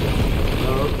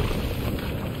 Nope.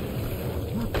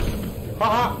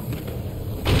 Haha!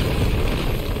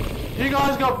 You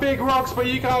guys got big rocks, but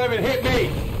you can't even hit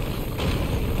me!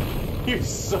 You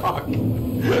suck!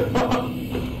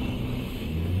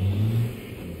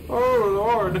 Oh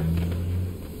Lord!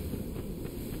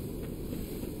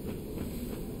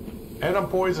 And I'm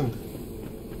poisoned.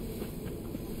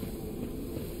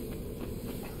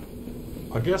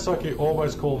 I guess I could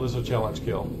almost call this a challenge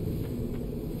kill.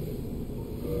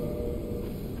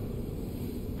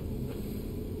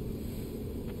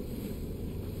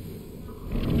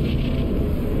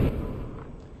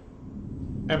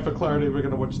 And for clarity, we're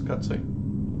going to watch the cutscene.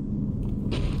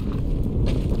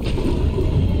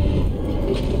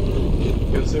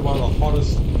 You can see one of the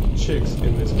hottest chicks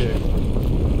in this game.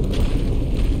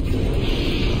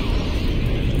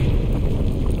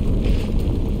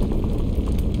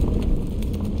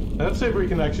 Let's see if we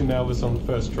can actually nail this on the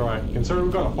first try. Considering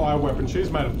we've got a fire weapon, she's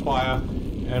made of fire,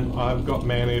 and I've got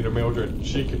Man-Eater Mildred.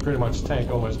 She can pretty much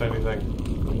tank almost anything.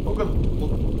 Look at...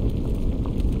 Look.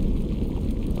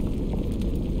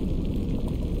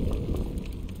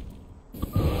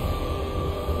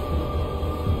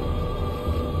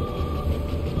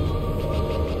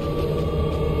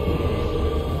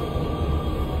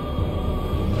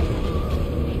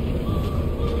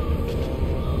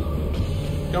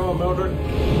 Come on, Mildred.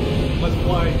 Let's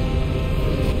play.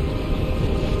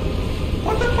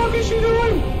 What the fuck is she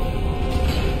doing?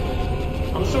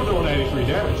 I'm still doing 83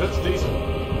 damage. That's decent.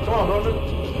 Come on, Mildred.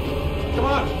 Come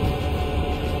on.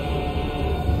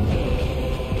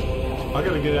 I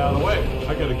gotta get out of the way.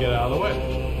 I gotta get out of the way.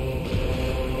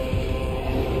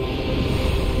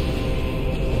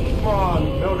 Come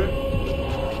on, Mildred.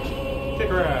 Kick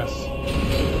her ass.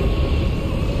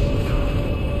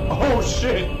 Oh,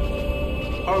 shit.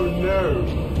 Oh no!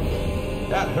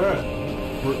 That hurt.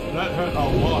 That hurt a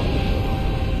lot.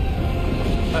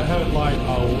 That hurt like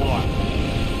a lot.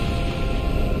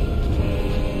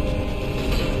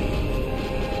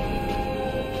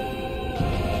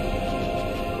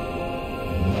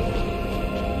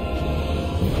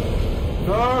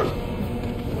 No!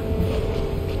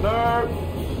 No!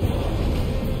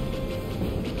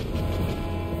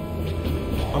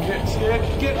 I'm getting scared.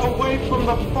 Get away from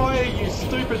the fire, you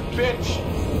stupid bitch!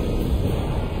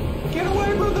 Get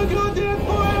away from the goddamn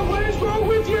fire! What is wrong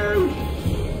with you?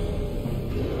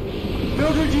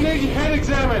 Mildred, you need your head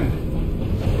examined!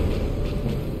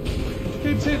 She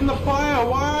keeps hitting the fire,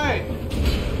 why?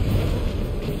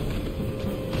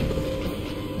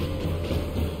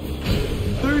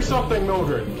 Do something,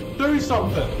 Mildred! Do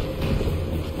something!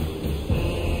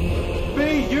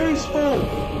 Be useful!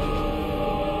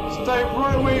 Stay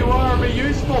right where you are and be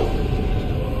useful!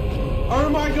 Oh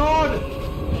my god!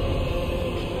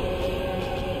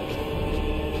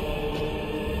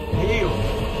 Heal!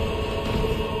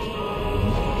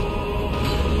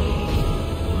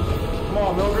 Come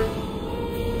on, Mildred!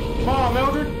 Come on,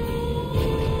 Mildred!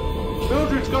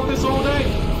 Mildred's got this all day!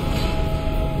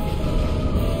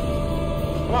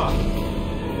 Come on!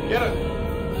 Get it!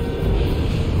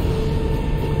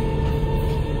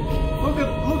 Look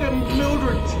at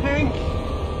Mildred tank!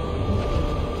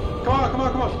 Come on, come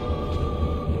on, come on!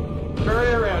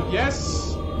 Hurry around.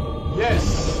 Yes!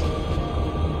 Yes!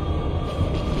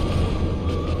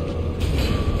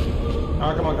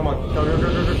 Ah, come on, come on. Go, go,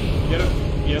 go, go, go. Get it.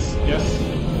 Yes, yes.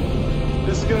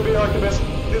 This is gonna be like the best.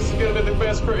 This is gonna be the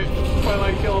best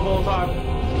Twilight kill of all time.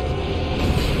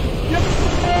 Yes!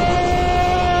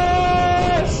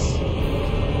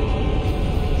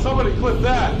 Somebody clip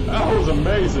that. That was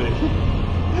amazing.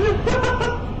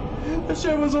 That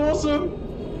shit was awesome.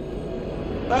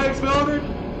 Thanks, Mildred.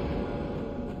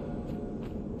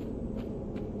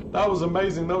 That was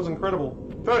amazing. That was incredible.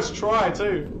 First try,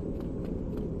 too.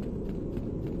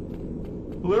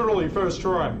 Literally first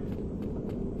try.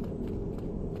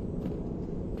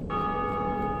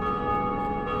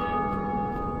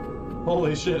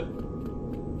 Holy shit.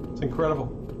 It's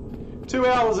incredible. 2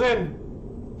 hours in,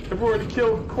 I've already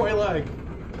killed Quelaag.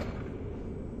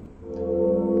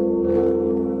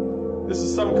 This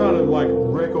is some kind of like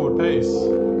record pace.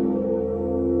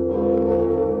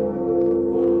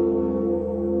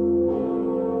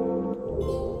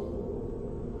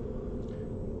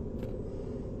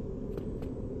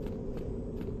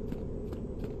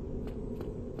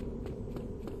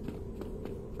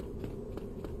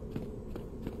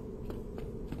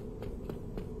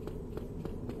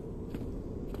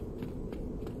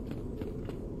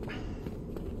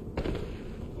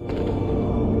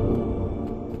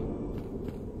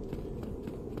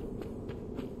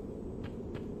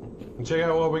 And check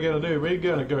out what we're gonna do. We're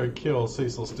gonna go kill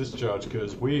Ceaseless Discharge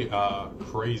because we are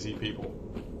crazy people.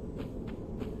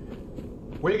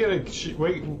 We're gonna.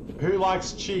 Who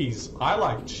likes cheese? I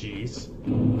like cheese. I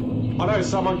know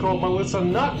someone called Melissa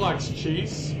Nutt likes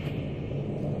cheese.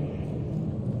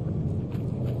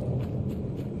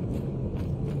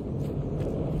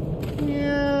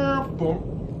 Yeah,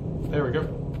 boom. There we go.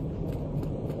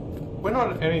 We're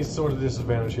not at any sort of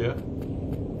disadvantage here.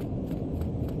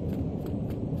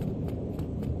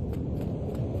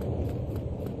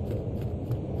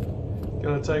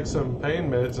 Gonna take some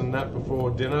pain meds and that before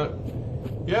dinner.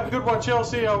 You have a good one,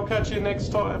 Chelsea. I'll catch you next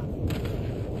time.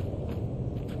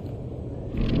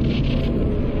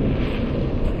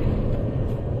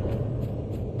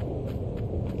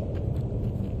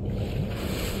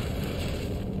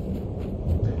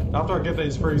 After I get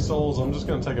these free souls, I'm just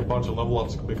going to take a bunch of level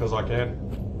ups because I can.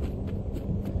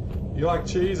 You like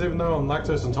cheese even though I'm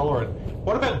lactose intolerant?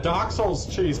 What about Dark Souls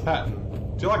cheese, Patton?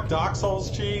 Do you like Dark Souls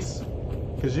cheese?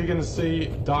 Because you're going to see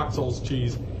Dark Souls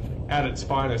cheese at its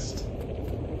finest.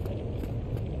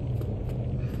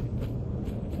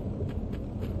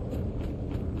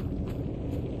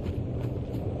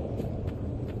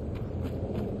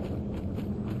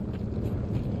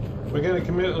 We're going to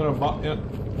commit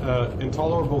an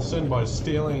intolerable sin by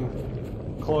stealing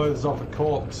clothes off a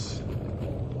corpse.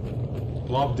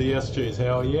 Love DS cheese.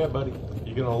 Hell yeah, buddy.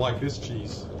 You're going to like this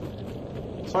cheese.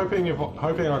 I was hoping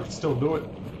I could still do it.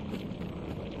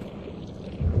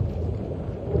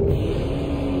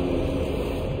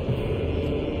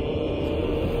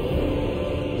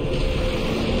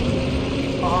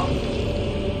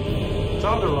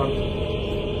 Time to run.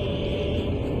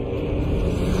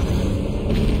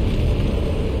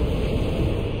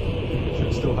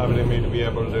 Should still have it in me to be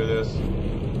able to do this.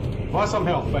 If I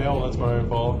somehow fail, that's my own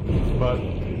fault. But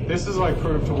this is like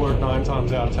proved to work 9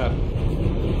 times out of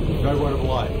 10. No word of a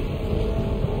lie.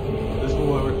 This will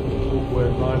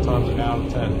work 9 times out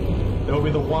of 10. There will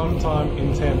be the 1 time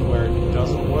in 10 where it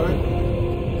doesn't work.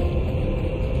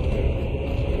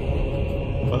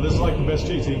 But this is like the best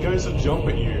cheese. He goes to jump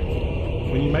at you.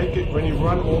 When you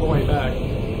run all the way back,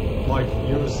 like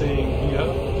you're seeing here,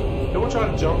 he will try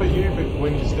to jump at you, but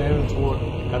when you're standing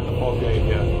at the fog gate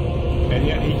here, and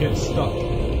yet he gets stuck.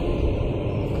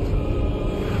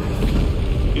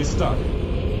 He's stuck.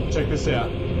 Check this out.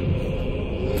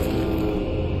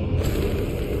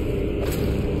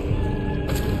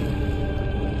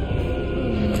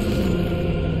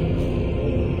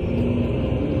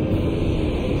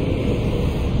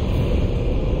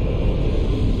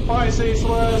 Bye,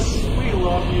 Ceaseless. We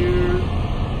love you.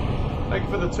 Thank you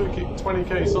for the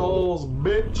 20k souls,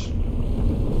 bitch.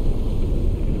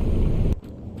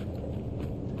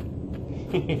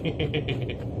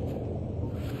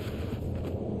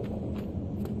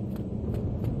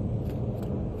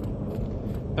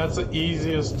 That's the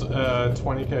easiest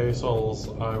 20k souls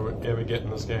I would ever get in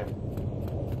this game.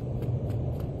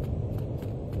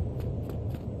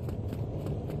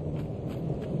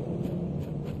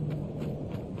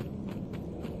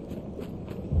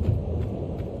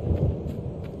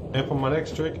 And for my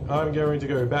next trick, I'm going to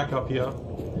go back up here,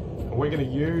 and we're going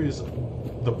to use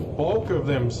the bulk of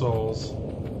them souls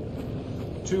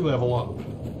to level up.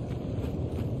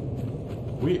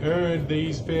 We earned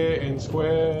these fair and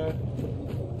square.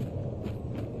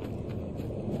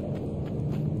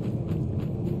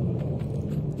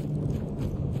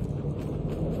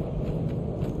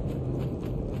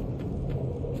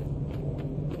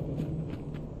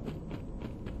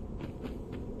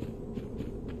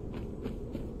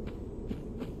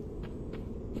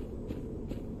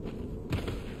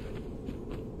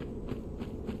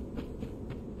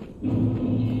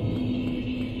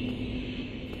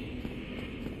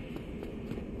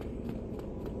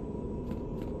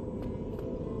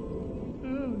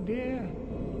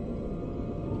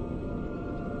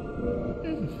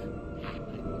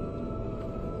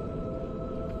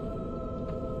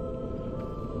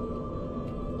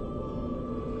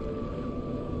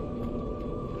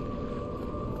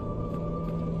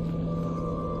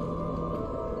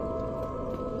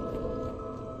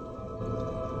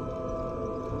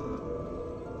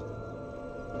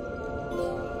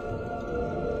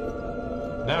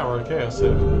 Now we're in Chaos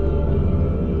City.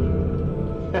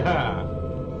 Haha.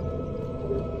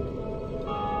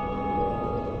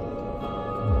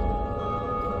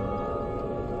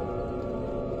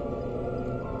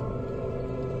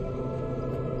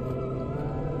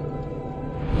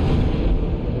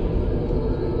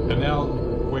 And now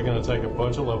we're going to take a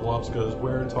bunch of level ups because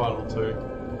we're entitled to.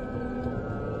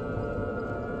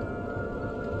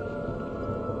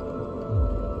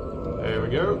 There we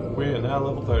go. We're now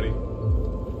level 30.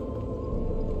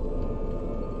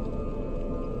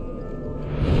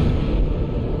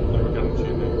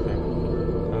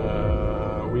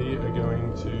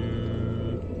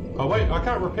 Oh wait, I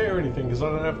can't repair anything because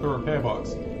I don't have the repair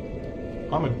box.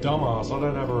 I'm a dumbass, I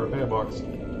don't have a repair box.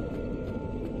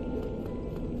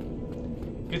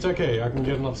 It's okay, I can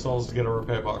get enough souls to get a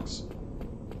repair box.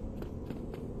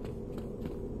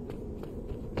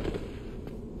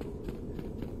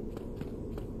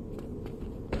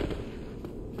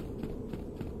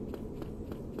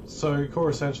 So, core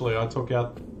essentially, I took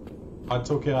out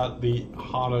the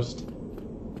hardest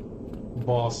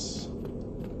boss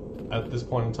at this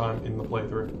point in time in the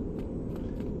playthrough.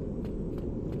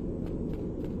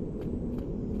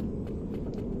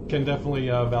 Can definitely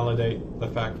validate the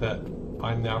fact that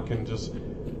I now can just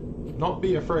not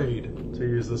be afraid to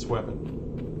use this weapon.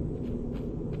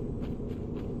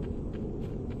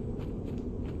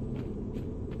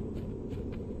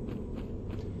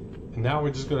 And now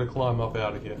we're just gonna climb up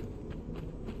out of here.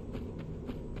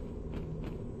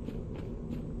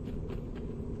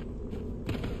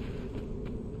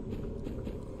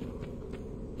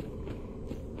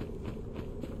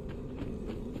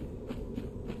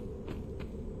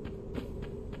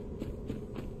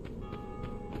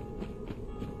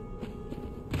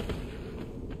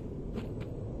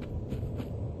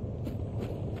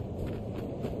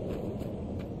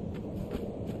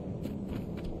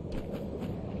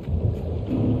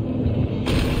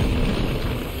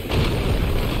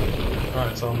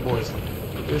 Alright, so I'm poisoned.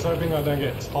 Just hoping I don't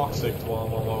get toxic while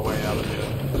I'm on my way out of here.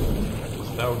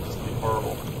 That would just be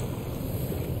horrible.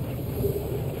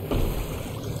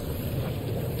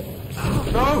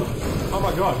 No! Oh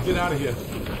my god, get out of here.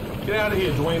 Get out of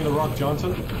here, Dwayne The Rock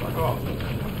Johnson. Fuck off.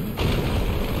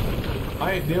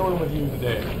 I ain't dealing with you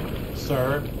today,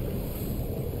 sir.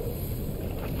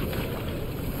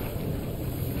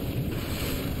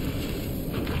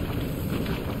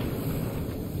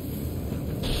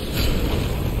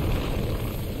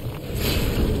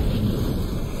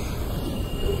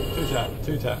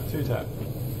 Two tap.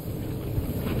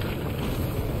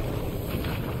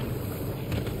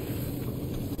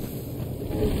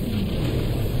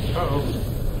 Uh-oh.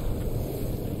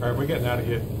 Alright, we're getting out of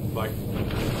here. Like,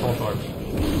 pronto.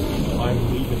 I'm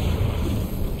leaving.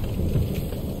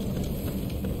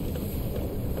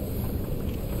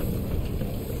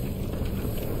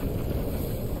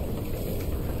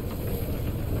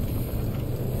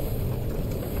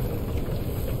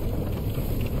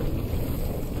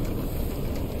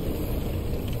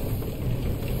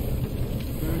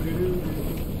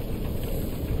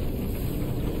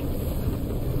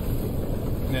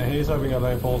 Yeah, he's hoping I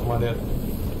don't fall to my death.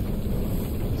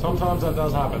 Sometimes that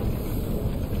does happen.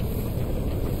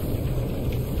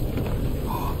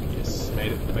 Oh, yes,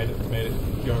 made it.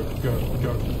 Go.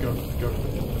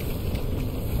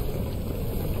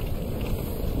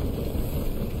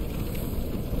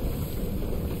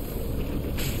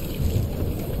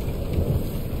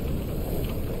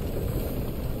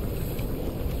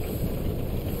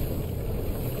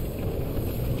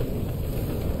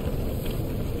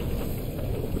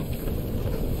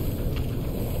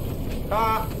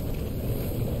 Ha!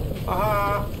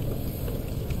 Ha!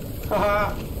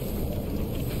 Ha!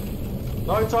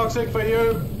 No toxic for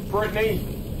you, Brittany!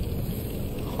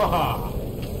 Ha!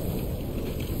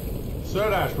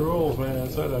 Sodash rules, man.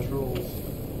 Sodash rules.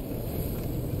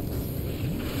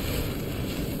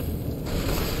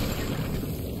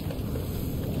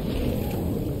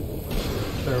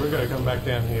 So we gotta come back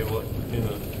down here in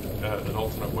an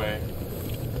alternate way.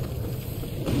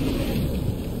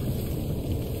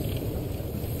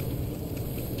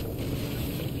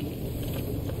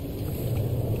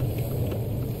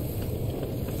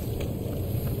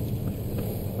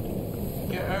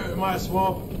 My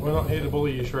swamp. We're not here to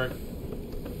bully you, Shrek.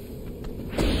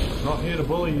 Not here to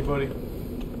bully you, buddy.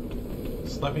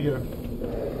 Just let me go.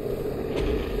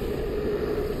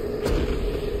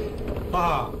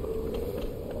 Ah.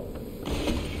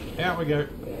 Out we go.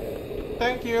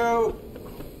 Thank you.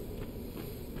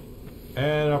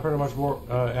 And I pretty much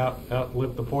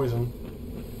outlived the poison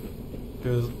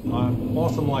because I'm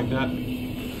awesome like that.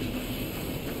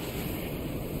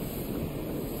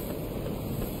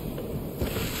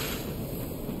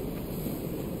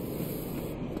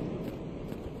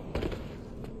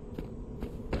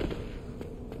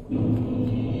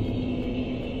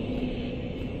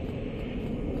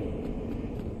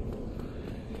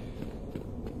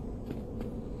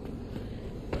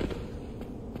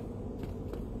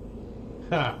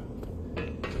 Ha!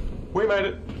 We made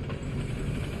it!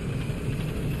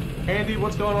 Andy,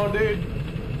 what's going on, dude?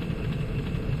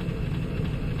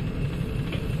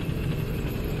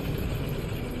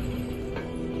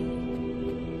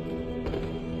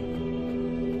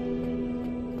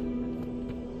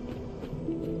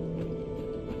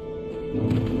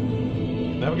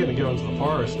 Now we're gonna go into the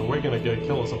forest and we're gonna go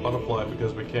kill us a butterfly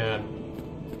because we can.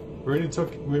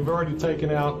 We've already taken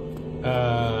out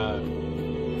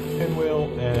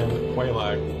Pinwheel and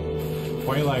Quaylag.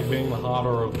 Quaylag being the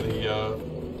harder of the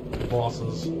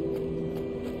bosses.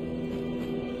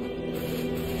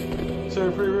 So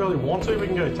if we really want to, we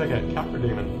can go take out Capra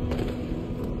Demon.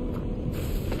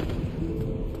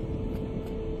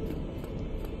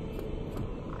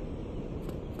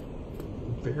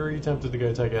 Very tempted to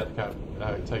go take out Capra.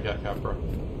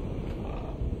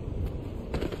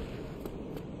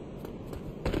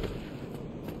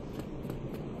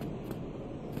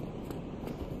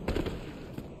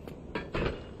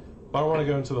 But I want to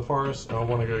go into the forest and I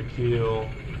want to go kill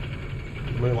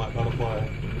the Moonlight Butterfly.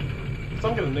 So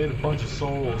I'm going to need a bunch of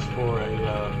souls for a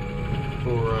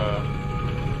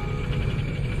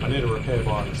I need a repair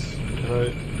box.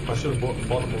 And I should have bought the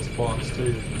bottomless box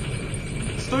too.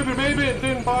 Stupid me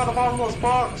didn't buy the bottomless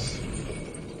box!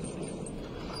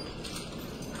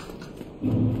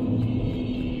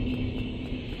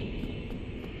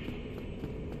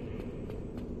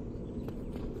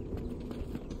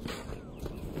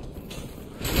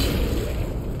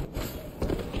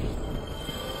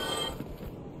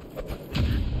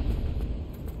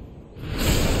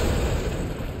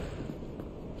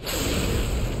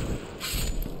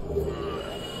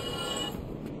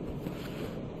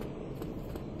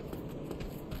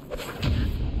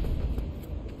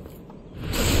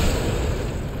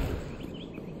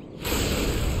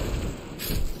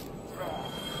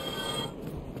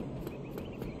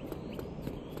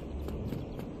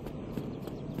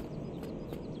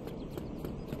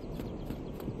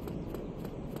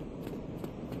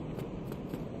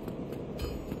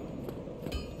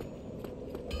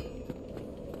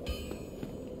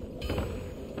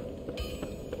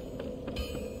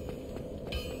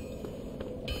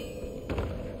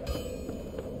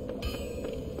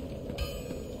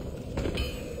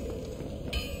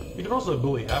 You can also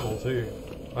bully Havel too.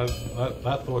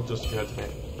 That thought just occurred to me.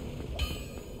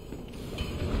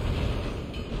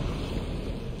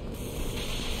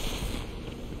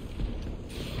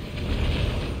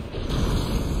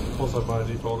 Also by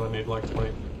default I need like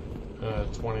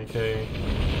 20k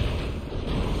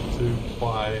to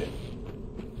buy a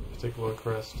particular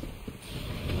crest.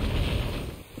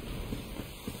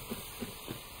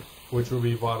 Which will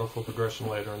be vital for progression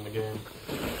later in the game.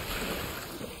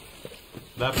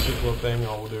 That particular thing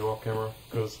I will do off camera,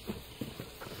 because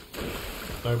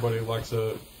nobody likes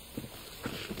it.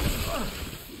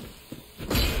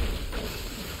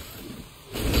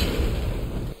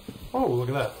 Oh, look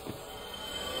at that.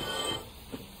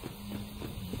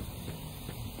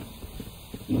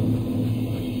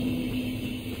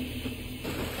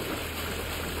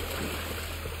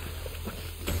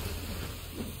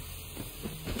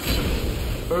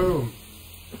 Boom.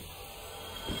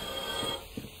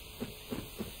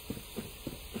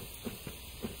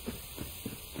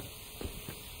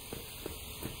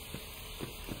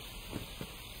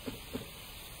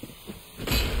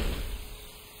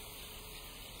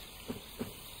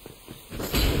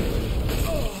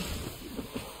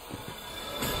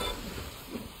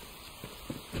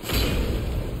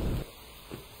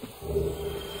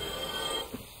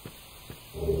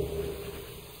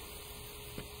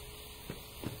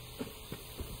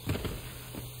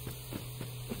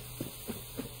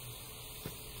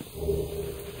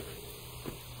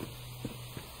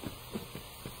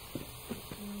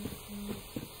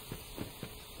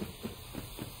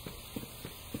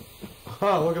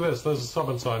 Oh, look at this, there's a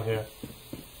summon sign here.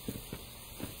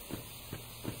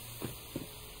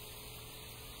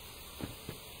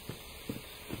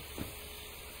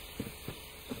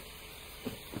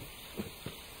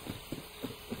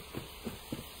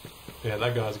 Yeah,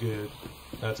 that guy's good.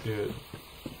 That's good.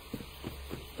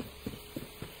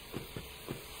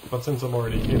 But since I'm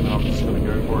already here, I'm just gonna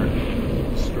go for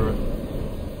it. Screw it.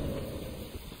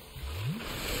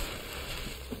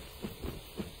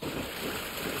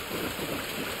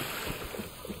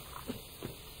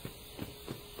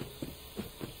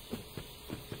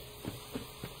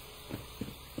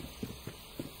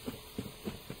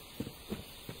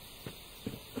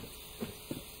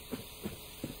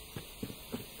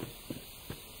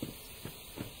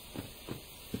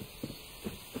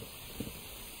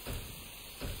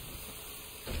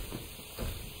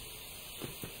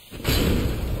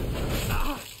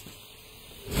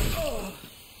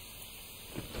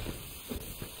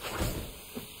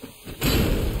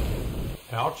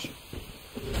 Ouch.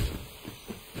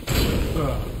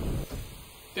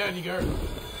 Down you go.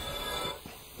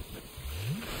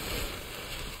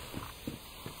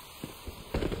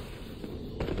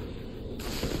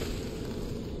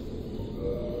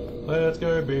 Let's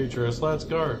go, Beatrice. Let's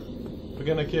go. We're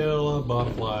gonna kill a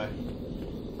butterfly.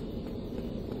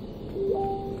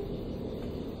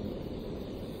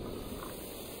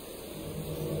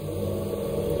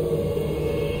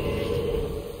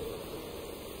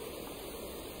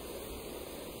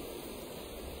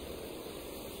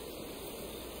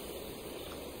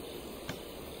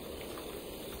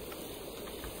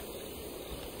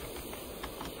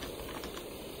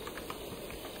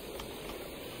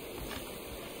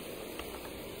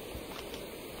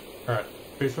 Alright,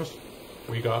 Beatrice,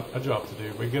 we got a job to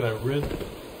do. We gotta rid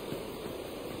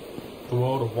the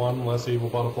world of one less evil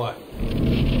butterfly. And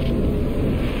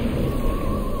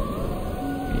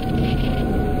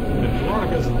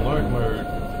Veronica's in lurk mode.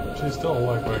 She's still in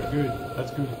lurk mode. Good.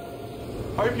 That's good.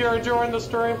 Hope you're enjoying the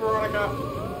stream, Veronica.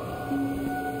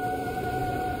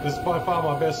 This is by far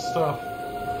my best stuff.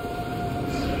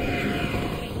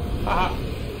 Haha.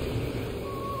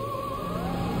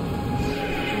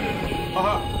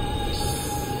 Haha.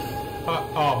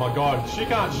 Oh my god, she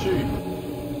can't shoot.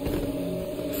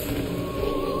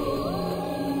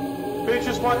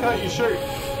 Beatrice, why can't you shoot?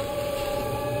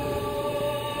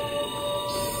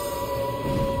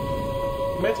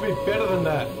 You're meant to be better than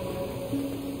that.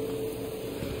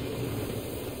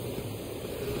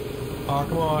 Oh,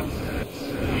 come on.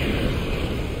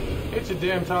 Hit your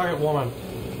damn target, woman.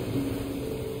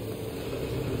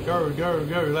 Go, go,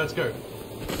 go, let's go.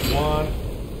 1,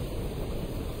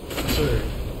 2.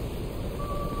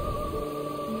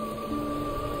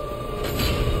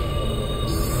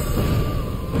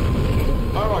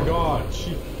 Oh my god,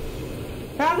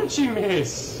 how did she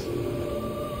miss?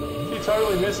 She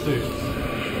totally missed it.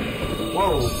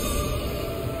 Whoa.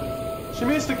 She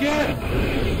missed again!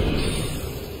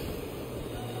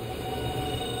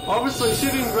 Obviously she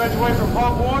didn't graduate from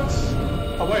Hogwarts.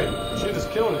 Oh wait, she just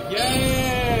killed it.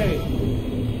 Yay!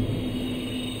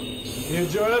 You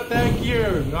enjoyed it? Thank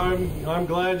you! I'm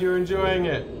glad you're enjoying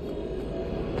it.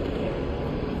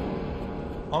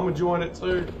 I'm enjoying it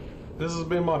too. This has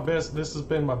been my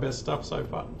best stuff so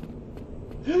far.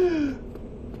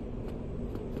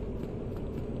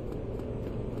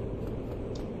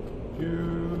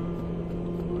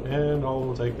 And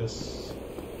I'll take this.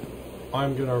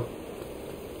 I'm gonna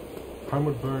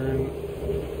Homeward Burn.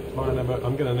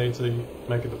 I'm gonna need to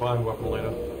make a divine weapon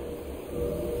later.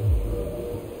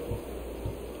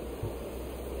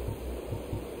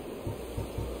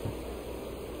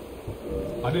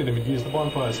 I didn't even use the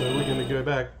bonfire, so we're gonna go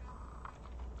back.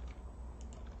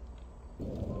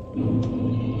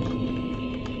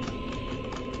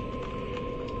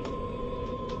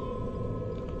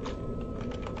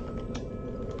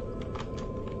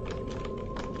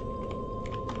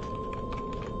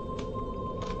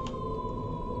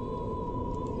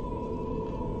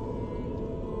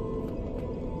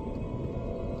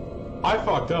 I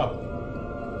fucked up.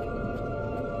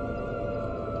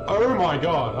 Oh my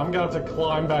god, I'm gonna have to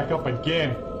climb back up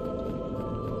again.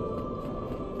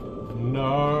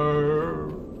 No.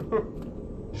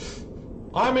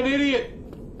 I'm an idiot.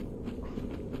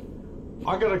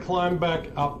 I gotta climb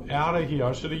back up out of here.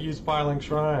 I should have used Firelink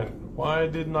Shrine. Why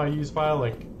didn't I use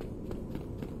Firelink?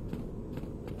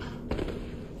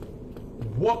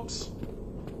 Whoops.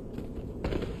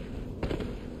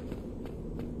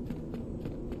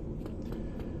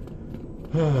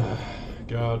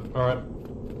 God, alright.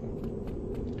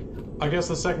 I guess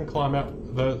the second climb out,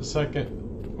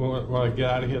 when I get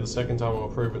out of here the second time, we'll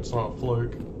prove it's not a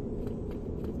fluke.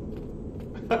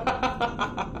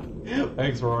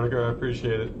 Thanks, Veronica, I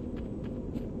appreciate it.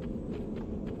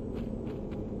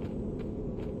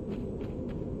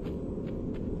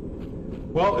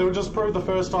 Well, it would just prove the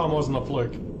first time wasn't a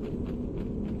fluke.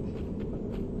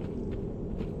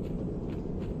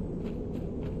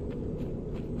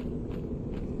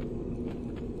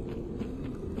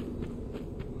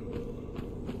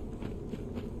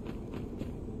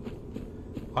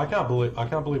 I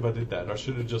can't believe I did that. I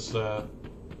should have just, I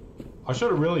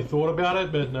should have really thought about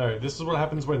it, but no. This is what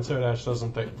happens when Sodash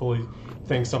doesn't fully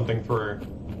think something through.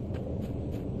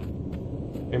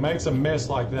 He makes a mess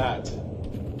like that.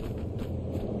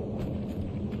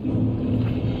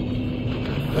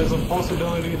 There's a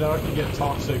possibility that I could get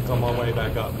toxic on my way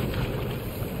back up.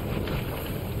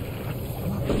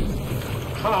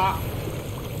 Ha!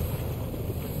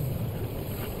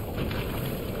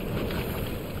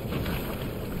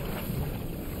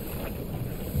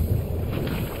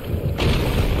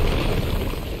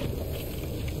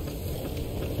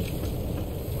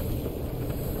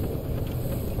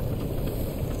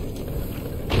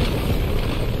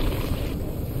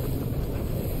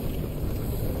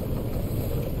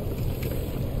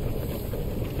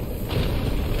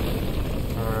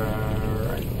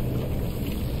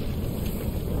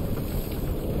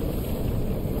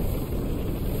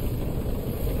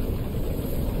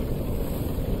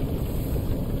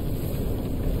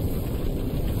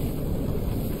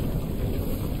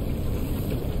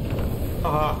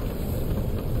 Haha.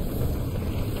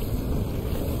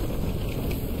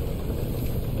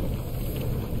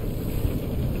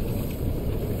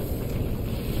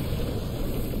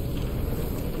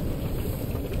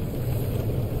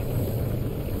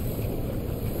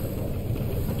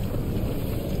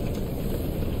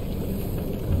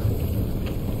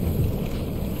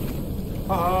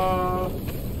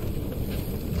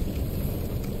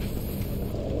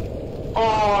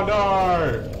 Oh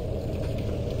no!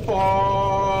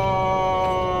 Far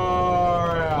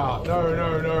out! No,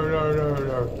 no, no, no, no,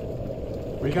 no.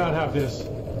 We can't have this.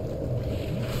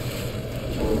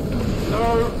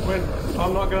 No,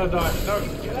 I'm not gonna die. No,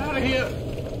 get out of here!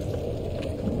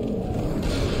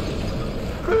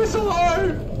 Chris,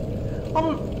 hello!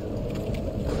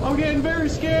 I'm getting very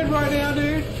scared right now,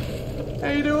 dude.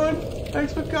 How you doing?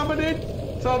 Thanks for coming in.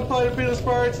 Time to play a bit of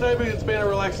Spyro today, but it's been a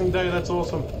relaxing day. That's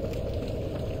awesome.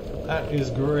 That is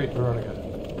great, Veronica.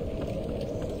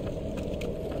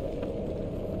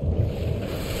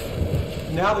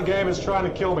 Now the game is trying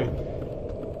to kill me.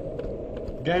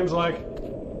 The game's like,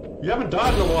 you haven't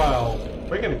died in a while.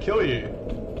 We're gonna kill you.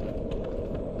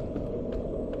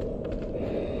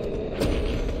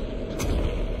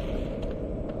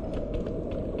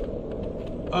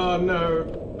 No.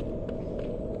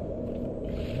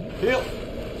 Heal!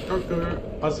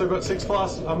 I still got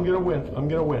 6+. I'm gonna win. I'm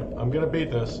gonna win. I'm gonna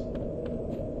beat this.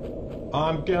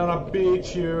 I'm gonna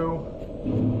beat you.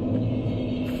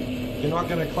 You're not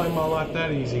gonna claim my life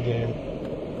that easy, game.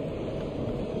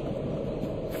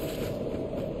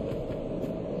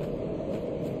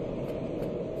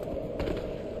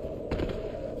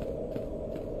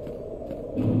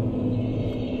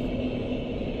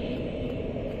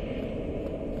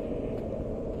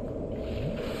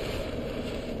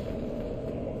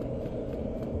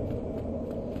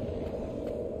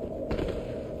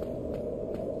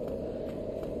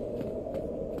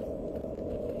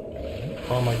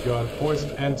 Oh my god,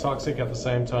 poison and toxic at the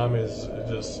same time is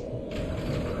just...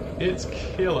 it's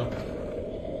killer.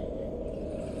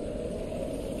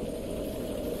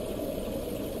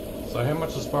 So how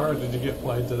much of Spyro did you get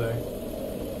played today?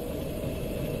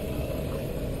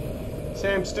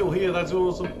 Sam's still here, that's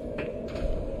awesome.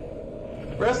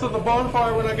 Rest of the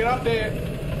bonfire when I get up there.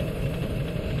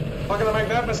 Not gonna make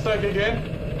that mistake again.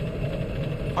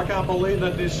 I can't believe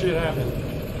that this shit happened.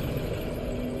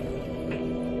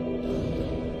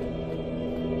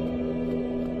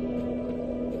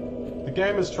 The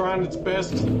game is trying its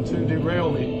best to derail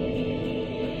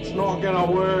me. It's not gonna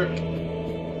work.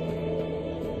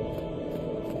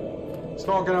 It's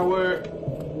not gonna work.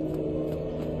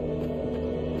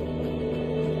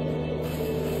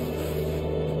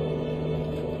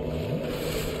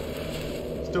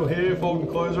 Still here, folding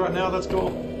clothes right now, that's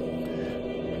cool.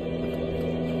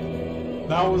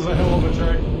 That was a hell of a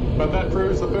trick, but that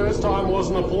proves the first time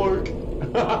wasn't a fluke.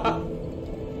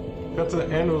 Got to the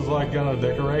end, was like gonna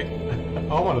decorate.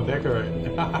 I want to decorate.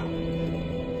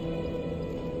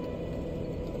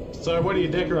 So what are you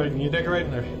decorating? You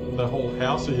decorating the whole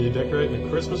house, or are you decorating a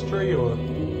Christmas tree, or?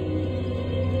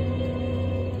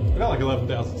 We got like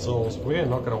 11,000 souls. We're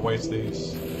not going to waste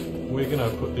these. We're going to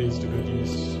put these to good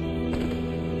use.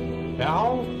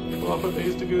 How will I put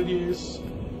these to good use?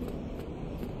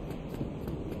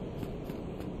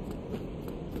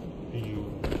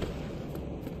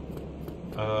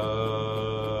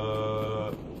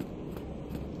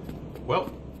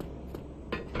 Well.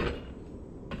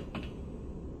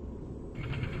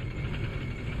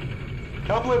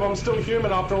 Can't believe I'm still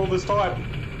human after all this time.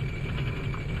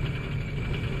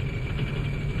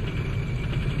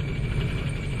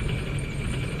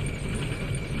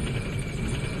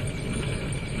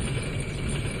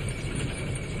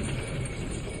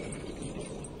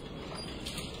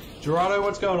 Gerardo,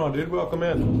 what's going on, dude? Welcome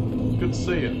in. Good to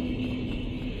see you.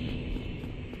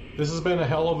 This has been a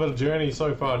hell of a journey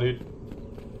so far, dude.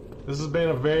 This has been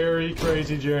a very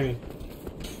crazy journey.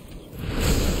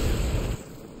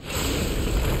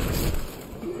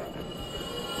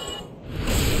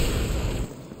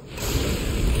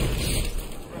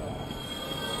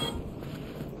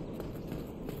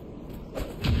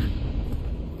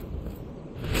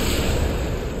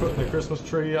 Putting the Christmas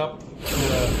tree up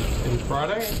in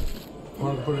Friday. I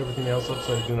wanted to put everything else up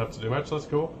so you didn't have to do much. That's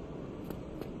cool.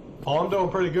 Oh, I'm doing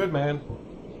pretty good, man.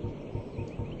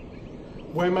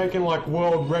 We're making like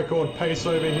world record pace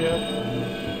over here.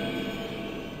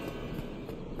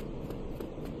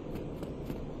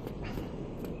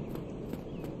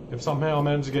 If somehow I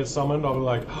manage to get summoned, I'll be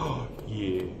like, oh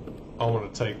yeah, I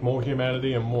want to take more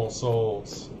humanity and more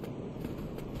souls.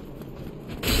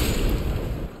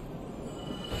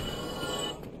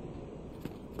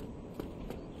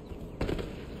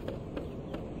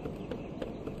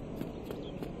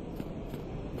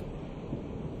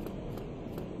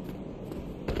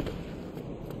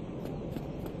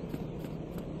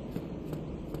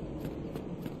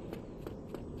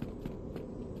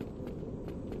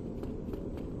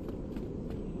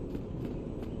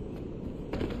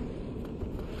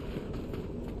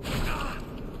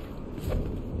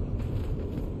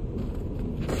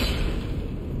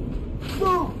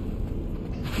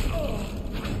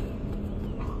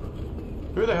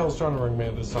 Who the hell's trying to ring me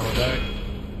at this time of day?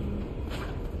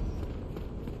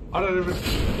 I don't even...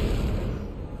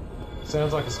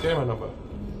 Sounds like a scammer number.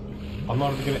 I'm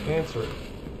not even going to answer it.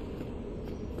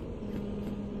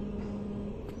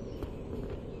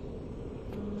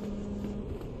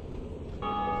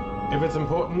 If it's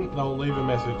important, they'll leave a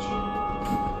message.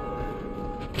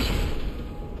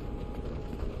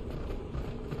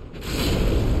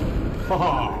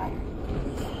 Haha!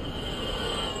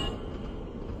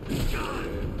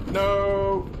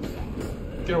 No!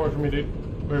 Get away from me, dude.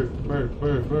 Move, move,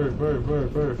 move, move, move,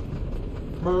 move, move.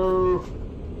 Move!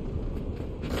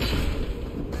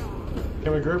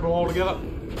 Can we group them all together?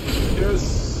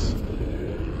 Yes!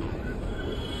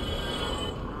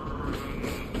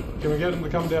 Can we get them to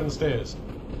come down the stairs?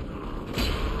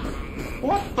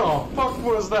 What the fuck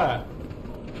was that?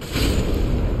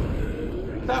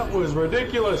 That was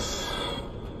ridiculous!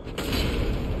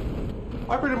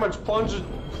 I pretty much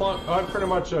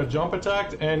jump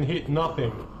attacked and hit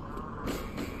nothing.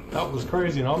 That was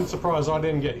crazy, and I'm surprised I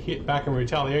didn't get hit back in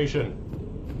retaliation.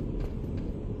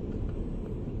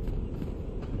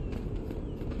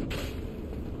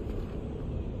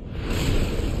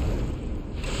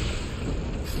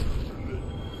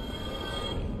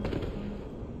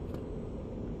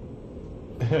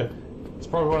 It's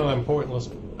probably one of them pointless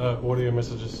audio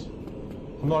messages.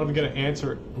 I'm not even going to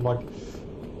answer it. I'm like,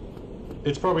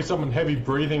 it's probably someone heavy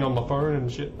breathing on the phone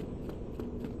and shit.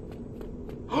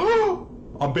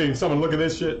 I'm being summoned. Look at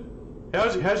this shit.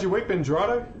 How's your week been,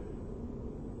 Dorado?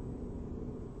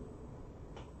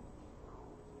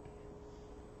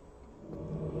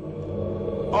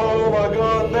 Oh my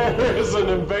god, there is an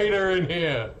invader in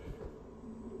here.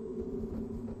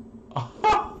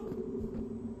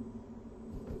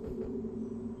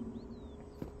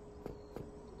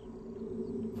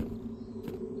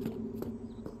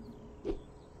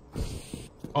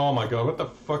 Oh my god, what the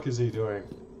fuck is he doing?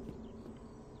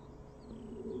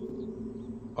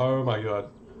 Oh my god.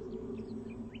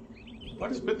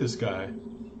 What is with this guy?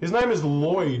 His name is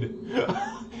Lloyd.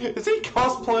 Is he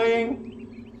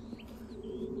cosplaying?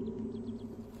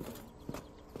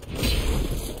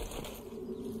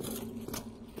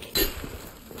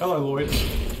 Hello, Lloyd.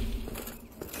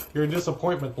 You're a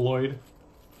disappointment, Lloyd.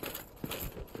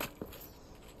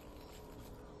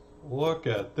 Look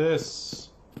at this.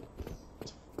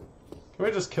 Can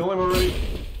we just kill him already?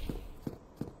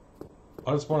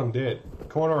 I just want him dead.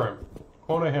 Corner him.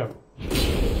 Corner him.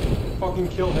 Fucking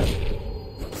kill him.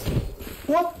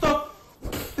 What the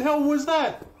hell was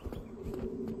that?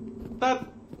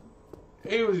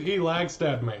 He lag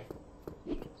stabbed me.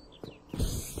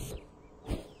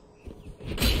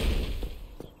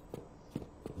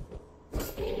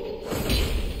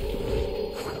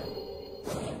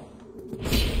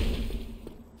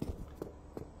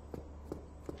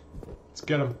 Let's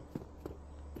get him.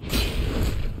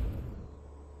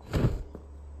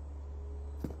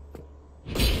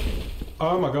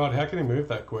 Oh my god, how can he move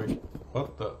that quick?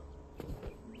 What the?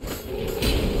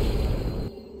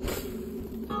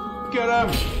 Get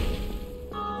him!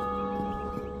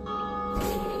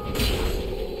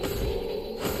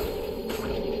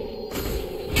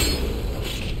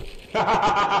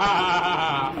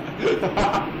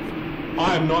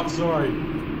 I am not sorry.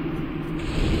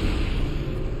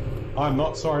 I'm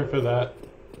not sorry for that.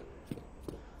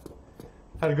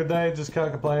 Had a good day, just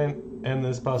can't complain, and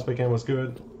this past weekend was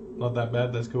good. Not that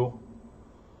bad, that's cool.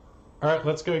 Alright,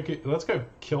 let's go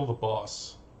kill the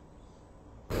boss.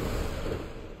 Come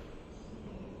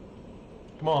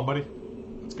on, buddy.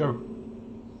 Let's go.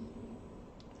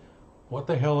 What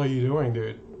the hell are you doing,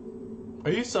 dude?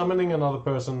 Are you summoning another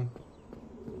person?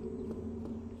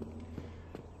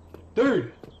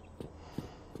 Dude!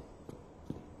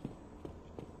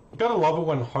 Gotta love it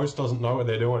when host doesn't know what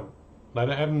they're doing.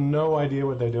 They have no idea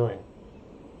what they're doing.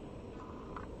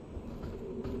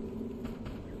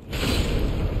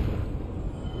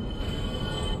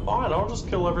 Fine, I'll just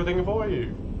kill everything for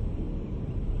you.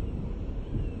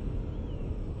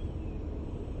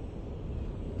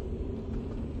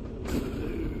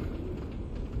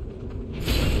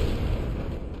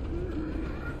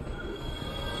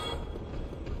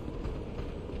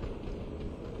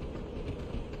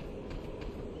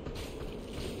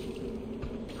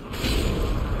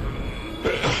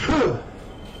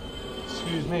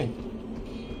 Excuse me.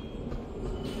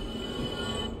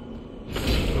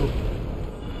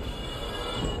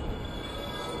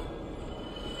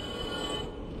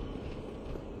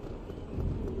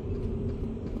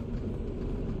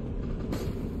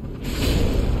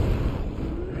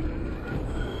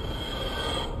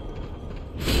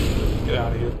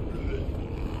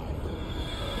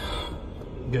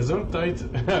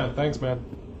 Gesundheit. Thanks, man.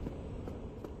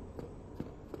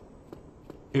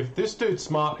 If this dude's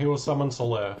smart, he will summon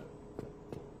Solaire.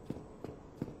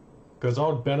 Because I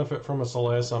would benefit from a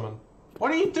Solaire summon.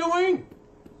 What are you doing?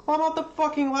 Climb up the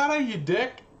fucking ladder, you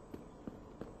dick!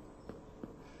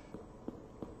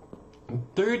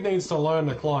 Dude needs to learn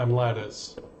to climb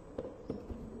ladders.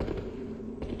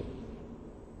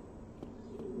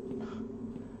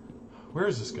 Where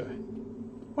is this guy?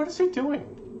 What is he doing?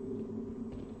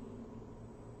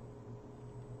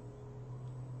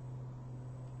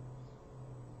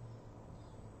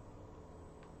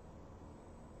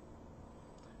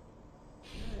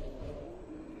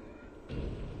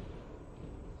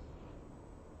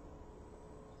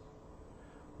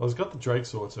 Well, he's got the Drake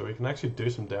sword, so he can actually do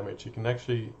some damage. He can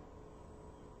actually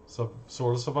sort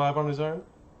of survive on his own.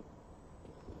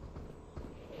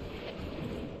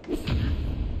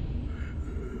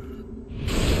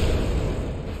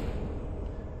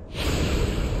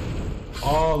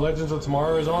 Oh, Legends of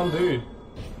Tomorrow is on, dude.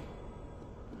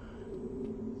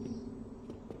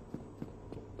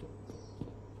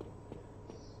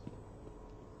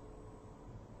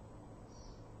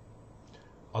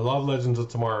 I love Legends of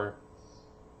Tomorrow.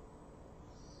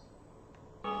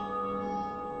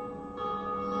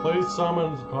 Please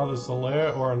summon either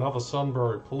Solaire or another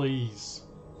Sunbro, please.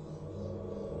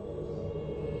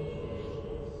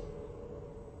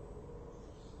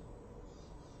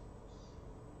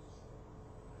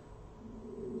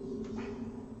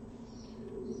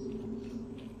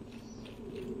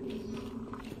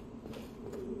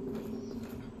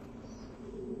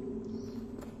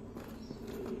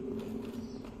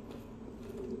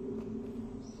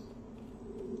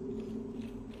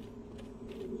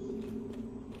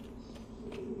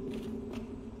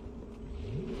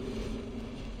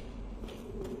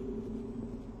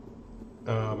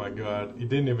 Oh my god, he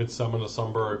didn't even summon a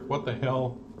Sunbro. What the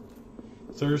hell?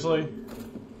 Seriously?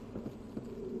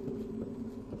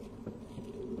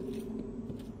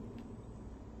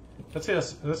 Let's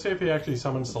see if he actually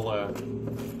summons Solaire.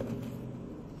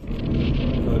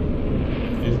 But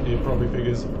he probably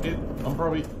figures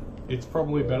it's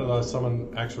probably better that I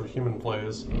summon actual human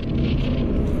players.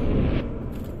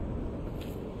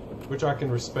 Which I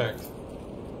can respect.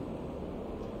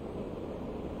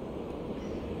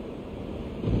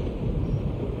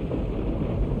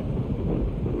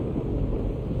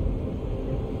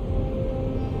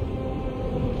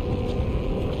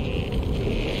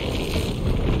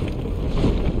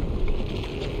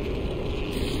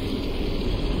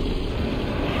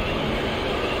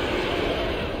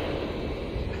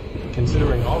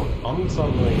 Considering I'm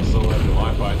summoning Solaire in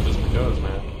my fight just because,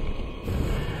 man.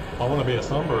 I want to be a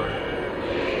Sunbro.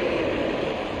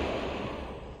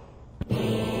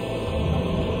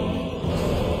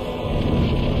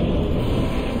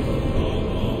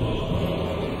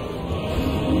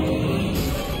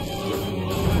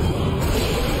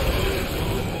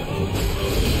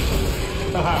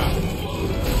 Haha.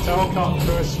 Tail cut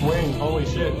first swing, holy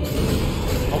shit.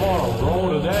 I'm on a roll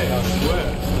today, I swear.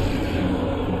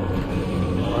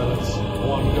 Alright, that's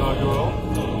one gargoyle.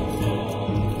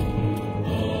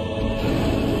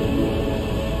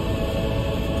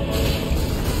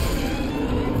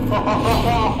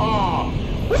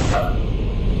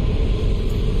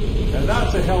 And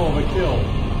that's a hell of a kill.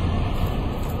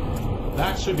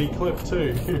 That should be clipped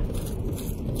too.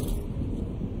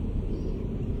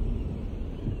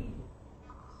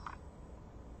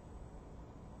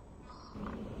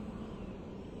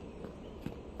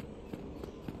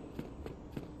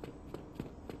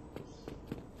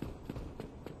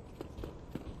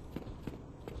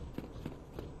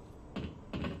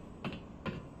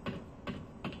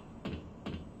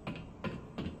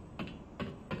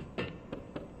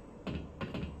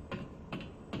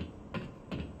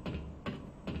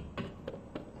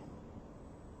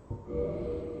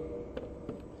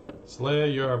 Slayer,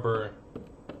 you're a bird.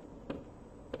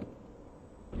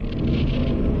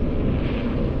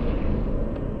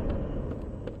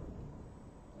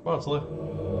 Come on, Slayer.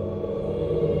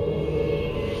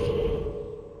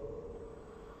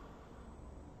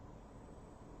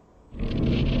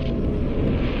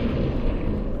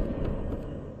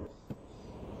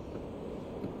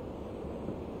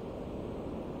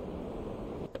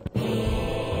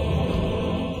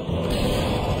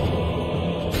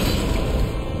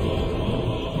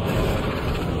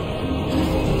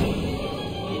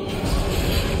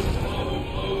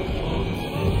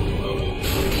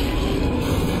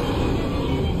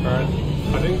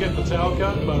 I didn't get the tail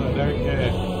cut, but I don't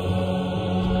care.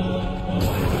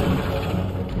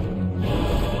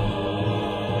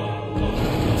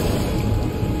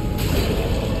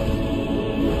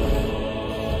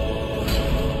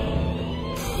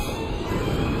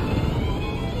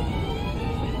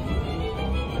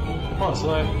 on,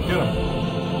 Slayer. Get him.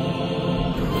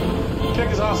 Kick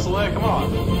his ass, Slayer. Come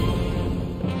on.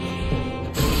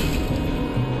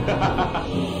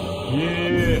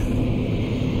 Yeah.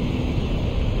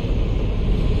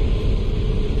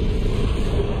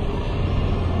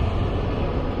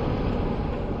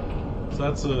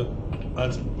 So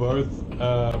that's both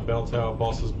Bell Tower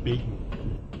bosses beaten.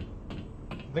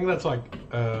 I think that's like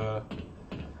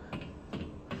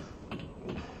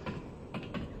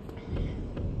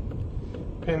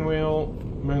Pinwheel,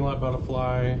 Moonlight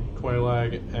Butterfly,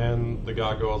 Quailag, and the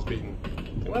Gargoyles beaten. I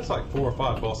think that's like 4 or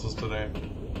 5 bosses today.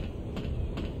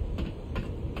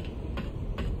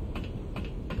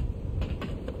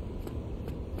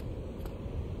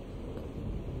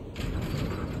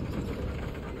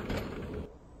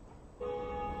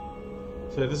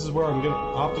 So this is where I'm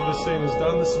gonna, after this scene is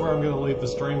done, this is where I'm gonna leave the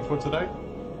stream for today.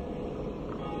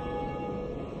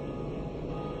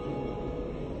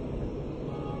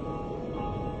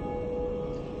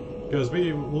 Because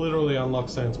we literally unlocked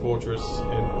Sans Fortress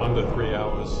in under 3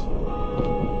 hours.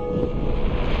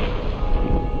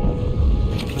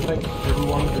 So thank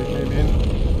everyone who came in.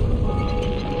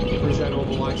 Appreciate all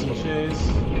the likes and shares,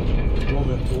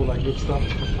 all that good stuff.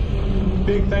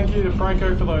 Big thank you to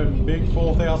Franco for the big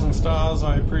 4,000 stars.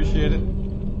 I appreciate it.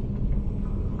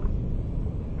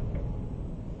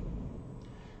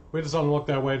 We just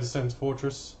unlocked our way to Sans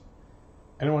Fortress.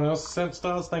 Anyone else sent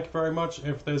stars? Thank you very much.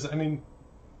 If there's any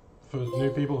for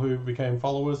new people who became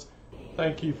followers,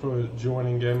 thank you for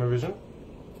joining GamerVision.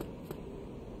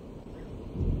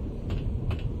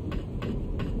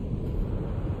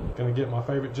 Gonna get my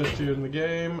favorite gesture in the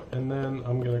game, and then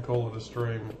I'm gonna call it a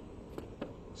stream.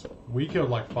 So we killed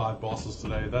like 5 bosses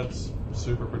today. That's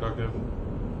super productive.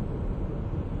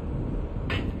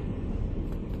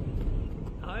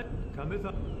 Hi, come with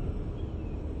us.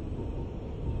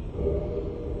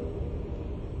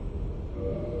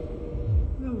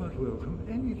 Thou art welcome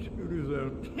any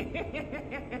result.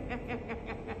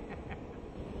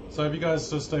 So if you guys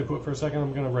just stay put for a second,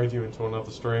 I'm going to raid you into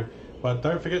another stream. But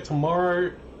don't forget,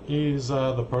 tomorrow is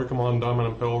the Pokemon Diamond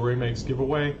and Pearl Remix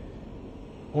giveaway.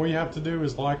 All you have to do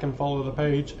is like and follow the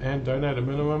page and donate a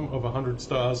minimum of 100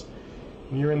 stars,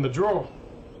 and you're in the draw.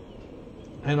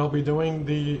 And I'll be doing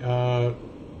the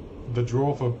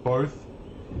draw for both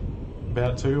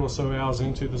about 2 or so hours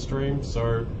into the stream,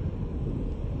 so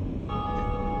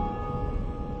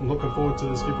I'm looking forward to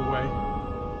this giveaway.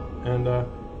 And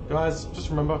guys, just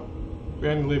remember, we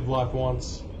only live life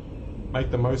once.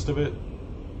 Make the most of it.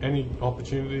 Any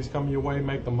opportunities come your way,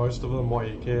 make the most of them while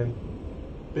you can.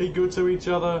 Be good to each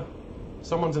other.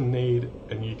 Someone's in need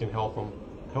and you can help them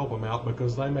out,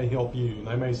 because they may help you.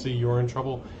 They may see you're in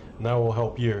trouble and they will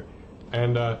help you.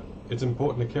 And it's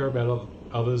important to care about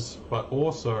others, but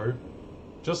also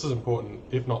just as important,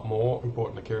 if not more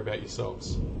important, to care about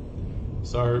yourselves.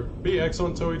 So be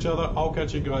excellent to each other. I'll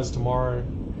catch you guys tomorrow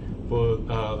for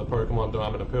the Pokemon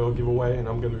Diamond and Pearl giveaway, and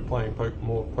I'm going to be playing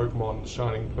more Pokemon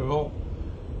Shining Pearl.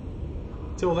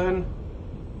 Till then,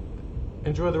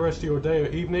 enjoy the rest of your day or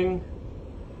evening,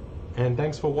 and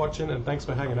thanks for watching, and thanks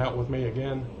for hanging out with me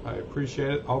again. I appreciate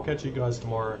it. I'll catch you guys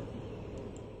tomorrow.